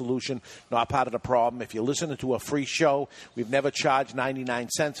part of the solution, not part of the problem. If you're listening to a free show, we've never charged 99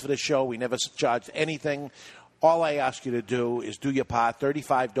 cents for the show. We never charged anything. All I ask you to do is do your part,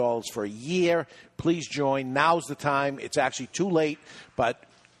 $35 for a year. Please join. Now's the time. It's actually too late, but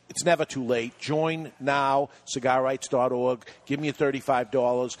it's never too late. Join now, cigarrights.org. Give me your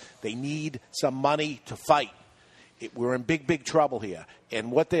 $35. They need some money to fight. We're in big, big trouble here.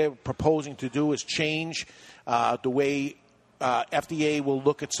 And what they're proposing to do is change the way FDA will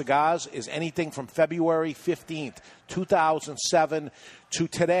look at cigars is anything from February 15th, 2007 to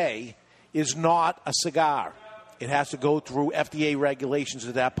today is not a cigar. It has to go through FDA regulations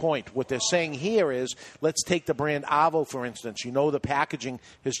at that point. What they're saying here is, let's take the brand Avo, for instance. You know the packaging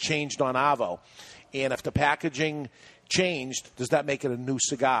has changed on Avo. And if the packaging changed, does that make it a new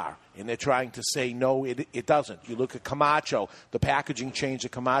cigar? And they're trying to say, no, it doesn't. You look at Camacho, the packaging change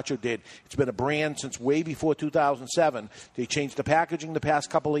that Camacho did. It's been a brand since way before 2007. They changed the packaging the past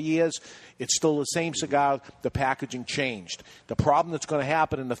couple of years. It's still the same cigar. The packaging changed. The problem that's going to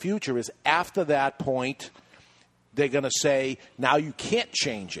happen in the future is after that point, they're going to say, now you can't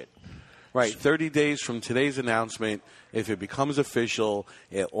change it. Right. 30 days from today's announcement, if it becomes official,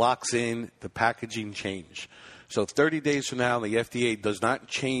 it locks in the packaging change. So 30 days from now, the FDA does not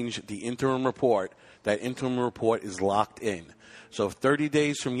change the interim report. That interim report is locked in. So 30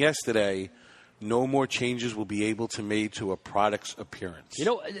 days from yesterday, no more changes will be able to be made to a product's appearance. You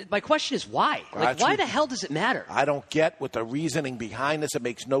know, my question is why? Like, why the hell does it matter? I don't get what the reasoning behind this. It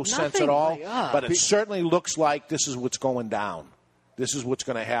makes no sense at all. My God. But it certainly looks like this is what's going down. This is what's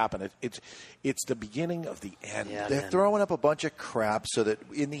going to happen. It's the beginning of the end. Yeah, they're throwing up a bunch of crap so that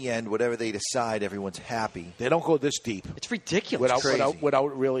in the end, whatever they decide, everyone's happy. They don't go this deep. It's ridiculous. Without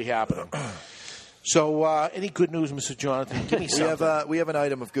it really happening. So, any good news, Mr. Jonathan? Give me something. We have an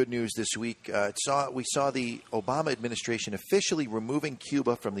item of good news this week. We saw the Obama administration officially removing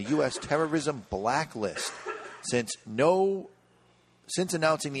Cuba from the U.S. terrorism blacklist. Since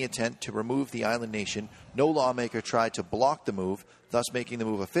announcing the intent to remove the island nation, no lawmaker tried to block the move, thus making the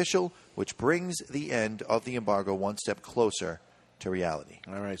move official, which brings the end of the embargo one step closer to reality.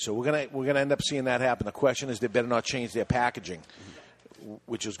 All right, so we're gonna end up seeing that happen. The question is, they better not change their packaging,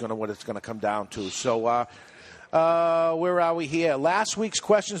 which is what it's going to come down to. So, where are we here? Last week's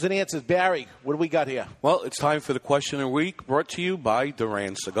questions and answers. Barry, what do we got here? Well, it's time for the question of the week, brought to you by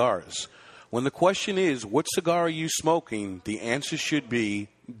Duran Cigars. When the question is, what cigar are you smoking, the answer should be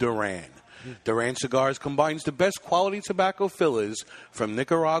Duran. Duran Cigars combines the best quality tobacco fillers from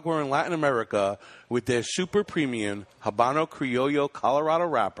Nicaragua and Latin America with their super premium Habano Criollo Colorado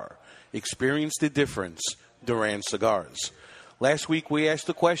wrapper. Experience the difference, Duran Cigars. Last week we asked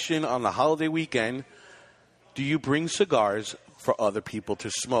the question on the holiday weekend, do you bring cigars for other people to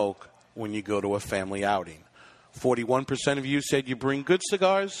smoke when you go to a family outing? 41% of you said you bring good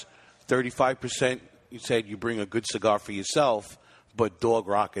cigars. 35% you said you bring a good cigar for yourself, but dog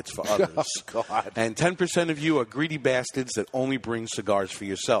rockets for others. Oh, God. And 10% of you are greedy bastards that only bring cigars for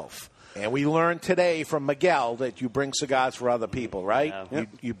yourself. And we learned today from Miguel that you bring cigars for other people, right? Yeah.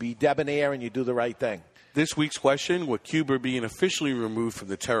 You be debonair and you do the right thing. This week's question, with Cuba being officially removed from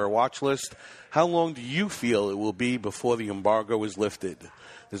the terror watch list, how long do you feel it will be before the embargo is lifted?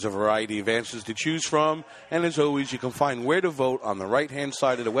 There's a variety of answers to choose from, and as always, you can find where to vote on the right-hand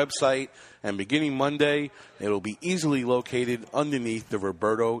side of the website, and beginning Monday, it will be easily located underneath the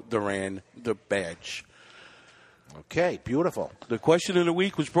Roberto Duran badge. Okay, beautiful. The question of the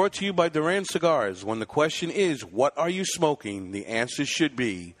week was brought to you by Duran Cigars. When the question is, what are you smoking, the answer should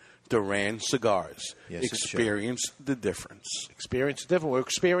be Duran Cigars. Yes, Experience the difference. Experience the difference. We're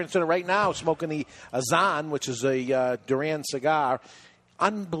experiencing it right now, smoking the Azan, which is a Duran cigar.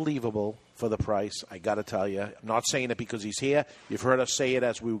 Unbelievable for the price. I got to tell you, I'm not saying it because he's here. You've heard us say it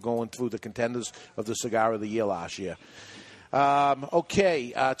as we were going through the contenders of the Cigar of the Year last year. Right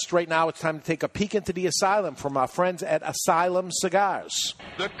now it's time to take a peek into the asylum from our friends at Asylum Cigars.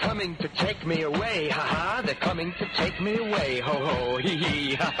 They're coming to take me away, ha-ha. They're coming to take me away, ho-ho,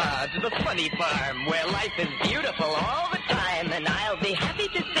 hee-hee, ha-ha. To the funny farm where life is beautiful all the time. And I'll be happy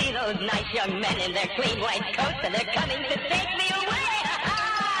to see those nice young men in their clean white coats. And they're coming to take me away,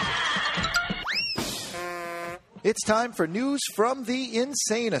 It's time for news from the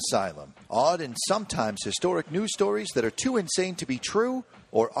Insane Asylum. Odd and sometimes historic news stories that are too insane to be true,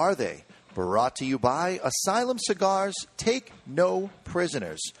 or are they? Brought to you by Asylum Cigars. Take no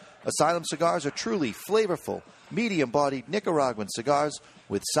prisoners. Asylum Cigars are truly flavorful, medium-bodied Nicaraguan cigars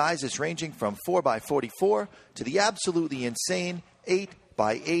with sizes ranging from 4x44 to the absolutely insane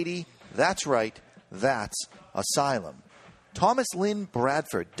 8x80. That's right, that's Asylum. Thomas Lynn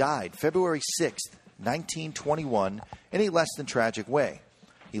Bradford died February 6th, 1921, in a less than tragic way.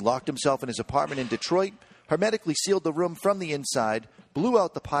 He locked himself in his apartment in Detroit, hermetically sealed the room from the inside, blew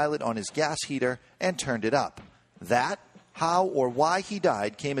out the pilot on his gas heater, and turned it up. That, how, or why he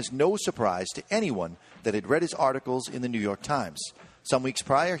died came as no surprise to anyone that had read his articles in the New York Times. Some weeks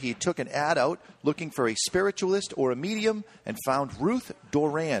prior, he took an ad out looking for a spiritualist or a medium and found Ruth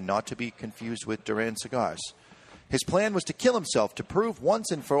Duran, not to be confused with Duran Cigars. His plan was to kill himself to prove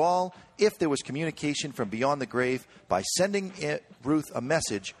once and for all if there was communication from beyond the grave by sending Ruth a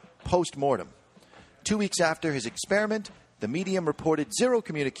message post-mortem. 2 weeks after his experiment, the medium reported zero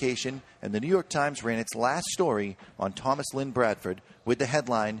communication, and the New York Times ran its last story on Thomas Lynn Bradford with the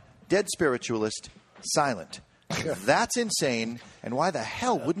headline, "Dead Spiritualist, Silent." That's insane, and why the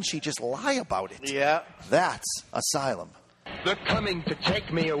hell wouldn't she just lie about it? Yeah. That's Asylum. They're coming to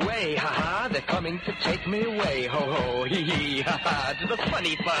take me away, ha-ha. They're coming to take me away, ho-ho, hee-hee, ha-ha. To the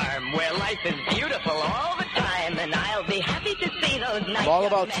funny farm where life is beautiful all the time. And I'll be happy to see those nice I'm all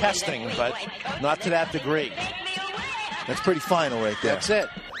young about men in testing, their but clean white coats. not to that degree. That's pretty final right there. That's it.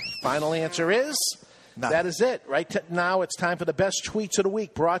 Final answer is... That is it. Now it's time for the best tweets of the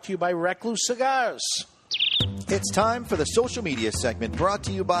week, brought to you by Recluse Cigars. It's time for the social media segment, brought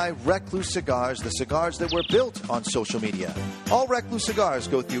to you by Recluse Cigars, the cigars that were built on social media. All Recluse cigars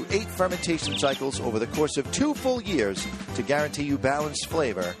go through 8 fermentation cycles over the course of 2 full years to guarantee you balanced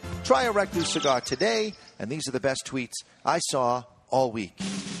flavor. Try a Recluse cigar today, and these are the best tweets I saw all week.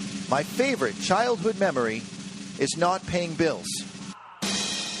 My favorite childhood memory is not paying bills.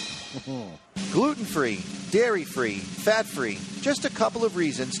 Gluten-free, dairy-free, fat-free, just a couple of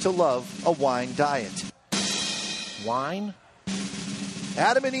reasons to love a wine diet. Wine?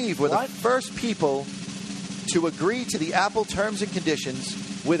 Adam and Eve were the first people to agree to the Apple terms and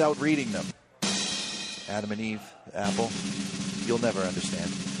conditions without reading them. Adam and Eve, Apple, you'll never understand.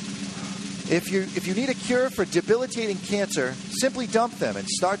 If you need a cure for debilitating cancer, simply dump them and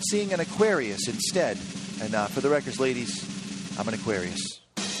start seeing an Aquarius instead. And for the records, ladies, I'm an Aquarius.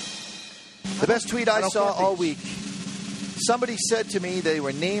 The best tweet I saw all week. Somebody said to me they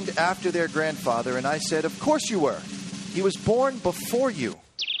were named after their grandfather, and I said, of course you were. He was born before you.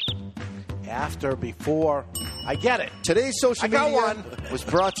 After, before, I get it. Today's social media was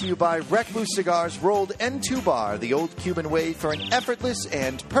brought to you by Recluse Cigars Rolled N2 Bar, the old Cuban way for an effortless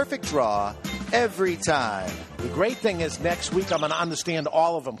and perfect draw every time. The great thing is next week I'm going to understand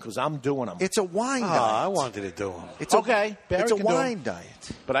all of them because I'm doing them. It's a wine diet. I wanted to do them. It's okay. Barry it's a can do 'em. wine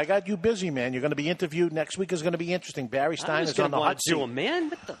diet. But I got you busy, man. You're going to be interviewed. Next week is going to be interesting. Barry Stein is on the hot seat.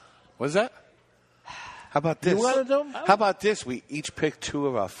 Man. What's that? How about this? You want to do them? How about this? We each pick 2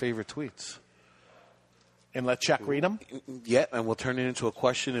 of our favorite tweets. And let Chuck read them? Yeah, and we'll turn it into a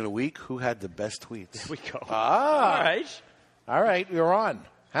question in a week. Who had the best tweets? There we go. Ah. All right. All right, you're on.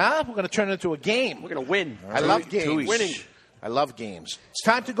 Huh? We're going to turn it into a game. We're going to win. I love games. Winning. I love games. It's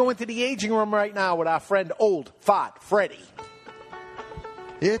time to go into the aging room right now with our friend Old Fat Freddy.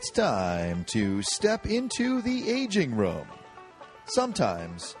 It's time to step into the aging room.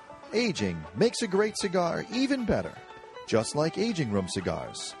 Sometimes, aging makes a great cigar even better, just like aging room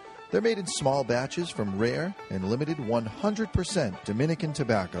cigars. They're made in small batches from rare and limited 100% Dominican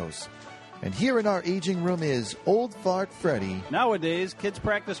tobaccos. And here in our aging room is Old Fart Freddy. Nowadays, kids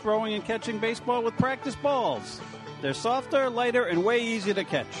practice throwing and catching baseball with practice balls. They're softer, lighter, and way easier to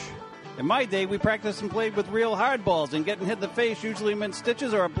catch. In my day, we practiced and played with real hard balls, and getting hit in the face usually meant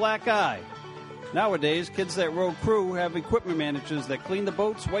stitches or a black eye. Nowadays, kids that row crew have equipment managers that clean the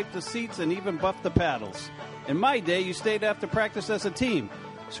boats, wipe the seats, and even buff the paddles. In my day, you stayed after practice as a team,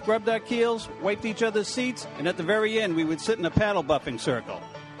 scrubbed our keels, wiped each other's seats, and at the very end, we would sit in a paddle buffing circle.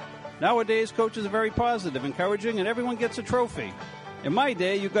 Nowadays, coaches are very positive, encouraging, and everyone gets a trophy. In my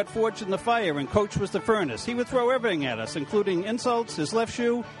day, you got forged in the fire and Coach was the furnace. He would throw everything at us, including insults, his left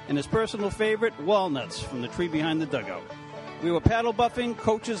shoe, and his personal favorite, walnuts from the tree behind the dugout. We were paddle buffing,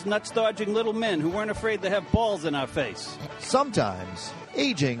 Coach's nuts-dodging little men who weren't afraid to have balls in our face. Sometimes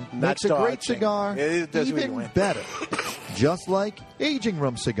aging makes a Nuts-dodging. great cigar It does really even win. better. Just like aging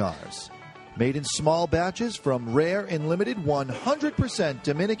room cigars. Made in small batches from rare and limited 100%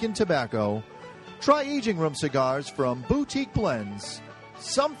 Dominican tobacco. Try aging room cigars from Boutique Blends.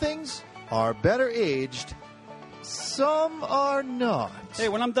 Some things are better aged, some are not. Hey,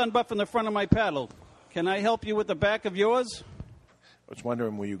 when I'm done buffing the front of my paddle, can I help you with the back of yours? I was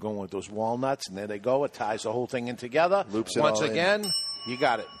wondering where you're going with those walnuts, and there they go. It ties the whole thing in together. Loops it Once all in. again, you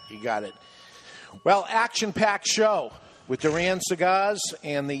got it. You got it. Well, action-packed show with Duran Cigars,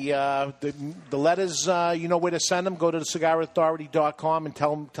 and the letters, you know where to send them. Go to the cigarauthority.com and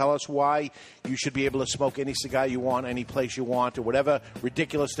tell us why you should be able to smoke any cigar you want, any place you want, or whatever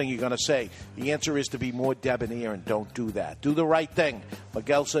ridiculous thing you're going to say. The answer is to be more debonair, and don't do that. Do the right thing.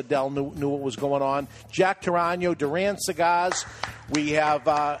 Miguel Schoedel knew what was going on. Jack Torano, Duran Cigars. We have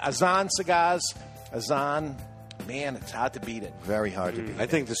Azan Cigars. Azan, man, it's hard to beat it. Very hard to beat. I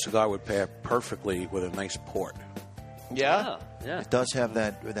think the cigar would pair perfectly with a nice port. Yeah? Yeah. It does have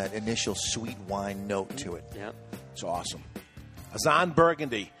that initial sweet wine note to it. Yeah. It's awesome. Azan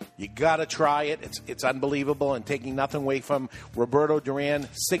Burgundy. You got to try it. It's unbelievable, and taking nothing away from Roberto Duran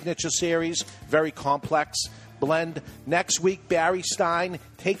Signature Series. Very complex blend. Next week, Barry Stein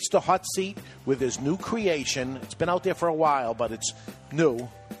takes the hot seat with his new creation. It's been out there for a while, but it's new.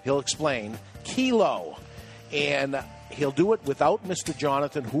 He'll explain. Kilo. And he'll do it without Mr.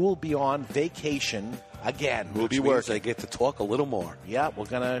 Jonathan, who will be on vacation again. We'll be working. I get to talk a little more. Yeah, we're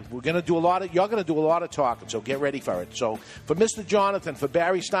gonna do a lot of. You're gonna do a lot of talking, so get ready for it. So for Mr. Jonathan, for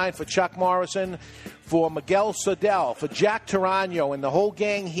Barry Stein, for Chuck Morrison, for Miguel Schoedel, for Jack Torano, and the whole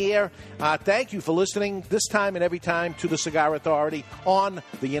gang here, thank you for listening this time and every time to the Cigar Authority on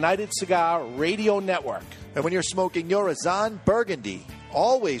the United Cigar Radio Network. And when you're smoking your Azan Burgundy,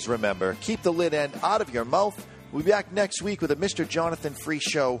 always remember, keep the lid end out of your mouth. We'll be back next week with a Mr. Jonathan Free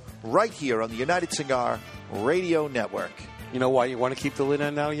show right here on the United Cigar Radio Network. You know why you want to keep the lid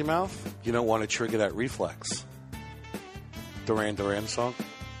end out of your mouth? You don't want to trigger that reflex. Duran song?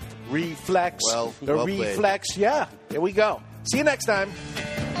 Reflex. Well the played. reflex. Yeah, here we go. See you next time.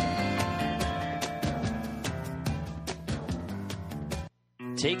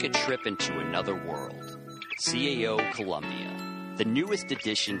 Take a trip into another world. CAO Colombia. The newest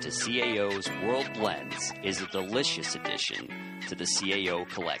addition to CAO's World Blends is a delicious addition to the CAO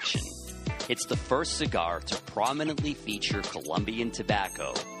collection. It's the first cigar to prominently feature Colombian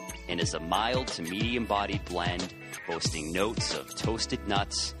tobacco and is a mild to medium-bodied blend boasting notes of toasted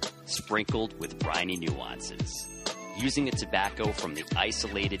nuts sprinkled with briny nuances. Using a tobacco from the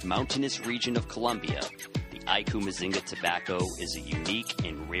isolated mountainous region of Colombia, the Aiku Mazinga tobacco is a unique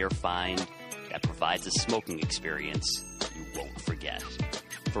and rare find that provides a smoking experience you won't forget.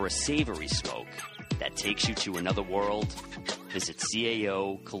 For a savory smoke that takes you to another world, visit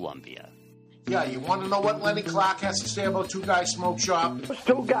CAO Colombia. Yeah, you want to know what Lenny Clark has to say about Two Guys Smoke Shop? Those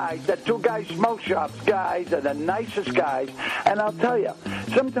two guys, that Two Guys Smoke Shops guys are the nicest guys. And I'll tell you,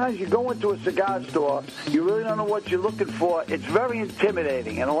 sometimes you go into a cigar store, you really don't know what you're looking for. It's very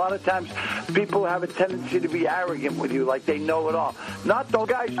intimidating. And a lot of times people have a tendency to be arrogant with you, like they know it all. Not those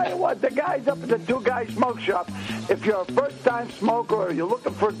guys. Hey, what? The guys up at the Two Guys Smoke Shop, if you're a first-time smoker or you're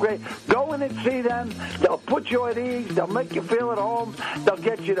looking for a great, go in and see them. They'll put you at ease. They'll make you feel at home. They'll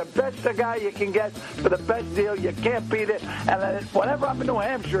get you the best cigar you can get for the best deal. You can't beat it. And then whenever I'm in New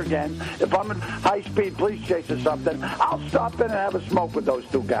Hampshire again, if I'm in high-speed police chase or something, I'll stop in and have a smoke with those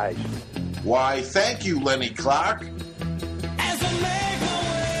two guys. Why, thank you, Lenny Clark.